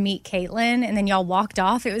 to meet Caitlin, and then y'all walked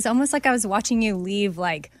off, it was almost like I was watching you leave,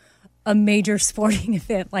 a major sporting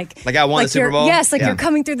event. Like I won the Super Bowl? Yes, you're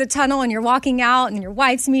coming through the tunnel, and you're walking out, and your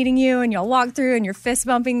wife's meeting you, and y'all walk through, and you're fist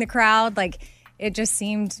bumping the crowd. It just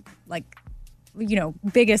seemed like,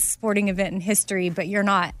 biggest sporting event in history, but you're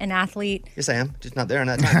not an athlete. Yes, I am. Just not there in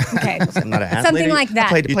that time. Okay. I'm not an athlete. Something like that.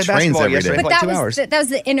 I played basketball yesterday for like 2 hours. That was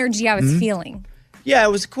the energy I was feeling. Yeah, it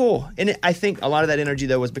was cool. And I think a lot of that energy,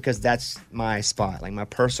 though, was because that's my spot, my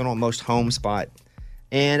personal, most home spot.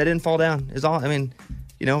 And I didn't fall down. It's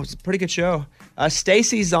a pretty good show.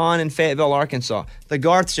 Stacy's on in Fayetteville, Arkansas. The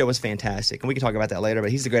Garth show was fantastic. And we can talk about that later,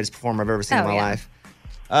 but he's the greatest performer I've ever seen in my life.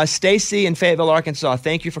 Stacy in Fayetteville, Arkansas,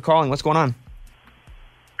 thank you for calling. What's going on?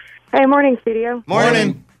 Hey, morning, studio.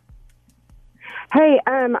 Morning. Hey,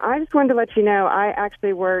 I just wanted to let you know I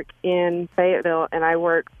actually work in Fayetteville, and I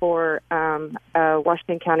work for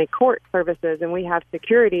Washington County Court Services, and we have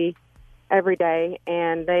security every day,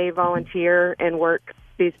 and they volunteer and work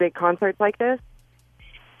these big concerts like this.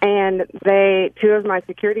 And two of my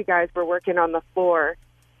security guys were working on the floor,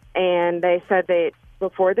 and they said that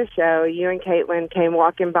before the show, you and Caitlin came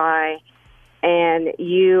walking by, and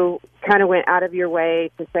you kind of went out of your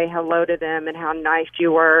way to say hello to them and how nice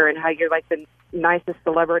you were and how you're like the nicest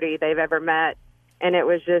celebrity they've ever met. And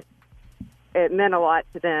it meant a lot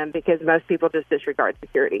to them because most people just disregard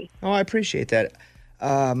security. Oh, I appreciate that.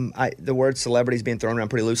 The word celebrity is being thrown around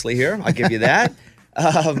pretty loosely here. I'll give you that.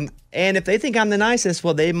 And if they think I'm the nicest,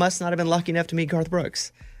 well, they must not have been lucky enough to meet Garth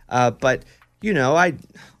Brooks. But,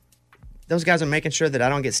 those guys are making sure that I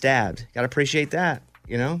don't get stabbed. Got to appreciate that,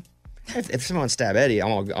 If someone stab Eddie,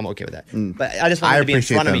 I'm okay with that. But I just want them to be in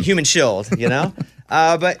front of me, human shield, But,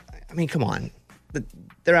 I mean, come on.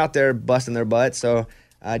 They're out there busting their butts, so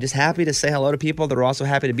just happy to say hello to people that are also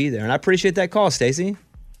happy to be there. And I appreciate that call, Stacey.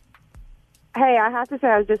 Hey, I have to say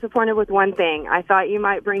I was disappointed with one thing. I thought you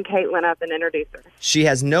might bring Caitlin up and introduce her. She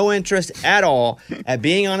has no interest at all at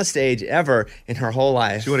being on a stage ever in her whole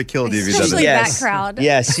life. She would have killed you if you Especially did that. that crowd.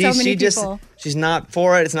 Yes, So many she's not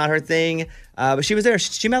for it. It's not her thing. But she was there.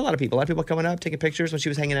 She met a lot of people. A lot of people coming up, taking pictures when she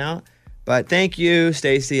was hanging out. But thank you,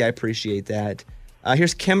 Stacey. I appreciate that.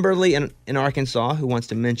 Here's Kimberly in Arkansas who wants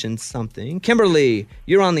to mention something. Kimberly,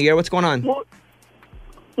 you're on the air. What's going on?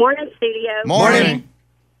 Morning, studio. Morning.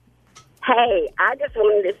 Hey, I just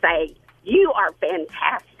wanted to say, you are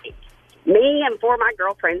fantastic. Me and 4 of my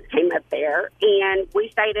girlfriends came up there, and we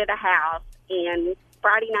stayed at a house, and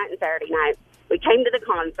Friday night and Saturday night, we came to the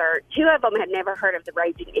concert. 2 of them had never heard of the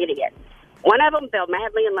Raging Idiot. One of them fell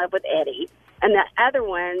madly in love with Eddie, and the other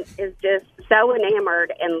one is just so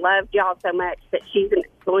enamored and loved y'all so much that she's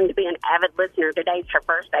going to be an avid listener. Today's her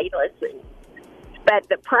first day listening. But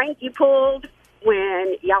the prank you pulled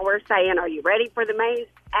when y'all were saying, are you ready for the main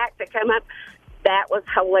act to come up? That was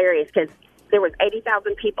hilarious because there was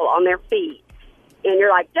 80,000 people on their feet. And you're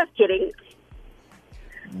like, just kidding.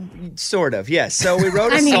 Sort of, yes. So we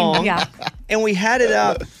wrote a song, and we had it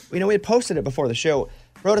up. We had posted it before the show.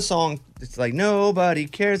 Wrote a song. It's like, nobody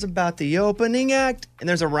cares about the opening act. And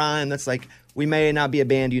there's a rhyme that's like, we may not be a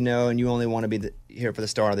band and you only want to be here for the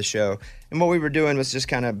star of the show. And what we were doing was just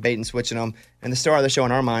kind of bait and switching them. And the star of the show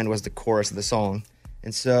in our mind was the chorus of the song.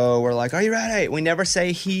 And so we're like, are you ready? We never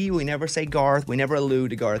say he. We never say Garth. We never allude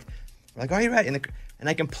to Garth. We're like, are you ready? And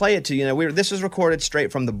I can play it to you. This was recorded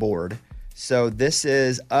straight from the board. So this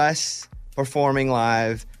is us performing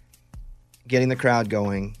live, getting the crowd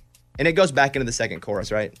going. And it goes back into the second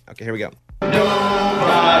chorus, right? Okay, here we go.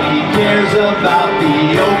 Nobody cares about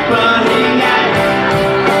the opening act.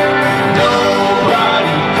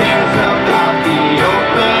 Nobody cares about the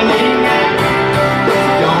opening act.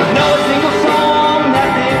 Don't know a single song that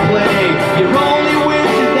they play. Your only wish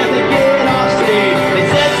is that they get off stage. They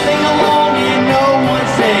said sing along and no one's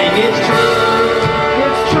saying it's true.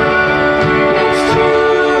 It's true. It's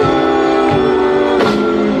true.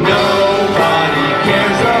 Nobody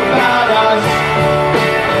cares about us.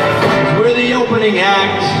 We're the opening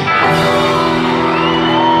act.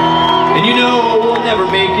 And we'll never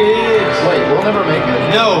make it. Wait, we'll never make it?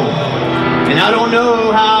 No. And I don't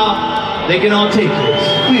know how they can all take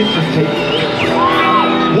it. Please just take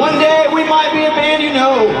it. One day we might be a band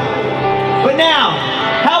But now,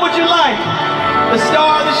 how would you like the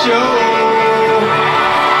star of the show?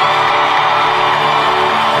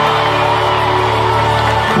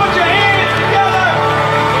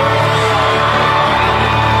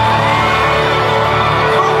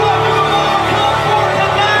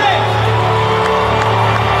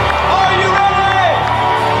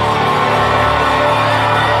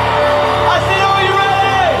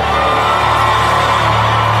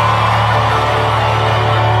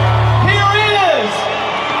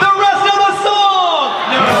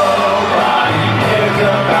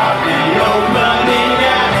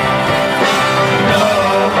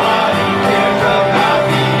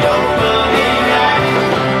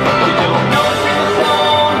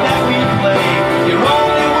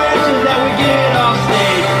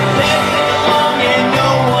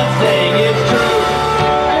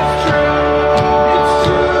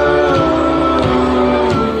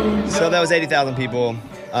 That was 80,000 people.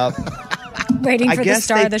 Waiting for the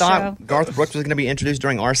star of the show. I guess they thought Garth Brooks was going to be introduced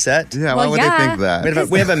during our set. Yeah, why would they think that?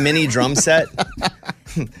 We have a mini drum set.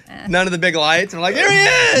 None of the big lights. I'm like, there he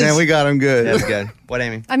is! Man, we got him good. That was good. What,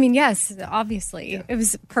 Amy? I mean, yes, obviously. Yeah. It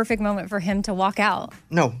was a perfect moment for him to walk out.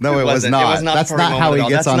 No, it was not. It was not. That's not how he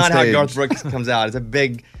gets on stage. That's not how Garth Brooks comes out. It's a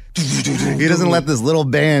big... He doesn't let this little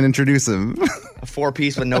band introduce him. A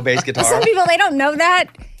 4-piece with no bass guitar. Some people, they don't know that.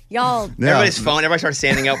 Y'all. Yeah. Everybody started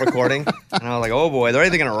standing up recording. And I was like, oh boy, they're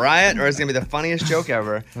either going to riot or it's going to be the funniest joke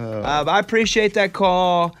ever. But I appreciate that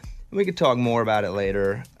call. We could talk more about it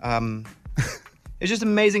later. It's just an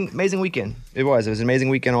amazing weekend. It was an amazing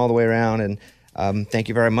weekend all the way around. And thank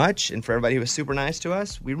you very much. And for everybody who was super nice to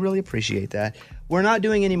us, we really appreciate that. We're not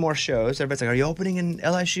doing any more shows. Everybody's like, are you opening in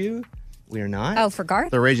LSU? We are not. Oh, for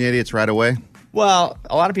Garth? The Raging Idiots right away. Well,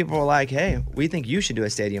 a lot of people were like, hey, we think you should do a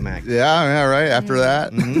stadium act. Yeah, right. After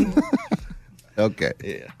that. Mm-hmm. Okay.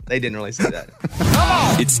 Yeah, they didn't really say that.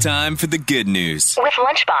 It's time for the good news. With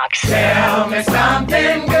Lunchbox. Tell me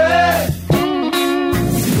something good.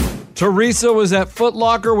 Teresa was at Foot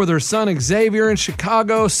Locker with her son Xavier in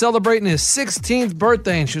Chicago celebrating his 16th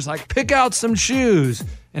birthday, and she was like, pick out some shoes.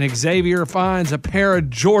 And Xavier finds a pair of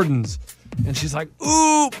Jordans. And she's like,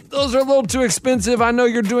 ooh, those are a little too expensive. I know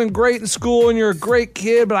you're doing great in school and you're a great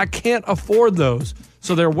kid, but I can't afford those.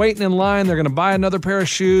 So they're waiting in line. They're going to buy another pair of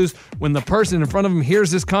shoes when the person in front of him hears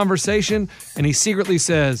this conversation, and he secretly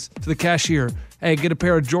says to the cashier, hey, get a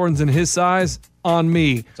pair of Jordans in his size on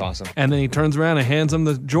me. It's awesome. And then he turns around and hands him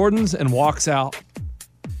the Jordans and walks out.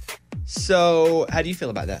 So how do you feel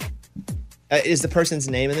about that? Is the person's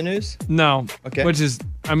name in the news? No. Okay. Which is,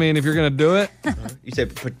 I mean, if you're going to do it. You say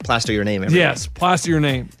plaster your name everywhere. Yes, plaster your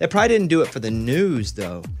name. They probably didn't do it for the news,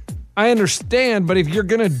 though. I understand, but if you're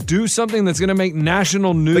going to do something that's going to make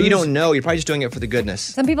national news. But you don't know. You're probably just doing it for the goodness.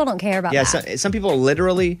 Some people don't care about that. Some people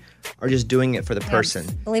literally are just doing it for the person.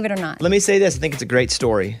 Believe it or not. Let me say this. I think it's a great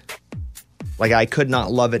story. Like, I could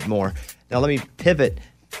not love it more. Now, let me pivot.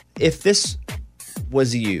 If this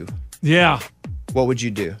was you. Yeah. What would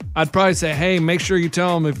you do? I'd probably say, hey, make sure you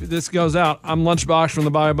tell them if this goes out. I'm Lunchbox from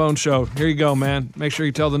the Bobby Bones Show. Here you go, man. Make sure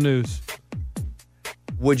you tell the news.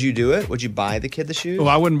 Would you do it? Would you buy the kid the shoes? Oh,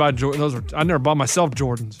 I wouldn't buy Jordans. I never bought myself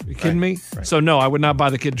Jordans. Are you kidding me? Right. So, no, I would not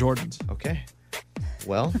buy the kid Jordans. Okay.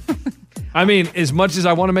 Well. I mean, as much as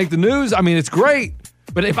I want to make the news, I mean, it's great.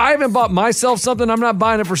 But if I haven't bought myself something, I'm not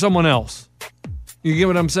buying it for someone else. You get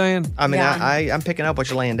what I'm saying? I mean, I'm picking up what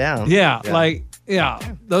you're laying down. Yeah.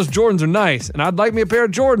 Those Jordans are nice. And I'd like me a pair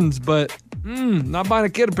of Jordans, but not buying a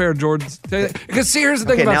kid a pair of Jordans. Because see, here's the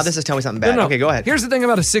thing about... Okay, now this is telling me something bad. No. Okay, go ahead. Here's the thing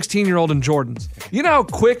about a 16-year-old in Jordans. You know how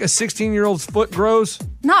quick a 16-year-old's foot grows?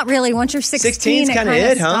 Not really. Once you're 16, it kind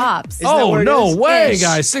of stops. Oh, no way,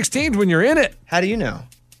 guys. 16's when you're in it. How do you know?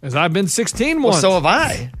 Because I've been 16 once. Well, so have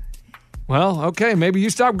I. Well, okay. Maybe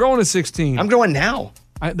you stopped growing at 16. I'm growing now.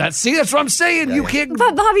 That's what I'm saying. You can't.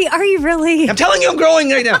 But Bobby, are you really? I'm telling you, I'm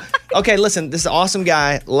growing right now. Okay, listen, this is an awesome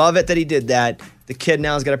guy. Love it that he did that. The kid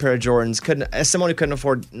now has got a pair of Jordans. As someone who couldn't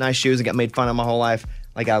afford nice shoes and got made fun of my whole life,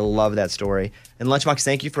 like, I love that story. And Lunchbox,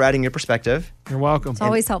 thank you for adding your perspective. You're welcome. It's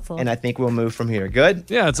always helpful. And I think we'll move from here. Good?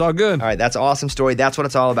 Yeah, it's all good. All right, that's an awesome story. That's what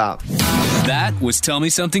it's all about. That was Tell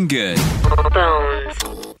Me Something Good.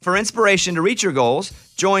 For inspiration to reach your goals,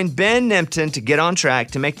 join Ben Nimpton to get on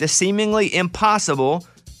track to make the seemingly impossible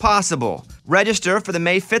possible. Register for the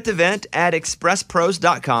May 5th event at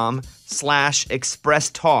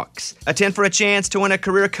expresspros.com/expresstalks. Attend for a chance to win a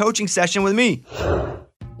career coaching session with me.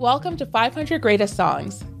 Welcome to 500 Greatest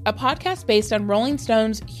Songs, a podcast based on Rolling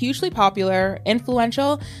Stone's hugely popular,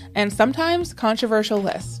 influential, and sometimes controversial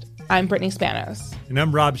list. I'm Brittany Spanos. And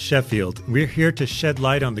I'm Rob Sheffield. We're here to shed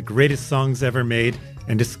light on the greatest songs ever made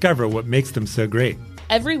and discover what makes them so great.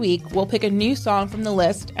 Every week, we'll pick a new song from the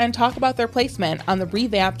list and talk about their placement on the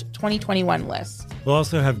revamped 2021 list. We'll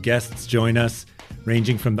also have guests join us,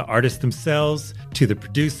 ranging from the artists themselves to the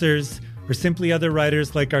producers, or simply other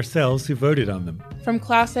writers like ourselves who voted on them. From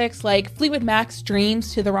classics like Fleetwood Mac's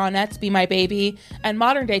Dreams to the Ronettes' Be My Baby, and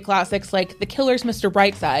modern-day classics like The Killer's Mr.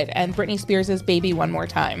 Brightside and Britney Spears' Baby One More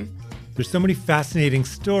Time. There's so many fascinating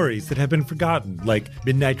stories that have been forgotten, like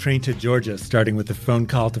Midnight Train to Georgia, starting with a phone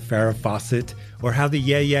call to Farrah Fawcett, or how the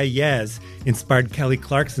Yeah Yeah Yeahs inspired Kelly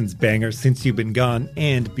Clarkson's banger Since You've Been Gone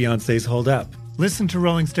and Beyoncé's Hold Up. Listen to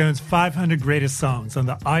Rolling Stone's 500 Greatest Songs on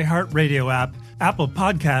the iHeartRadio app, Apple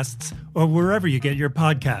Podcasts, or wherever you get your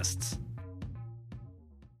podcasts.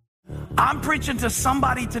 I'm preaching to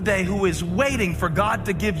somebody today who is waiting for God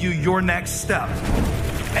to give you your next step.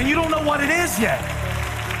 And you don't know what it is yet.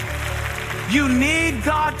 You need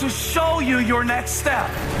God to show you your next step.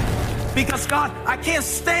 Because God, I can't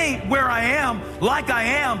stay where I am, like I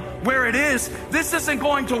am, where it is. This isn't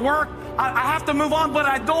going to work. I have to move on, but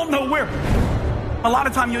I don't know where. A lot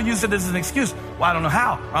of time you'll use it as an excuse. Well, I don't know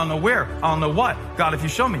how. I don't know where. I don't know what. God, if you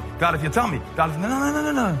show me. God, if you tell me. God, if...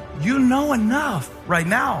 No. You know enough right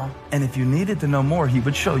now. And if you needed to know more, he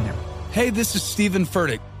would show you. Hey, this is Stephen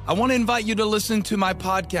Furtick. I want to invite you to listen to my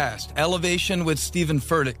podcast, Elevation with Stephen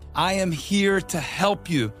Furtick. I am here to help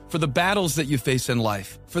you for the battles that you face in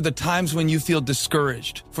life, for the times when you feel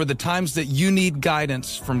discouraged, for the times that you need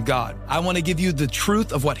guidance from God. I want to give you the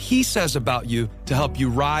truth of what he says about you to help you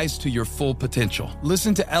rise to your full potential.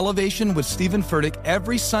 Listen to Elevation with Stephen Furtick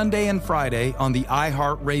every Sunday and Friday on the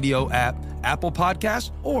iHeartRadio app, Apple Podcasts,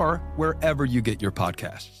 or wherever you get your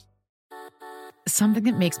podcasts. Something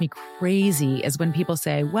that makes me crazy is when people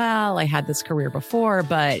say, well, I had this career before,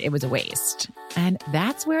 but it was a waste. And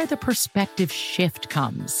that's where the perspective shift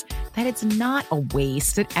comes, that it's not a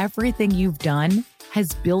waste, that everything you've done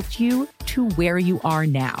has built you to where you are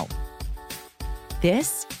now.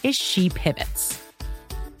 This is She Pivots,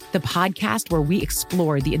 the podcast where we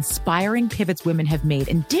explore the inspiring pivots women have made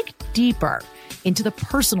and dig deeper into the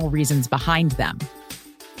personal reasons behind them.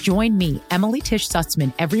 Join me, Emily Tish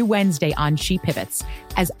Sussman, every Wednesday on She Pivots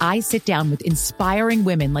as I sit down with inspiring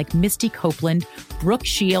women like Misty Copeland, Brooke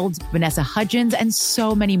Shields, Vanessa Hudgens, and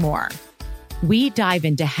so many more. We dive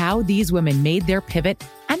into how these women made their pivot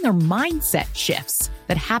and their mindset shifts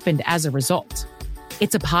that happened as a result.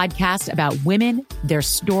 It's a podcast about women, their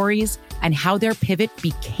stories, and how their pivot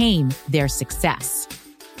became their success.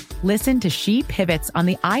 Listen to She Pivots on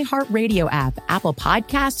the iHeartRadio app, Apple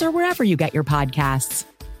Podcasts, or wherever you get your podcasts.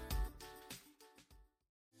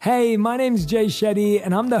 Hey, my name's Jay Shetty,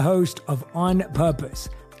 and I'm the host of On Purpose.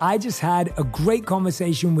 I just had a great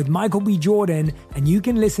conversation with Michael B. Jordan, and you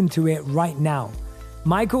can listen to it right now.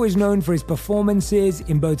 Michael is known for his performances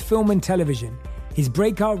in both film and television. His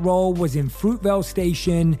breakout role was in Fruitvale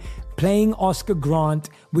Station, playing Oscar Grant,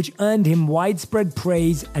 which earned him widespread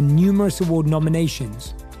praise and numerous award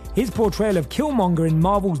nominations. His portrayal of Killmonger in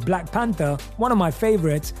Marvel's Black Panther, one of my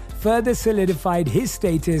favorites, further solidified his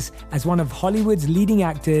status as one of Hollywood's leading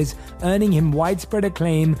actors, earning him widespread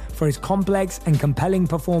acclaim for his complex and compelling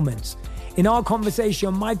performance. In our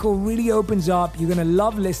conversation, Michael really opens up. You're going to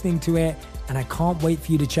love listening to it, and I can't wait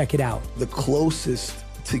for you to check it out. The closest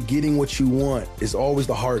to getting what you want is always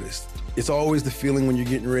the hardest. It's always the feeling when you're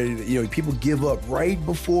getting ready to, people give up right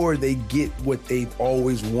before they get what they've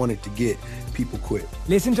always wanted to get. People quit.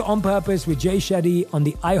 Listen to On Purpose with Jay Shetty on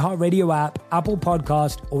the iHeartRadio app, Apple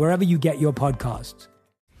Podcast, or wherever you get your podcasts.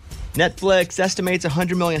 Netflix estimates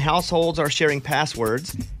 100 million households are sharing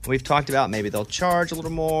passwords. We've talked about maybe they'll charge a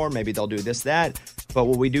little more, maybe they'll do this, that. But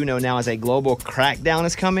what we do know now is a global crackdown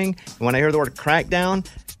is coming. And when I hear the word crackdown,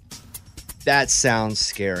 that sounds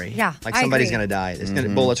scary. Yeah, like somebody's going to die.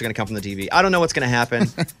 Bullets are going to come from the TV. I don't know what's going to happen,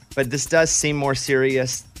 but this does seem more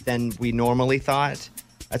serious than we normally thought.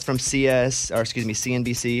 That's from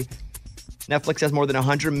CNBC. Netflix has more than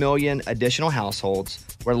 100 million additional households.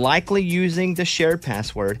 We're likely using the shared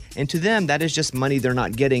password, and to them, that is just money they're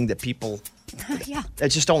not getting that people... Yeah.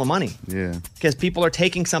 That's just stolen money. Yeah. Because people are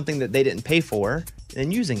taking something that they didn't pay for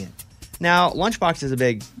and using it. Now, Lunchbox is a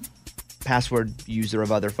big password user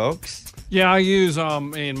of other folks. Yeah, I use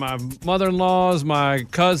my mother-in-law's, my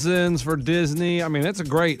cousins for Disney. I mean, it's a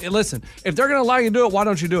great... Listen, if they're going to allow you to do it, why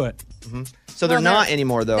don't you do it? Mm-hmm. So they're not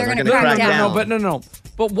anymore, though. They're going to crack down. No.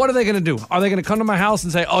 But what are they going to do? Are they going to come to my house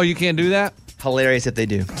and say, oh, you can't do that? Hilarious if they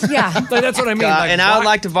do. Yeah. That's what I mean. And I would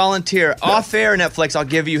like to volunteer. Off air, Netflix, I'll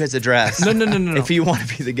give you his address. No. If you want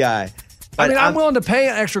to be the guy. But I'm willing to pay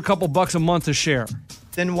an extra couple bucks a month to share.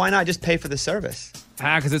 Then why not just pay for the service?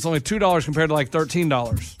 Because it's only $2 compared to like $13.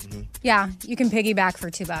 Mm-hmm. Yeah, you can piggyback for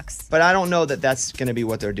 $2. But I don't know that that's going to be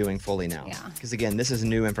what they're doing fully now. Yeah. Because again, this is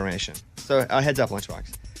new information. So heads up,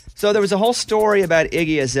 Lunchbox. So there was a whole story about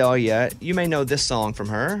Iggy Azalea. You may know this song from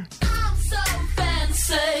her. I'm so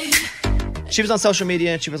fancy. She was on social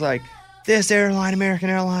media and she was like, this airline, American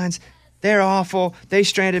Airlines, they're awful. They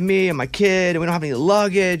stranded me and my kid and we don't have any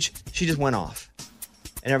luggage. She just went off.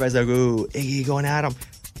 And everybody's like, ooh, Iggy going at him.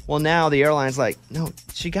 Well, now the airline's like, no,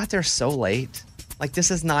 she got there so late. Like,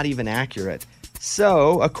 this is not even accurate.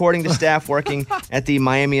 So, according to staff working at the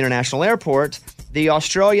Miami International Airport, the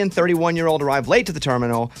Australian 31-year-old arrived late to the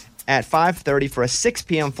terminal at 5:30 for a 6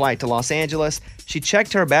 p.m. flight to Los Angeles. She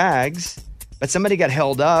checked her bags, but somebody got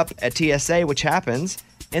held up at TSA, which happens,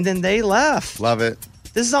 and then they left. Love it.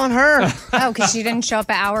 This is on her. Oh, because she didn't show up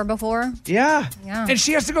an hour before? Yeah. And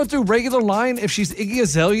she has to go through regular line if she's Iggy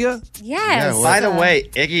Azalea? Yes. Yeah, by the way,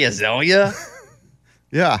 Iggy Azalea?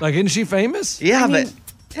 Yeah. Like, isn't she famous? Yeah, but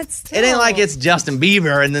That's it ain't like it's Justin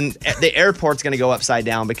Bieber and then the airport's going to go upside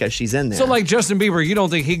down because she's in there. So, like Justin Bieber, you don't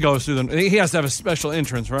think he goes through he has to have a special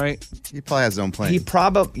entrance, right? He probably has his own plane. He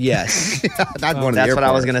probably, yes. Not going to the That's what I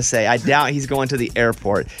airport. was going to say. I doubt he's going to the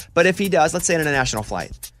airport. But if he does, let's say an international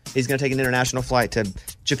flight. He's going to take an international flight to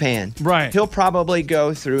Japan. Right. He'll probably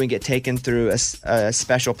go through and get taken through a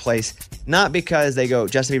special place, not because they go,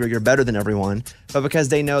 Justin Bieber, you're better than everyone, but because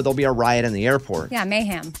they know there'll be a riot in the airport. Yeah,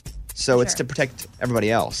 mayhem. So it's to protect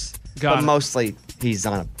everybody else. Got but it. mostly he's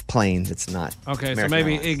on a plane that's not. Okay, so American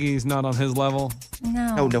maybe Airlines. Iggy's not on his level.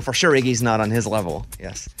 No. No, for sure Iggy's not on his level.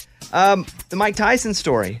 Yes. The Mike Tyson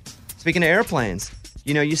story. Speaking of airplanes,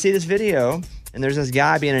 you see this video and there's this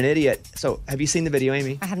guy being an idiot. So have you seen the video,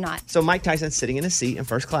 Amy? I have not. So Mike Tyson's sitting in his seat in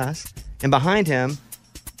first class, and behind him,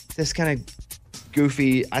 this kind of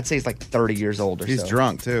goofy, I'd say he's like 30 years old or so. He's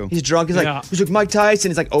drunk, too. He's drunk. He's like Mike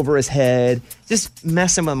Tyson. He's like over his head. Just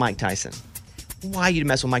messing with Mike Tyson. Why you'd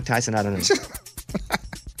mess with Mike Tyson, I don't know.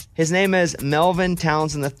 His name is Melvin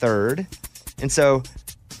Townsend III. And so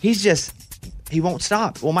he won't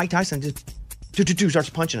stop. Well, Mike Tyson just starts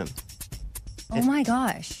punching him. Oh my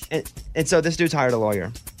gosh. And so this dude's hired a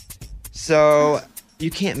lawyer. So you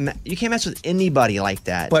can't mess with anybody like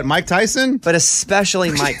that. But Mike Tyson? But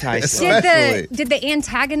especially Mike Tyson. Did the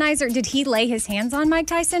antagonizer, did he lay his hands on Mike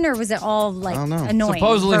Tyson, or was it all like annoying?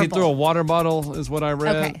 Supposedly he verbal? threw a water bottle, is what I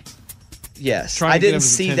read. Okay. Yes. Trying to I get didn't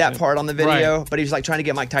his see attention. that part on the video, Right. but he was like trying to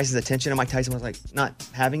get Mike Tyson's attention, and Mike Tyson was like not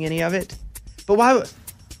having any of it. But why would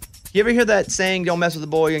you ever hear that saying, don't mess with the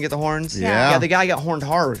bull, you're gonna get the horns? Yeah. Yeah, the guy got horned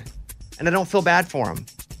hard. And I don't feel bad for him.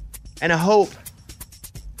 And I hope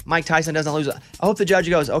Mike Tyson doesn't lose it. I hope the judge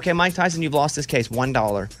goes, okay, Mike Tyson, you've lost this case,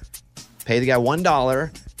 $1. Pay the guy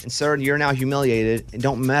 $1, and sir, you're now humiliated, and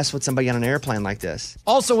don't mess with somebody on an airplane like this.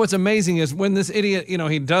 Also, what's amazing is when this idiot,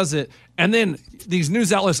 he does it, and then these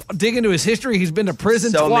news outlets dig into his history. He's been to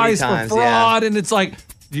prison So many twice times, for fraud, yeah. and it's like,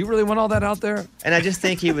 do you really want all that out there? And I just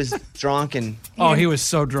think he was drunk and... Oh, he was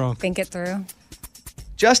so drunk. Think it through.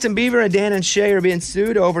 Justin Bieber and Dan and Shay are being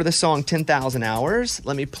sued over the song 10,000 Hours.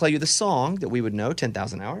 Let me play you the song that we would know,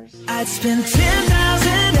 10,000 Hours. I'd spend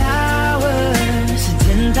 10,000 hours,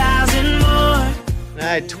 10,000 more.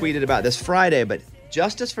 I tweeted about this Friday, but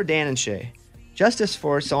justice for Dan and Shay. Justice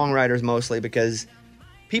for songwriters mostly, because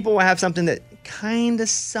people will have something that kind of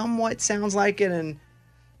somewhat sounds like it, and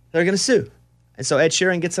they're going to sue. And so Ed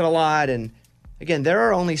Sheeran gets it a lot. And again, there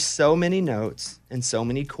are only so many notes and so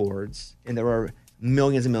many chords, and there are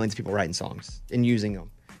millions and millions of people writing songs and using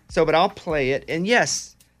them. So, but I'll play it. And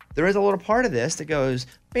yes, there is a little part of this that goes,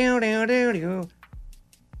 bow, dow, dow, dow.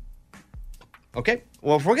 Okay.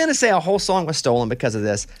 Well, if we're going to say a whole song was stolen because of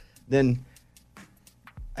this, then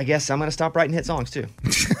I guess I'm going to stop writing hit songs too.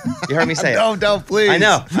 You heard me say it. Don't, please. I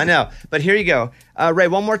know. But here you go. Ray,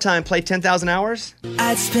 one more time. Play 10,000 Hours.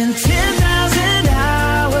 I'd spend 10,000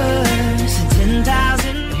 hours,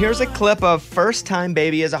 10,000. Here's a clip of First Time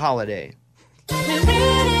Baby is a Holiday.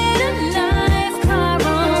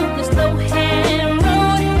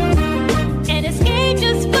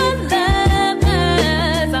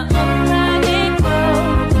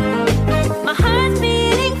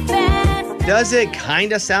 Does it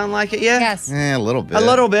kind of sound like it? Yeah. Yes. A little bit. A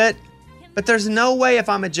little bit. But there's no way if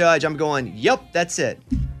I'm a judge, I'm going, yep, that's it.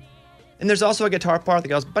 And there's also a guitar part that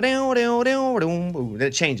goes, then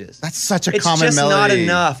it changes. That's such a It's common just melody. not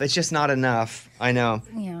enough. It's just not enough. I know.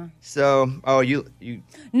 Yeah. So, you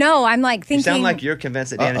No, I'm like thinking. sound like you're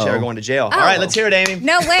convinced that Dan and Shay are going to jail. Oh. All right, let's hear it, Amy.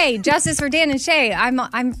 No way. Justice for Dan and Shay.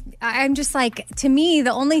 I'm just like, to me,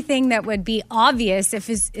 the only thing that would be obvious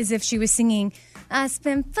is if she was singing, I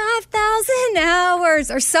spent 5,000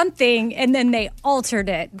 hours or something, and then they altered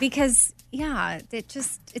it because, yeah,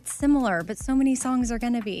 it's similar, but so many songs are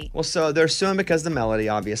going to be. Well, so they're suing because of the melody,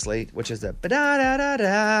 obviously, which is the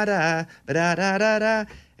ba-da-da-da-da-da,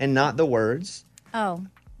 ba-da-da-da-da, and not the words. Oh,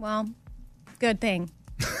 well, good thing.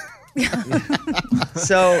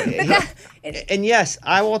 So, and yes,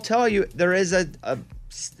 I will tell you, there is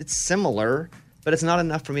it's similar, but it's not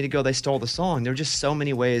enough for me to go, they stole the song. There are just so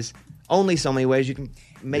many ways, only so many ways you can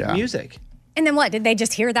make music. And then what? Did they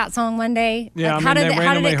just hear that song one day? Yeah, Like, I mean,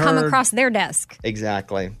 how did they it come heard- across their desk?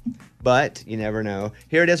 Exactly. But you never know.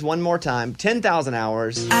 Here it is one more time. 10,000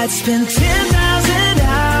 Hours. I'd spend 10,000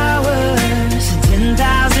 hours,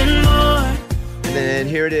 10,000 more. And then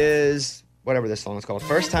here it is, whatever this song is called.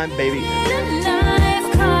 First Time Baby.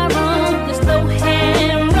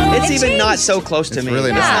 It's even not so close to It's me. really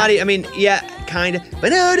It's not. I mean, yeah, kind of.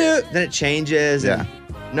 But then it changes. Yeah.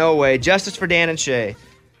 And no way. Justice for Dan and Shay.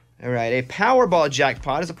 All right. A Powerball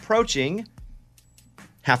jackpot is approaching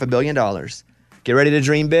 $500 million. Get ready to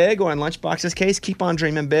dream big, or in Lunchbox's case, keep on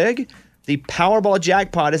dreaming big. The Powerball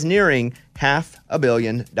jackpot is nearing $500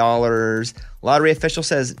 million. Lottery official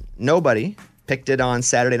says nobody picked it on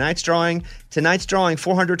Saturday night's drawing. Tonight's drawing,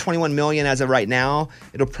 $421 million as of right now.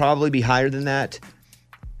 It'll probably be higher than that.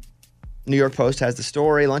 New York Post has the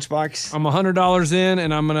story. Lunchbox. I'm $100 in,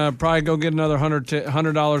 and I'm gonna probably go get another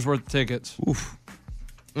 $100 worth of tickets. Oof.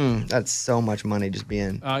 That's so much money just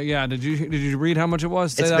being. Yeah. Did you read how much it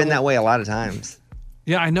was? It's been that way a lot of times.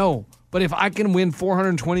 Yeah, I know. But if I can win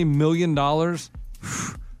 $420 million, good.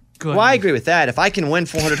 Well, I agree with that. If I can win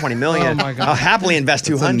 $420 million, Oh my God. I'll happily invest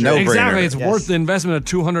 $200. Exactly. It's Yes. worth the investment of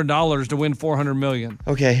 $200 to win $400 million.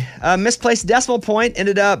 Okay. Misplaced decimal point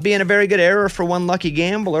ended up being a very good error for one lucky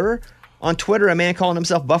gambler. On Twitter, a man calling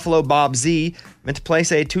himself Buffalo Bob Z meant to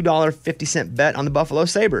place a $2.50 bet on the Buffalo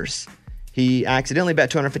Sabres. He accidentally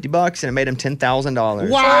bet $250 and it made him $10,000.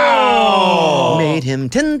 Wow! Made him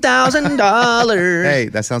 $10,000. Hey,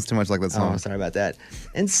 that sounds too much like that song. Oh, sorry about that.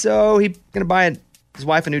 And so he's going to buy his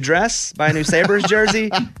wife a new dress, buy a new Sabres jersey,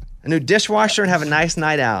 a new dishwasher, and have a nice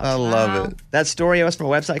night out. I love it. That story was from a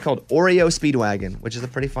website called Oreo Speedwagon, which is a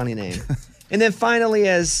pretty funny name. And then finally,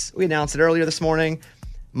 as we announced it earlier this morning,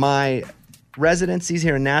 my residencies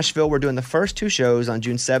here in Nashville. We're doing the first 2 shows on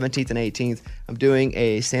June 17th and 18th. I'm doing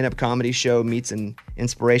a stand-up comedy show meets an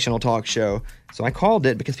inspirational talk show. So I called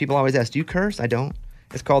it because people always ask, do you curse? I don't.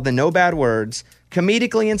 It's called the No Bad Words,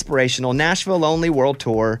 Comedically Inspirational, Nashville Only World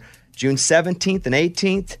Tour, June 17th and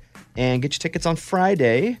 18th. And get your tickets on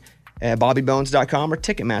Friday at bobbybones.com or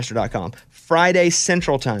ticketmaster.com. Friday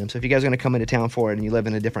Central Time. So if you guys are going to come into town for it and you live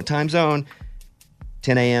in a different time zone,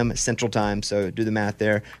 10 a.m. Central Time, so do the math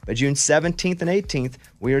there. But June 17th and 18th,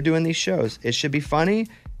 we are doing these shows. It should be funny.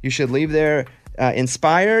 You should leave there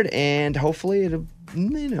inspired, and hopefully it'll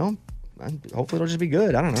just be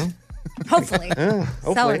good. I don't know. Hopefully.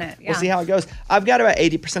 Hopefully. Selling it, yeah. We'll see how it goes. I've got about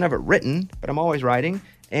 80% of it written, but I'm always writing.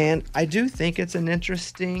 And I do think it's an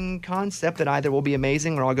interesting concept that either will be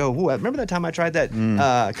amazing or I'll go, ooh, remember that time I tried that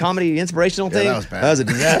comedy inspirational thing? That was bad. That was a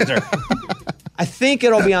disaster. I think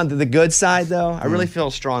it'll be on the good side, though. I really feel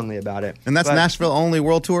strongly about it. And that's Nashville Only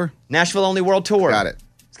World Tour? Nashville Only World Tour. Got it.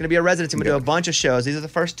 It's going to be a residency. I'm going to do a bunch of shows. These are the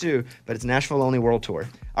first 2, but it's Nashville Only World Tour.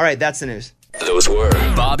 All right, that's the news. Those were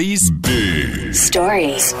Bobby's Big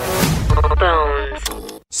Stories.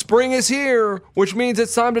 Spring is here, which means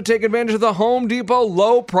it's time to take advantage of the Home Depot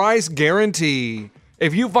low price guarantee.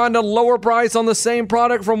 If you find a lower price on the same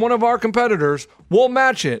product from one of our competitors, we'll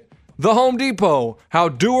match it. The Home Depot, how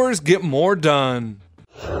doers get more done.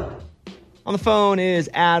 On the phone is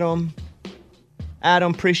Adam.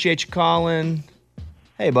 Adam, appreciate you calling.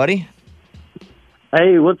 Hey, buddy.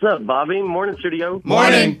 Hey, what's up, Bobby? Morning, studio.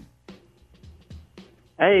 Morning.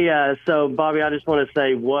 Hey, so, Bobby, I just want to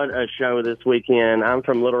say what a show this weekend. I'm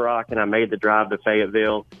from Little Rock, and I made the drive to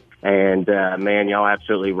Fayetteville. And, man, y'all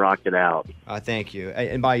absolutely rocked it out. Thank you.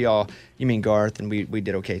 And by y'all, you mean Garth, and we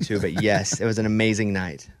did okay, too. But, yes, it was an amazing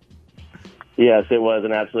night. Yes, it was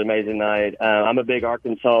an absolutely amazing night. I'm a big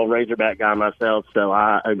Arkansas Razorback guy myself, so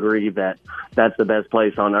I agree that that's the best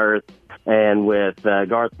place on earth. And with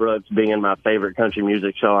Garth Brooks being my favorite country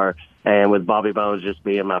music star, and with Bobby Bones just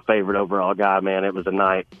being my favorite overall guy, man, it was a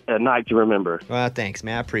night to remember. Well, thanks,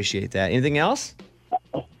 man. I appreciate that. Anything else?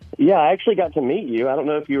 Yeah, I actually got to meet you. I don't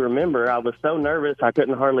know if you remember. I was so nervous I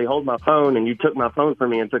couldn't hardly hold my phone, and you took my phone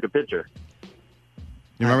from me and took a picture.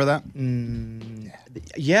 You remember that?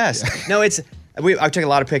 Yes. No, I took a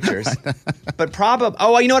lot of pictures. But probably,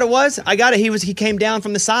 oh, you know what it was? I got it. He came down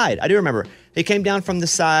from the side. I do remember. He came down from the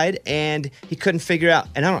side, and he couldn't figure out,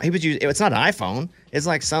 and I don't know, he was using, it's not an iPhone. It's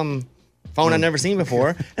like some phone I've never seen before.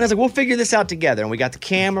 And I was like, we'll figure this out together. And we got the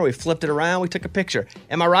camera, we flipped it around, we took a picture.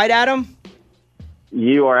 Am I right, Adam?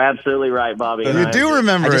 You are absolutely right, Bobby. You do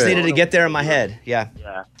remember it. I just needed to get there in my head. Yeah.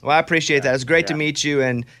 Yeah. Well, I appreciate that. It was great to meet you,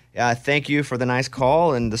 and thank you for the nice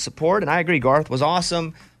call and the support. And I agree, Garth was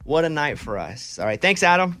awesome. What a night for us. All right. Thanks,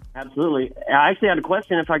 Adam. Absolutely. I actually had a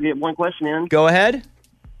question, if I could get one question in. Go ahead.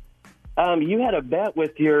 You had a bet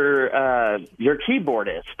with your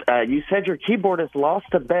keyboardist. You said your keyboardist lost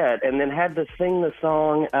a bet and then had to sing the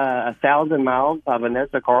song 1,000 Miles by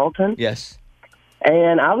Vanessa Carlton. Yes.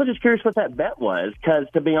 And I was just curious what that bet was, because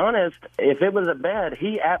to be honest, if it was a bet,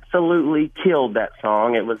 he absolutely killed that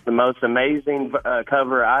song. It was the most amazing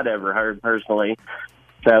cover I'd ever heard personally.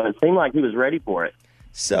 So it seemed like he was ready for it.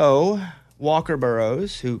 So Walker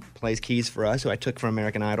Burroughs, who plays keys for us, who I took from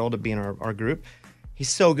American Idol to be in our group, he's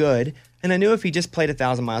so good. And I knew if he just played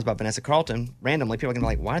 1,000 Miles by Vanessa Carlton, randomly, people are going to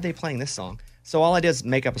be like, why are they playing this song? So all I did is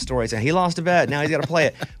make up a story saying, he lost a bet, now he's got to play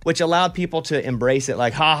it, which allowed people to embrace it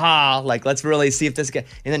like, ha-ha, like, let's really see if this guy,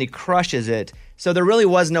 and then he crushes it. So there really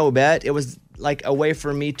was no bet. It was like a way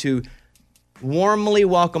for me to warmly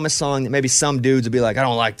welcome a song that maybe some dudes would be like, I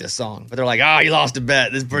don't like this song. But they're like, oh, you lost a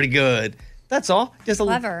bet, this is pretty good. That's all. Just a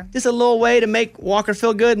little way to make Walker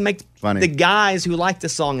feel good and make the guys who like the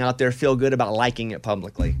song out there feel good about liking it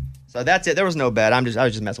publicly. So that's it. There was no bet. I was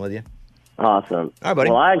just messing with you. Awesome. All right, buddy.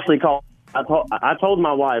 Well, I actually called. I told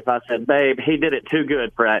my wife, I said, babe, he did it too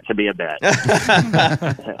good for that to be a bet. All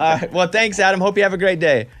right. Well, thanks, Adam. Hope you have a great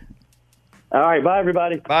day. All right. Bye,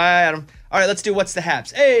 everybody. Bye, Adam. All right. Let's do What's the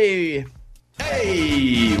Haps. Hey,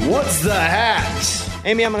 what's the haps?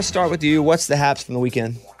 Amy, I'm going to start with you. What's the haps from the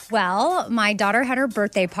weekend? Well, my daughter had her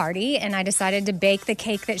birthday party, and I decided to bake the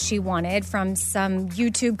cake that she wanted from some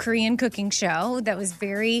YouTube Korean cooking show that was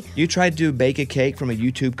very... You tried to bake a cake from a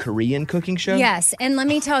YouTube Korean cooking show? Yes, and let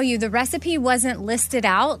me tell you, the recipe wasn't listed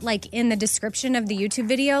out, like, in the description of the YouTube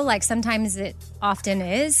video, like sometimes it often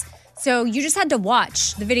is. So you just had to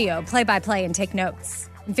watch the video, play by play, and take notes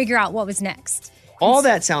and figure out what was next. All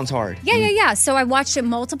that sounds hard. Yeah. So I watched it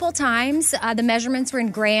multiple times. The measurements were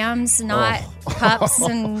in grams, not cups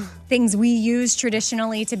and things we use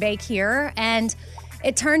traditionally to bake here. And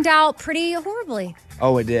it turned out pretty horribly.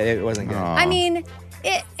 Oh, it did. It wasn't good. I mean,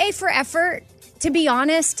 A for effort. To be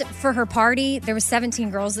honest, for her party, there was 17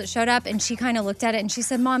 girls that showed up, and she kind of looked at it and she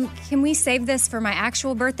said, Mom, can we save this for my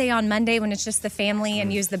actual birthday on Monday when it's just the family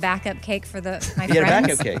and use the backup cake for my friends? You had a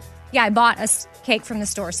backup cake? Yeah, I bought a cake from the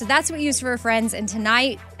store. So that's what we used for her friends. And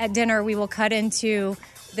tonight at dinner, we will cut into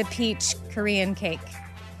the peach Korean cake.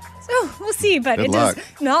 So we'll see, but Good it luck.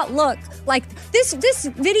 does not look like this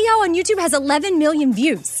video on YouTube has 11 million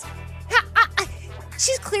views.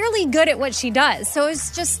 She's clearly good at what she does, so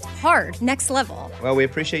it's just hard, next level. Well, we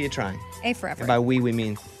appreciate you trying. A for effort. And by we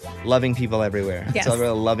mean loving people everywhere. Yes. It's a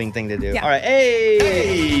real loving thing to do. Yeah. All right,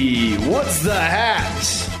 hey, what's the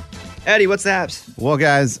haps? Eddie, what's the haps? Well,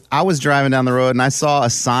 guys, I was driving down the road and I saw a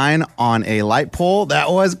sign on a light pole that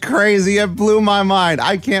was crazy. It blew my mind.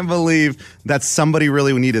 I can't believe that somebody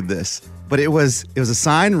really needed this. But it was a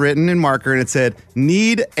sign written in marker and it said,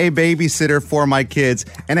 "Need a babysitter for my kids."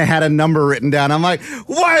 And it had a number written down. I'm like,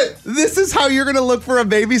 what? This is how you're going to look for a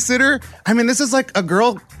babysitter? I mean, this is like a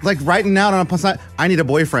girl like writing out on a sign, "I need a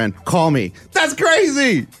boyfriend. Call me." That's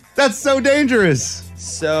crazy. That's so dangerous.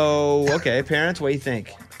 So, okay, parents, what do you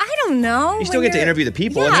think? I don't know. You still get to interview the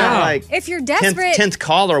people. Yeah. It's not like If you're desperate. 10th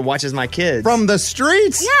caller watches my kids. From the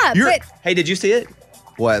streets? Yeah, but Hey, did you see it?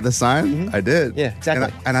 What, the sign? I did. Yeah,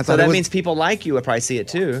 exactly. And I so thought that it was, means people like you would probably see it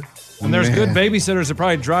too. And there's good babysitters that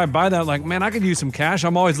probably drive by that like, man, I could use some cash.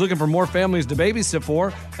 I'm always looking for more families to babysit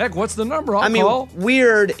for. Heck, what's the number? I'll call.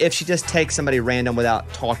 Weird if she just takes somebody random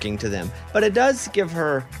without talking to them. But it does give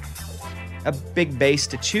her a big base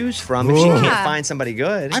to choose from if she Whoa. can't find somebody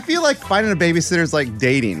good. I feel like finding a babysitter is like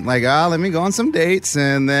dating. Like, let me go on some dates,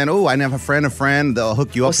 and then, I have a friend. They'll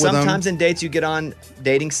hook you up with them. Sometimes in dates you get on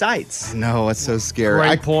dating sites. No, it's so scary.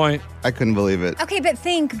 Great point. I couldn't believe it. Okay, but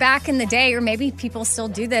think back in the day, or maybe people still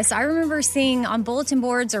do this. I remember seeing on bulletin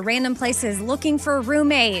boards or random places looking for a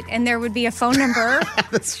roommate, and there would be a phone number.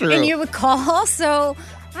 That's true. And you would call. So,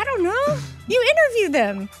 I don't know. You interview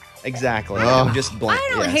them. Exactly. Oh. Just blank. I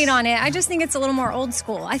don't hate on it. I just think it's a little more old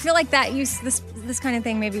school. I feel like this kind of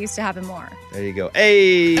thing maybe used to happen more. There you go.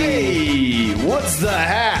 Hey, what's the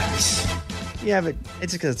haps? Yeah, but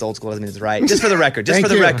it's just because it's old school doesn't mean it's right. Just for the record. Just Thank for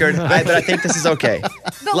the you. record. But I think this is okay.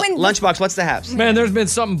 But when- Lunchbox, what's the haps? Man, there's been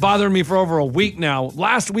something bothering me for over a week now.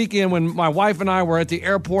 Last weekend when my wife and I were at the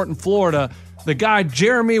airport in Florida, the guy,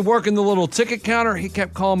 Jeremy, working the little ticket counter, he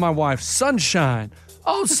kept calling my wife, Sunshine.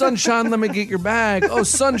 Oh, Sunshine, let me get your bag. Oh,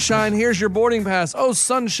 Sunshine, here's your boarding pass. Oh,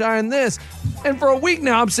 Sunshine, this. And for a week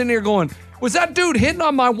now, I'm sitting here going, was that dude hitting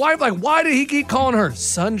on my wife? Like, why did he keep calling her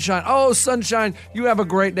Sunshine? Oh, Sunshine, you have a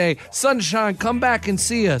great day. Sunshine, come back and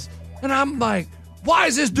see us. And I'm like, why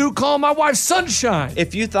is this dude calling my wife Sunshine?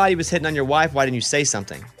 If you thought he was hitting on your wife, why didn't you say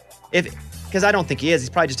something? Because I don't think he is. He's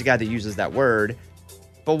probably just a guy that uses that word.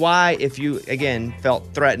 But why, if you, again,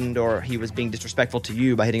 felt threatened or he was being disrespectful to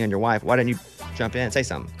you by hitting on your wife, why didn't you jump in and say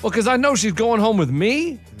something? Well, because I know she's going home with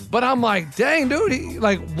me, but I'm like, dang, dude,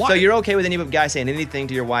 why? So you're okay with any guy saying anything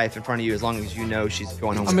to your wife in front of you as long as you know she's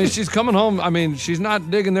going home I with mean, you? she's coming home. I mean, she's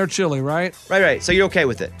not digging their chili, right? Right. So you're okay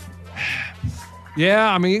with it? Yeah,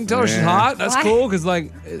 I mean, you can tell her she's Yeah. hot. That's Why? cool,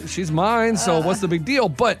 because, she's mine, so what's the big deal?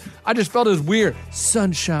 But I just felt it was weird.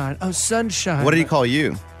 Sunshine. Oh, Sunshine. What did he call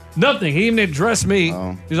you? Nothing. He even addressed me.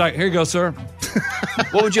 Oh. He's like, here you go, sir.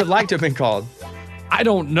 What would you have liked to have been called? I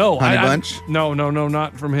don't know. Honey Bunch? No,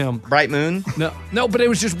 not from him. Bright Moon? No, but it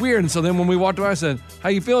was just weird. And so then when we walked away, I said, how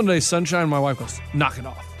you feeling today, Sunshine? My wife goes, knock it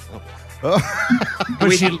off.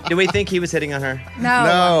 Do we think he was hitting on her?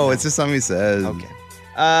 No, it's just something he says. Okay.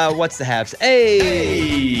 What's the haps?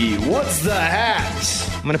 Hey, what's the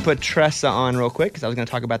haps? I'm going to put Tressa on real quick because I was going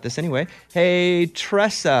to talk about this anyway. Hey,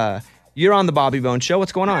 Tressa, you're on the Bobby Bones Show.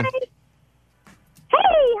 What's going on? Hey,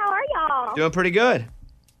 how are y'all? Doing pretty good.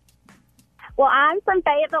 Well, I'm from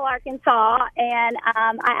Fayetteville, Arkansas, and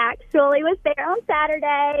I actually was there on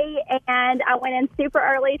Saturday, and I went in super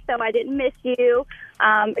early, so I didn't miss you.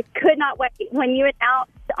 Could not wait. When you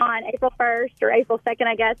announced on April 1st or April 2nd,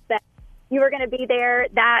 I guess, that you were going to be there,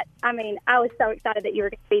 I was so excited that you were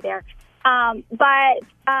going to be there. But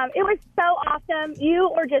it was so awesome.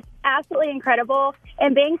 You were just absolutely incredible.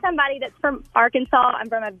 And being somebody that's from Arkansas, I'm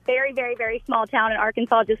from a very, very, very small town in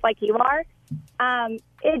Arkansas, just like you are.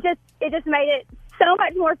 It just made it so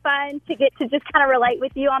much more fun to get to just kind of relate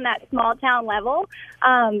with you on that small town level.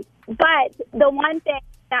 But the one thing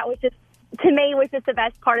that was just, to me, was just the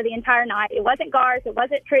best part of the entire night. It wasn't Garth. It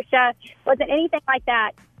wasn't Trisha. It wasn't anything like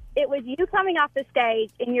that. It was you coming off the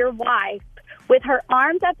stage and your wife with her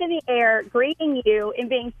arms up in the air, greeting you and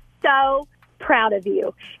being so proud of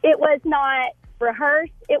you. It was not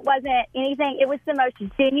rehearsed. It wasn't anything. It was the most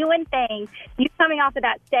genuine thing. You coming off of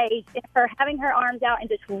that stage and her having her arms out and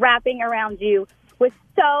just wrapping around you was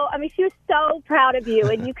she was so proud of you.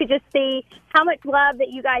 And you could just see how much love that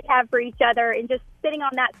you guys have for each other. And just sitting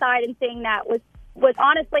on that side and seeing that was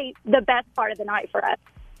honestly the best part of the night for us.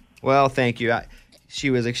 Well, thank you.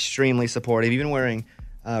 She was extremely supportive, even wearing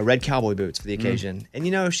red cowboy boots for the occasion.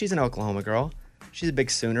 And, she's an Oklahoma girl. She's a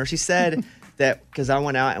big Sooner. She said that because I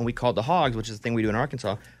went out and we called the Hogs, which is the thing we do in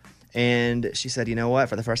Arkansas. And she said, you know what?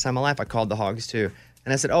 For the first time in my life, I called the Hogs too.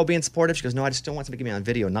 And I said, oh, being supportive? She goes, no, I just don't want somebody to get me on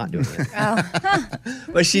video not doing it.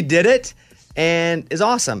 But she did it and is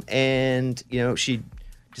awesome. And, she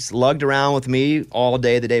just lugged around with me all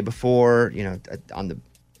day the day before, on the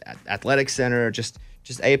athletic center, just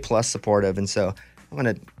A+ supportive. And so I'm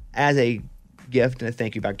going to, as a gift and a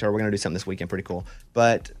thank you back to her, we're going to do something this weekend pretty cool.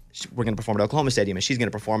 But we're going to perform at Oklahoma Stadium, and she's going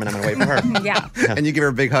to perform, and I'm going to wait for her. Yeah. And you give her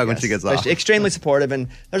a big hug when she gets off. Extremely supportive, and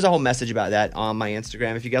there's a whole message about that on my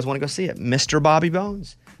Instagram if you guys want to go see it. Mr. Bobby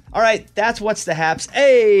Bones. All right, that's What's the Haps.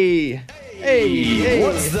 Hey.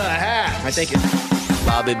 What's the Haps? All right, thank you.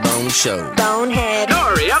 Bobby Bones Show. Bonehead.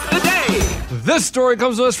 Story of the day. This story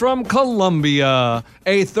comes to us from Colombia.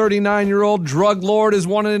 A 39-year-old drug lord is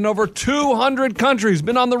wanted in over 200 countries,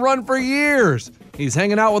 been on the run for years. He's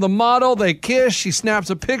hanging out with a model. They kiss. She snaps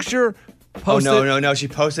a picture. Post it. No. She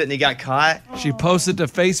posted it and he got caught. She posted to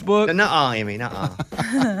Facebook. Nuh-uh, Amy, nuh-uh.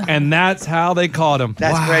 And that's how they caught him.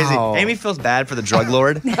 That's crazy. Amy feels bad for the drug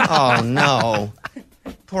lord. Oh, no.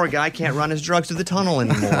 Poor guy can't run his drugs through the tunnel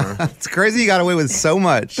anymore. It's crazy he got away with so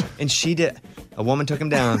much. And she did. A woman took him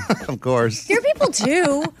down. Of course. There are people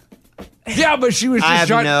too. Yeah, but she was just I have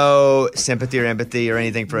trying. no sympathy or empathy or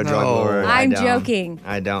anything for a drug lord. I'm joking.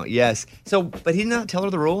 I don't. Yes. So, but he did not tell her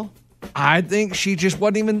the rule? I think she just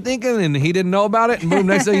wasn't even thinking, and he didn't know about it. And boom,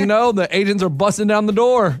 next thing you know, the agents are busting down the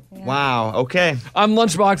door. Yeah. Wow. Okay. I'm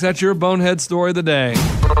Lunchbox. That's your bonehead story of the day.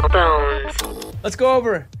 Let's go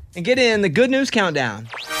over and get in the good news countdown.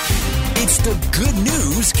 It's the Good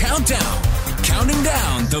News Countdown. Counting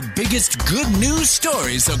down the biggest good news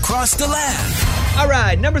stories across the land. All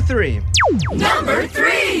right, number 3. Number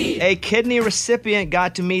 3. A kidney recipient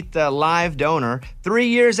got to meet the live donor 3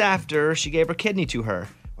 years after she gave her kidney to her.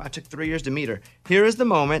 Wow, it took 3 years to meet her. Here is the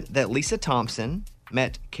moment that Lisa Thompson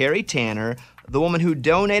met Carrie Tanner, the woman who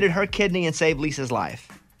donated her kidney and saved Lisa's life.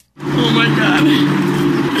 Oh my God.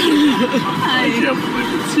 I can't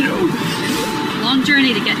believe it's you. Long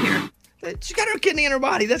journey to get here. She got her kidney in her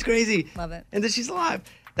body. That's crazy. Love it. And that she's alive.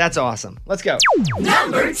 That's awesome. Let's go.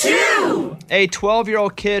 Number 2. A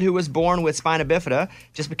 12-year-old kid who was born with spina bifida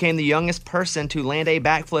just became the youngest person to land a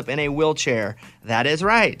backflip in a wheelchair. That is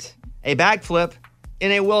right. A backflip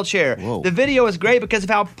in a wheelchair. Whoa. The video is great because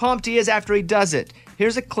of how pumped he is after he does it.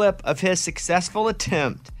 Here's a clip of his successful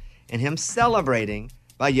attempt and him celebrating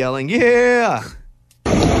by yelling, "Yeah!"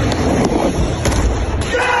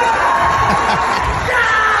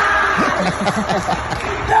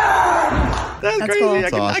 That's crazy. Cool.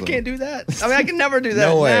 That's awesome. I can't do that. I mean, I can never do that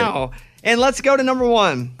No way. now. And let's go to number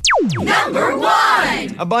 1. Number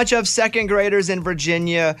 1. A bunch of second graders in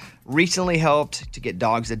Virginia recently helped to get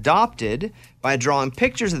dogs adopted by drawing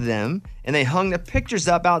pictures of them, and they hung the pictures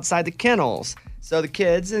up outside the kennels. So the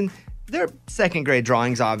kids, and they're second grade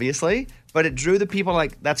drawings, obviously, but it drew the people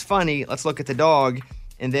like, that's funny, let's look at the dog.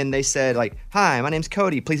 And then they said, like, hi, my name's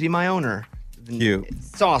Cody, please be my owner. Cute.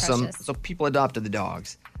 It's awesome. Precious. So people adopted the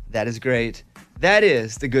dogs. That is great. That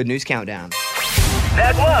is the Good News Countdown.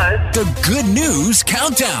 That was the Good News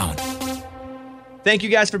Countdown. Thank you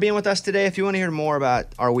guys for being with us today. If you want to hear more about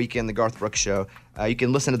our weekend, the Garth Brooks Show, you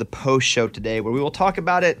can listen to the post show today where we will talk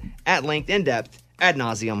about it at length, in depth, ad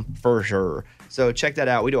nauseum, for sure. So check that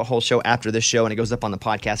out. We do a whole show after this show, and it goes up on the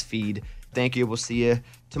podcast feed. Thank you. We'll see you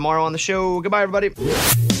tomorrow on the show. Goodbye, everybody.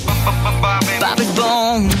 Bobby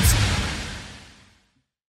Bones.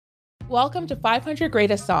 Welcome to 500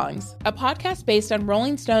 Greatest Songs, a podcast based on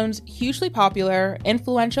Rolling Stone's hugely popular,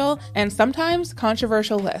 influential, and sometimes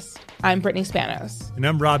controversial list. I'm Brittany Spanos. And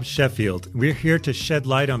I'm Rob Sheffield. We're here to shed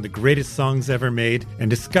light on the greatest songs ever made and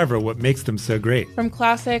discover what makes them so great. From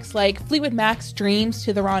classics like Fleetwood Mac's Dreams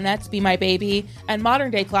to the Ronettes' Be My Baby, and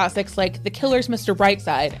modern-day classics like The Killer's Mr.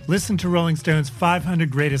 Brightside. Listen to Rolling Stone's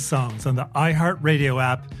 500 Greatest Songs on the iHeartRadio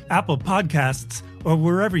app, Apple Podcasts, or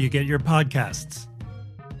wherever you get your podcasts.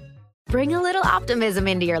 Bring a little optimism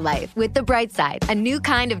into your life with The Bright Side, a new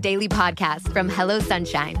kind of daily podcast from Hello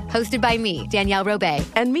Sunshine, hosted by me, Danielle Robay.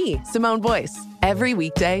 And me, Simone Boyce. Every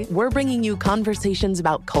weekday, we're bringing you conversations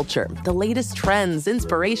about culture, the latest trends,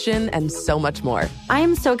 inspiration, and so much more. I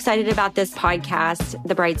am so excited about this podcast,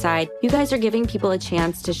 The Bright Side. You guys are giving people a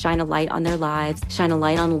chance to shine a light on their lives, shine a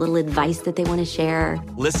light on a little advice that they want to share.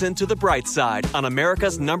 Listen to The Bright Side on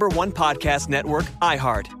America's #1 podcast network,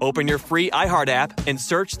 iHeart. Open your free iHeart app and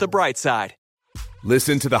search The Bright Side.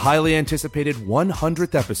 Listen to the highly anticipated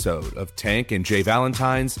 100th episode of Tank and Jay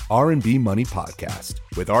Valentine's R&B Money Podcast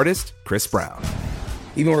with artist Chris Brown.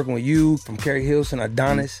 Even working with you, from Carrie Hilson,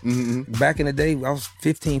 Adonis, back in the day, I was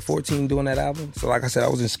 15, 14 doing that album. So like I said, I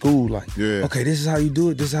was in school like, okay, this is how you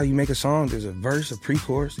do it. This is how you make a song. There's a verse, a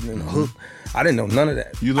pre-chorus, and then a hook. I didn't know none of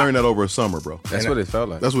that. You learned that over a summer, bro. That's what it felt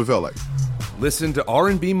like. That's what it felt like. Listen to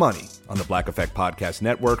R&B Money on the Black Effect Podcast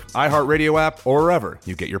Network, iHeartRadio app, or wherever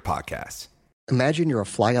you get your podcasts. Imagine you're a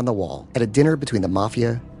fly on the wall at a dinner between the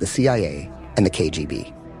Mafia, the CIA, and the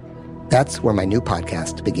KGB. That's where my new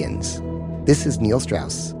podcast begins. This is Neil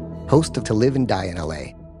Strauss, host of To Live and Die in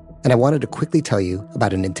LA, and I wanted to quickly tell you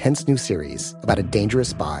about an intense new series about a dangerous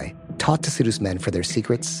spy taught to seduce men for their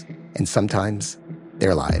secrets and sometimes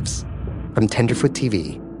their lives. From Tenderfoot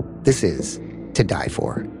TV, this is To Die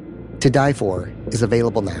For. To Die For is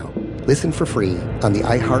available now. Listen for free on the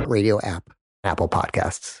iHeartRadio app, Apple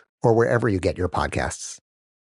Podcasts, or wherever you get your podcasts.